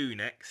Baku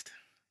next.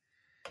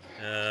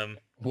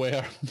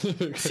 Where?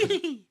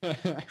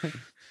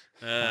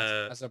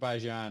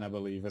 Azerbaijan, I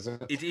believe, is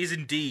it? It is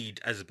indeed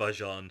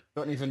Azerbaijan.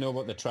 Don't even know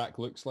what the track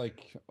looks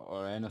like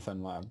or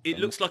anything like that. It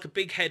looks like a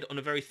big head on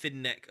a very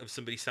thin neck of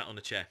somebody sat on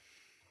a chair.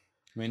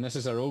 I mean, this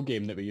is our old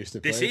game that we used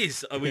to play. This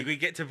is. We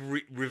get to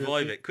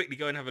revive it. Quickly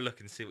go and have a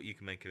look and see what you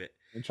can make of it.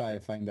 We'll try to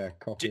find a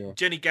copy.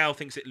 Jenny Gow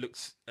thinks it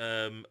looks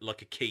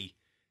like a key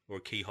or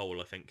a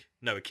keyhole, I think.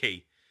 No, a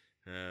key,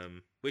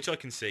 which I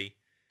can see.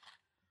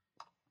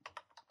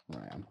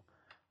 Right,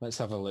 let's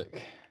have a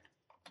look.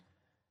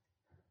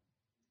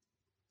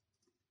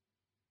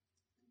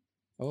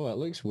 Oh, it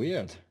looks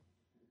weird.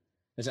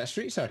 Is it a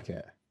street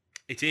circuit?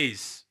 It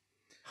is.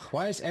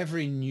 Why is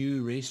every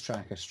new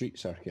racetrack a street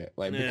circuit?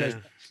 Like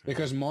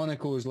because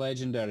Monaco is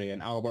legendary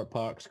and Albert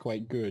Park's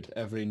quite good.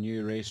 Every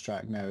new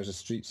racetrack now is a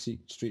street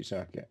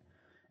circuit.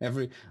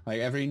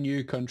 Every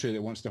new country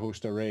that wants to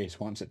host a race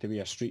wants it to be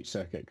a street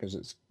circuit because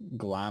it's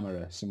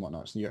glamorous and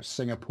whatnot. So you got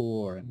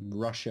Singapore and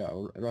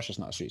Russia. Russia's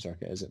not a street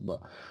circuit, is it?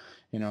 But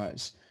you know,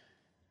 it's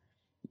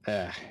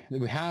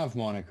we have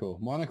Monaco.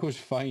 Monaco's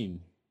fine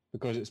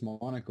because it's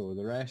Monaco.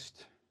 The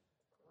rest,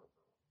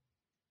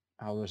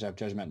 I'll reserve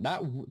judgment.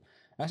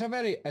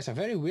 It's a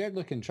very weird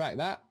looking track.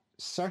 That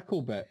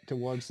circle bit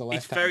towards the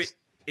left.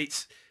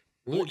 It's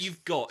what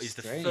you've got is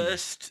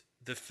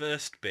the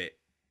first bit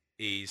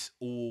is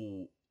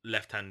all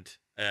left-hand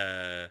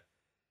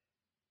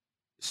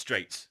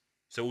straights,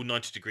 so all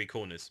 90-degree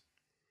corners,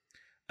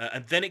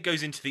 and then it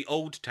goes into the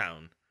old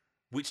town,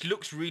 which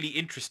looks really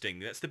interesting.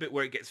 That's the bit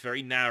where it gets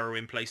very narrow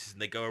in places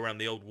and they go around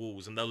the old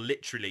walls and they'll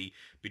literally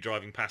be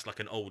driving past like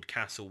an old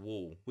castle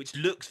wall, which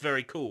looks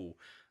very cool.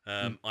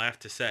 I have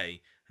to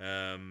say,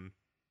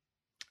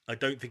 I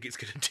don't think it's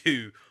going to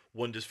do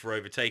wonders for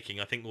overtaking.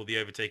 I think all the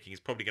overtaking is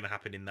probably going to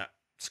happen in that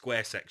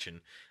square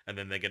section, and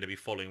then they're going to be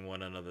following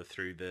one another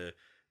through the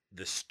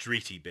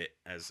streety bit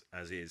as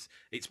is.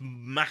 It's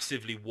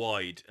massively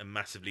wide and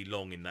massively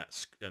long in that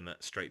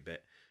straight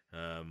bit,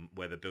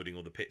 where they're building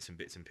all the pits and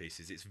bits and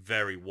pieces. It's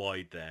very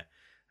wide there,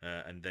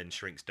 and then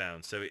shrinks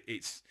down. So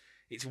it's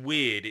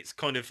weird. It's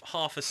kind of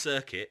half a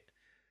circuit,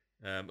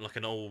 like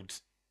an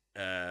old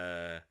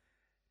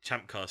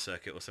champ car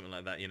circuit or something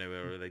like that, you know,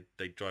 where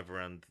they drive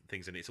around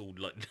things and it's all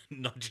like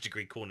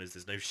 90-degree corners.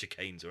 There's no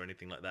chicanes or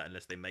anything like that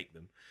unless they make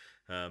them.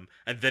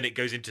 And then it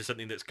goes into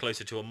something that's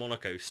closer to a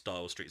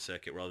Monaco-style street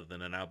circuit rather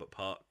than an Albert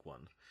Park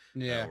one,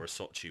 or a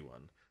Sochi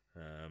one.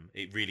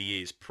 It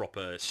really is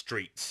proper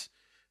streets.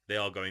 they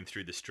are going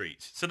through the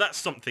streets. So that's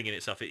something in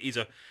itself. It is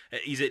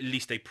at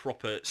least a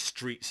proper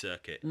street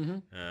circuit,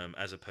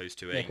 as opposed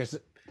to a because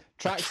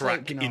track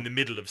like, you know, in the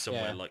middle of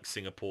somewhere like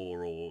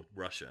Singapore or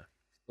Russia.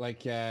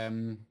 Like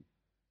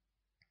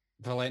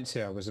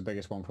Valencia was the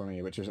biggest one for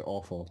me, which was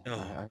awful.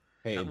 I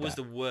hated that was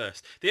the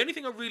worst. The only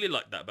thing I really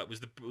liked that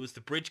was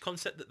the bridge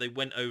concept, that they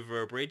went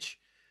over a bridge,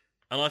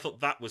 and I thought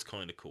that was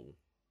kind of cool.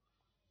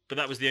 But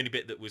that was the only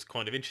bit that was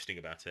kind of interesting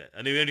about it.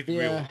 And the only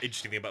real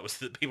interesting thing about it was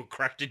that people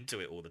crashed into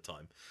it all the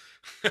time.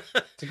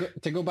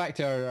 to go back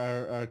to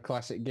our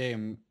classic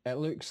game, it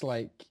looks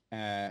like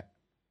a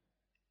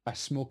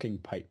smoking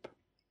pipe.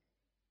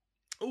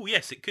 Oh,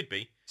 yes, it could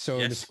be.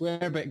 So the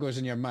square bit goes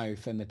in your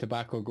mouth and the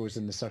tobacco goes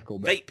in the circle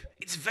bit. Vape.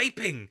 It's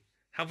vaping.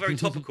 How very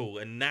topical.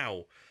 And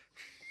now.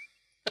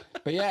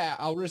 But yeah,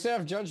 I'll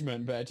reserve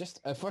judgment, but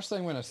just the first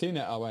thing when I seen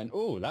it, I went,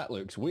 oh, that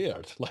looks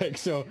weird. Like,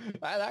 so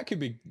that could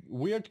be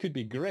weird, could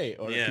be great,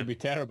 or it could be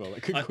terrible.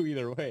 It could go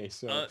either way.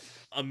 So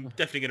I'm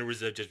definitely going to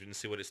reserve judgment and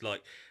see what it's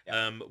like.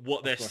 Yeah,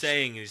 what they're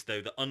saying is,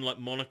 though, that unlike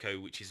Monaco,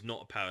 which is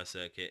not a power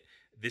circuit,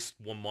 this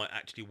one might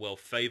actually well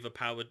favour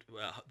powered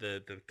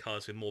the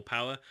cars with more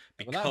power,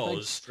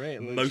 because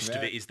most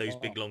of it is those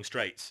big long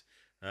straights.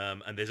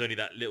 And there's only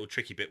that little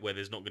tricky bit where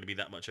there's not going to be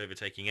that much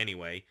overtaking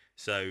anyway,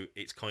 so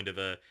it's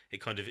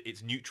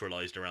it's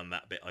neutralised around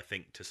that bit, I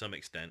think, to some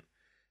extent.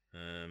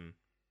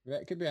 Yeah,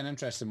 it could be an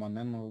interesting one.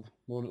 Then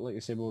we'll like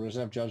you say, we'll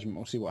reserve judgment.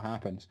 We'll see what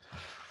happens.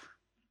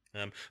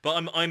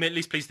 But I'm at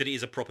least pleased that it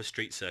is a proper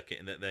street circuit,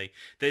 and that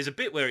there's a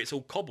bit where it's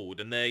all cobbled,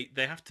 and they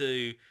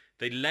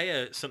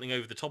layer something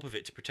over the top of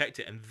it to protect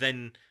it, and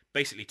then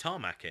basically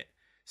tarmac it.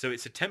 So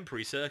it's a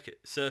temporary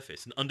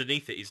surface, and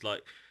underneath it is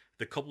like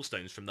the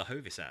cobblestones from the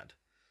Hovis ad.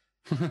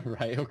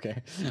 Right,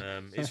 okay.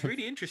 It's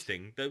really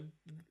interesting. I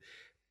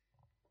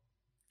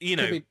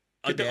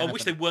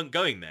wish they weren't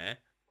going there,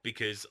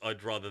 because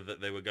I'd rather that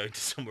they were going to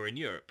somewhere in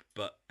Europe,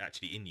 but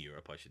actually in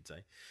Europe, I should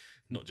say,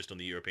 not just on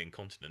the European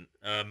continent.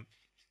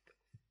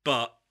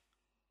 But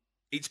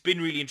it's been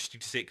really interesting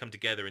to see it come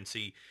together and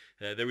see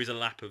there is a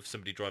lap of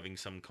somebody driving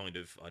some kind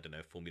of, I don't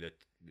know, Formula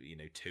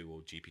 2 or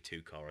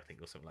GP2 car, I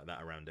think, or something like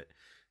that around it.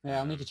 Yeah,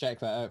 I'll need to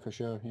check that out for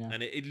sure. Yeah,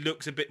 and it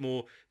looks a bit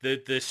more.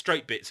 The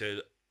straight bits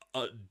are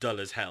dull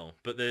as hell,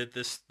 but the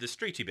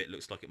streety bit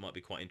looks like it might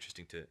be quite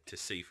interesting to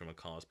see from a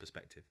car's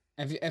perspective.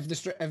 If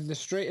the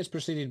straight is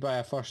preceded by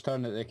a first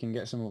turn that they can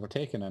get some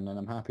overtaking in, then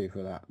I'm happy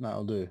for that.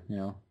 That'll do.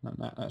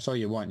 That's all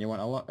you want. You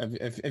want a lot.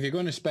 If you're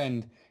going to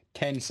spend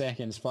 10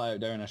 seconds flat out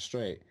down a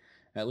straight,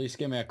 at least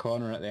give me a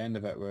corner at the end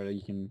of it where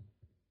you can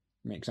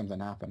make something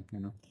happen.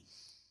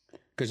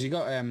 Because you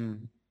got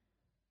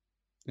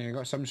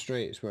some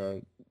straights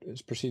where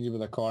it's preceded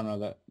with a corner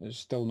that is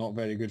still not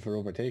very good for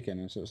overtaking,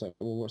 and so it's like,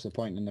 well, what's the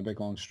point in the big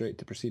long straight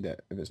to precede it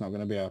if it's not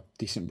going to be a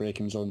decent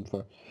braking zone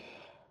for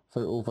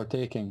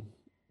overtaking?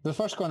 The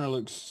first corner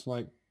looks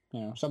like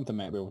something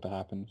might be able to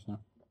happen. So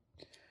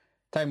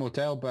time will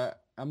tell,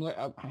 but I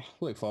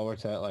look forward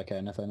to it like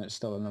anything. It's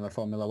still another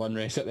Formula One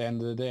race at the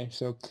end of the day.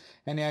 So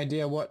any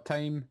idea what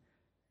time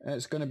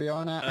it's going to be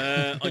on at?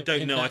 I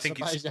don't know. I think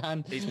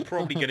it's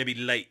probably going to be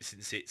late,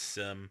 since it's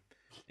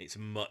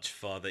much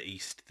farther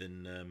east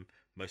than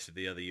most of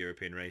the other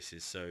European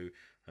races, so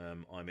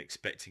I'm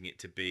expecting it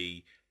to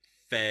be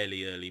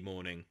fairly early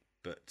morning,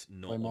 but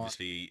not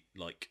obviously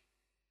like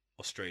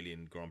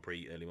Australian Grand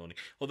Prix early morning.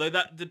 Although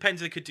that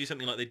depends, they could do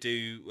something like they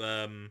do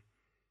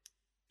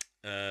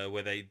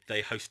where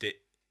they host it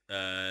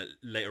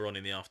later on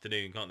in the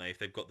afternoon, can't they? If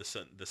they've got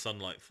the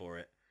sunlight for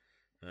it,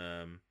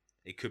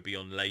 it could be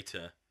on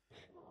later.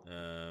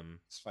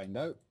 Let's find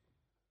out.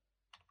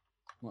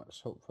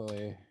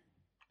 Hopefully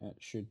it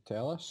should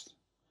tell us.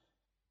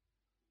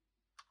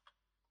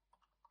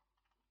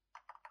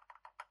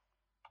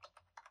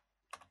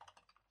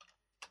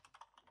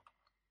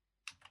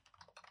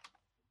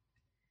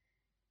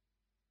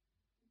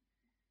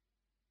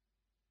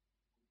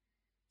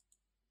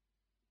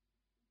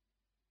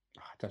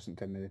 It doesn't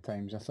tell me the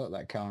times. I thought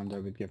that calendar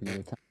would give me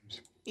the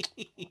times.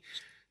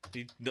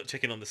 You're not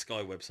checking on the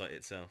Sky website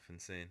itself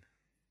and seeing.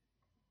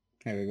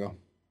 There we go.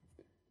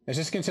 Is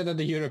this considered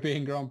the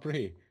European Grand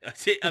Prix?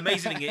 That's it.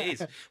 Amazingly,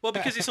 it is. Well,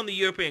 because it's on the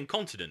European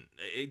continent.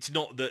 It's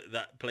not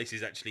that place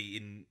is actually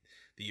in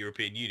the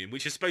European Union,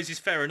 which I suppose is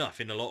fair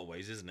enough in a lot of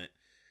ways, isn't it?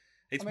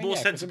 It's more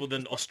sensible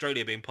than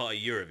Australia being part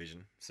of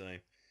Eurovision. So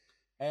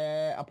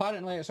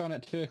apparently it's on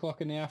at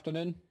 2:00 in the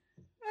afternoon.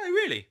 Oh,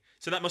 really?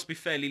 So that must be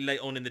fairly late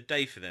on in the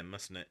day for them,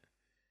 mustn't it?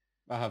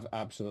 I have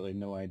absolutely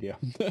no idea.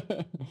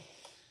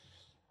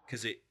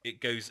 Because it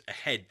goes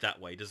ahead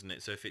that way, doesn't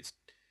it? So if it's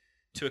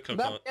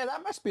 2:00...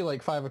 that must be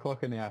like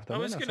 5:00 in the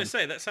afternoon. I was going to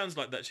say, that sounds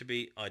like that should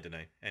be... I don't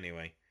know.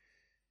 Anyway.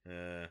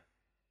 It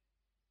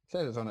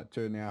says it's on at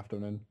 2 in the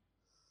afternoon.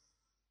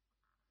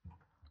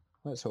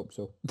 Let's hope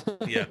so.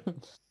 Yeah.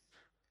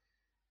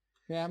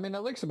 Yeah, I mean,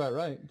 it looks about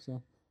right,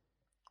 so...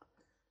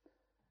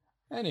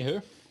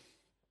 Anywho.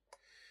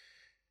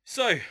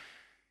 So,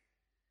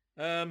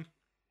 that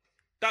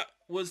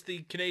was the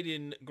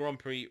Canadian Grand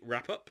Prix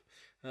wrap-up.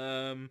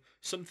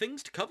 Some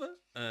things to cover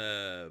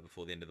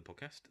before the end of the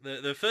podcast.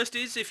 The first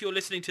is, if you're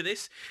listening to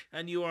this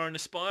and you are an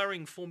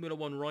aspiring Formula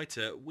One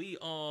writer, we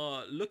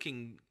are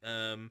looking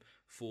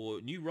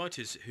for new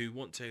writers who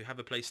want to have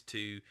a place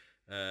to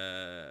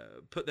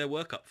put their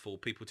work up for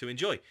people to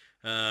enjoy.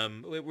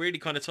 We're really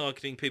kind of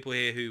targeting people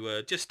here who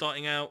are just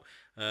starting out,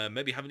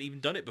 maybe haven't even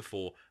done it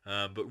before,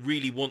 but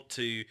really want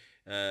to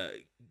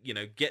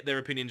get their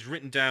opinions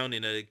written down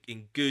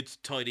in good,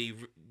 tidy,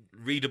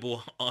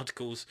 readable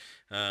articles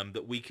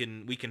that we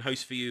can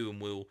host for you,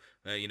 and we'll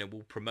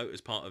promote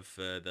as part of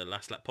the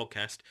Last Lap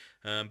podcast,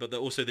 but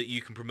also that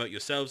you can promote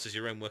yourselves as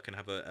your own work and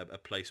have a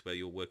place where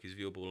your work is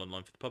viewable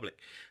online for the public.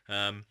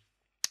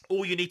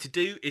 All you need to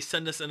do is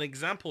send us an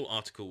example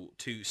article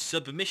to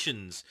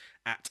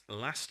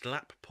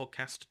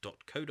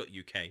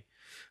submissions@lastlappodcast.co.uk.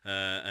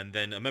 And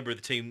then a member of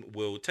the team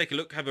will take a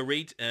look, have a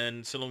read,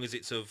 and so long as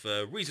it's of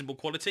reasonable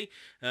quality,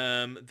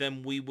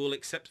 then we will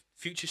accept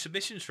future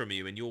submissions from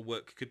you, and your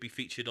work could be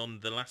featured on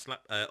the Last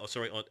Lap, at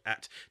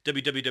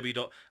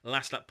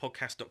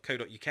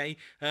www.lastlappodcast.co.uk,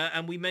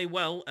 and we may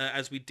well,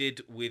 as we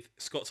did with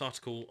Scott's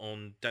article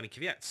on Danny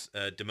Kvyat's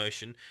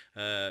demotion,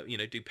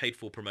 do paid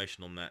for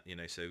promotion on that,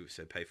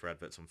 so pay for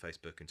adverts on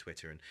Facebook and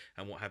Twitter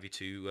and what have you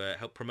to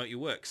help promote your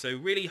work. So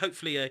really,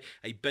 hopefully a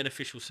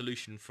beneficial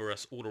solution for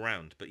us all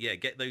around. But yeah,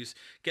 get those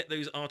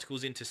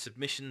articles into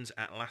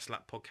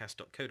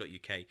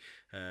submissions@lastlappodcast.co.uk,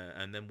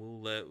 and then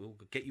we'll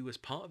get you as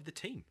part of the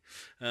team.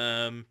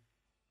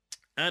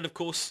 And of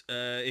course,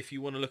 if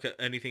you want to look at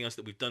anything else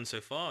that we've done so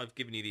far, I've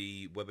given you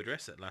the web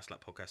address at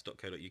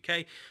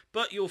lastlappodcast.co.uk,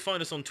 but you'll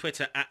find us on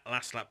Twitter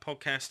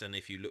 @LastLapPodcast, and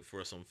if you look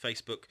for us on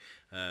Facebook,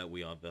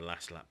 we are the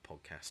Last Lap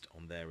Podcast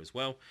on there as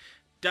well.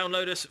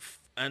 Download us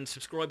and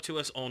subscribe to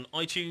us on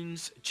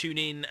iTunes,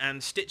 TuneIn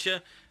and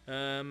Stitcher,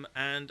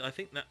 and I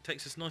think that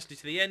takes us nicely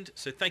to the end.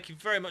 So thank you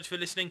very much for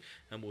listening,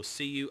 and we'll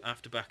see you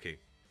after Baku.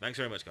 Thanks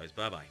very much, guys.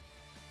 Bye-bye.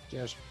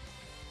 Cheers.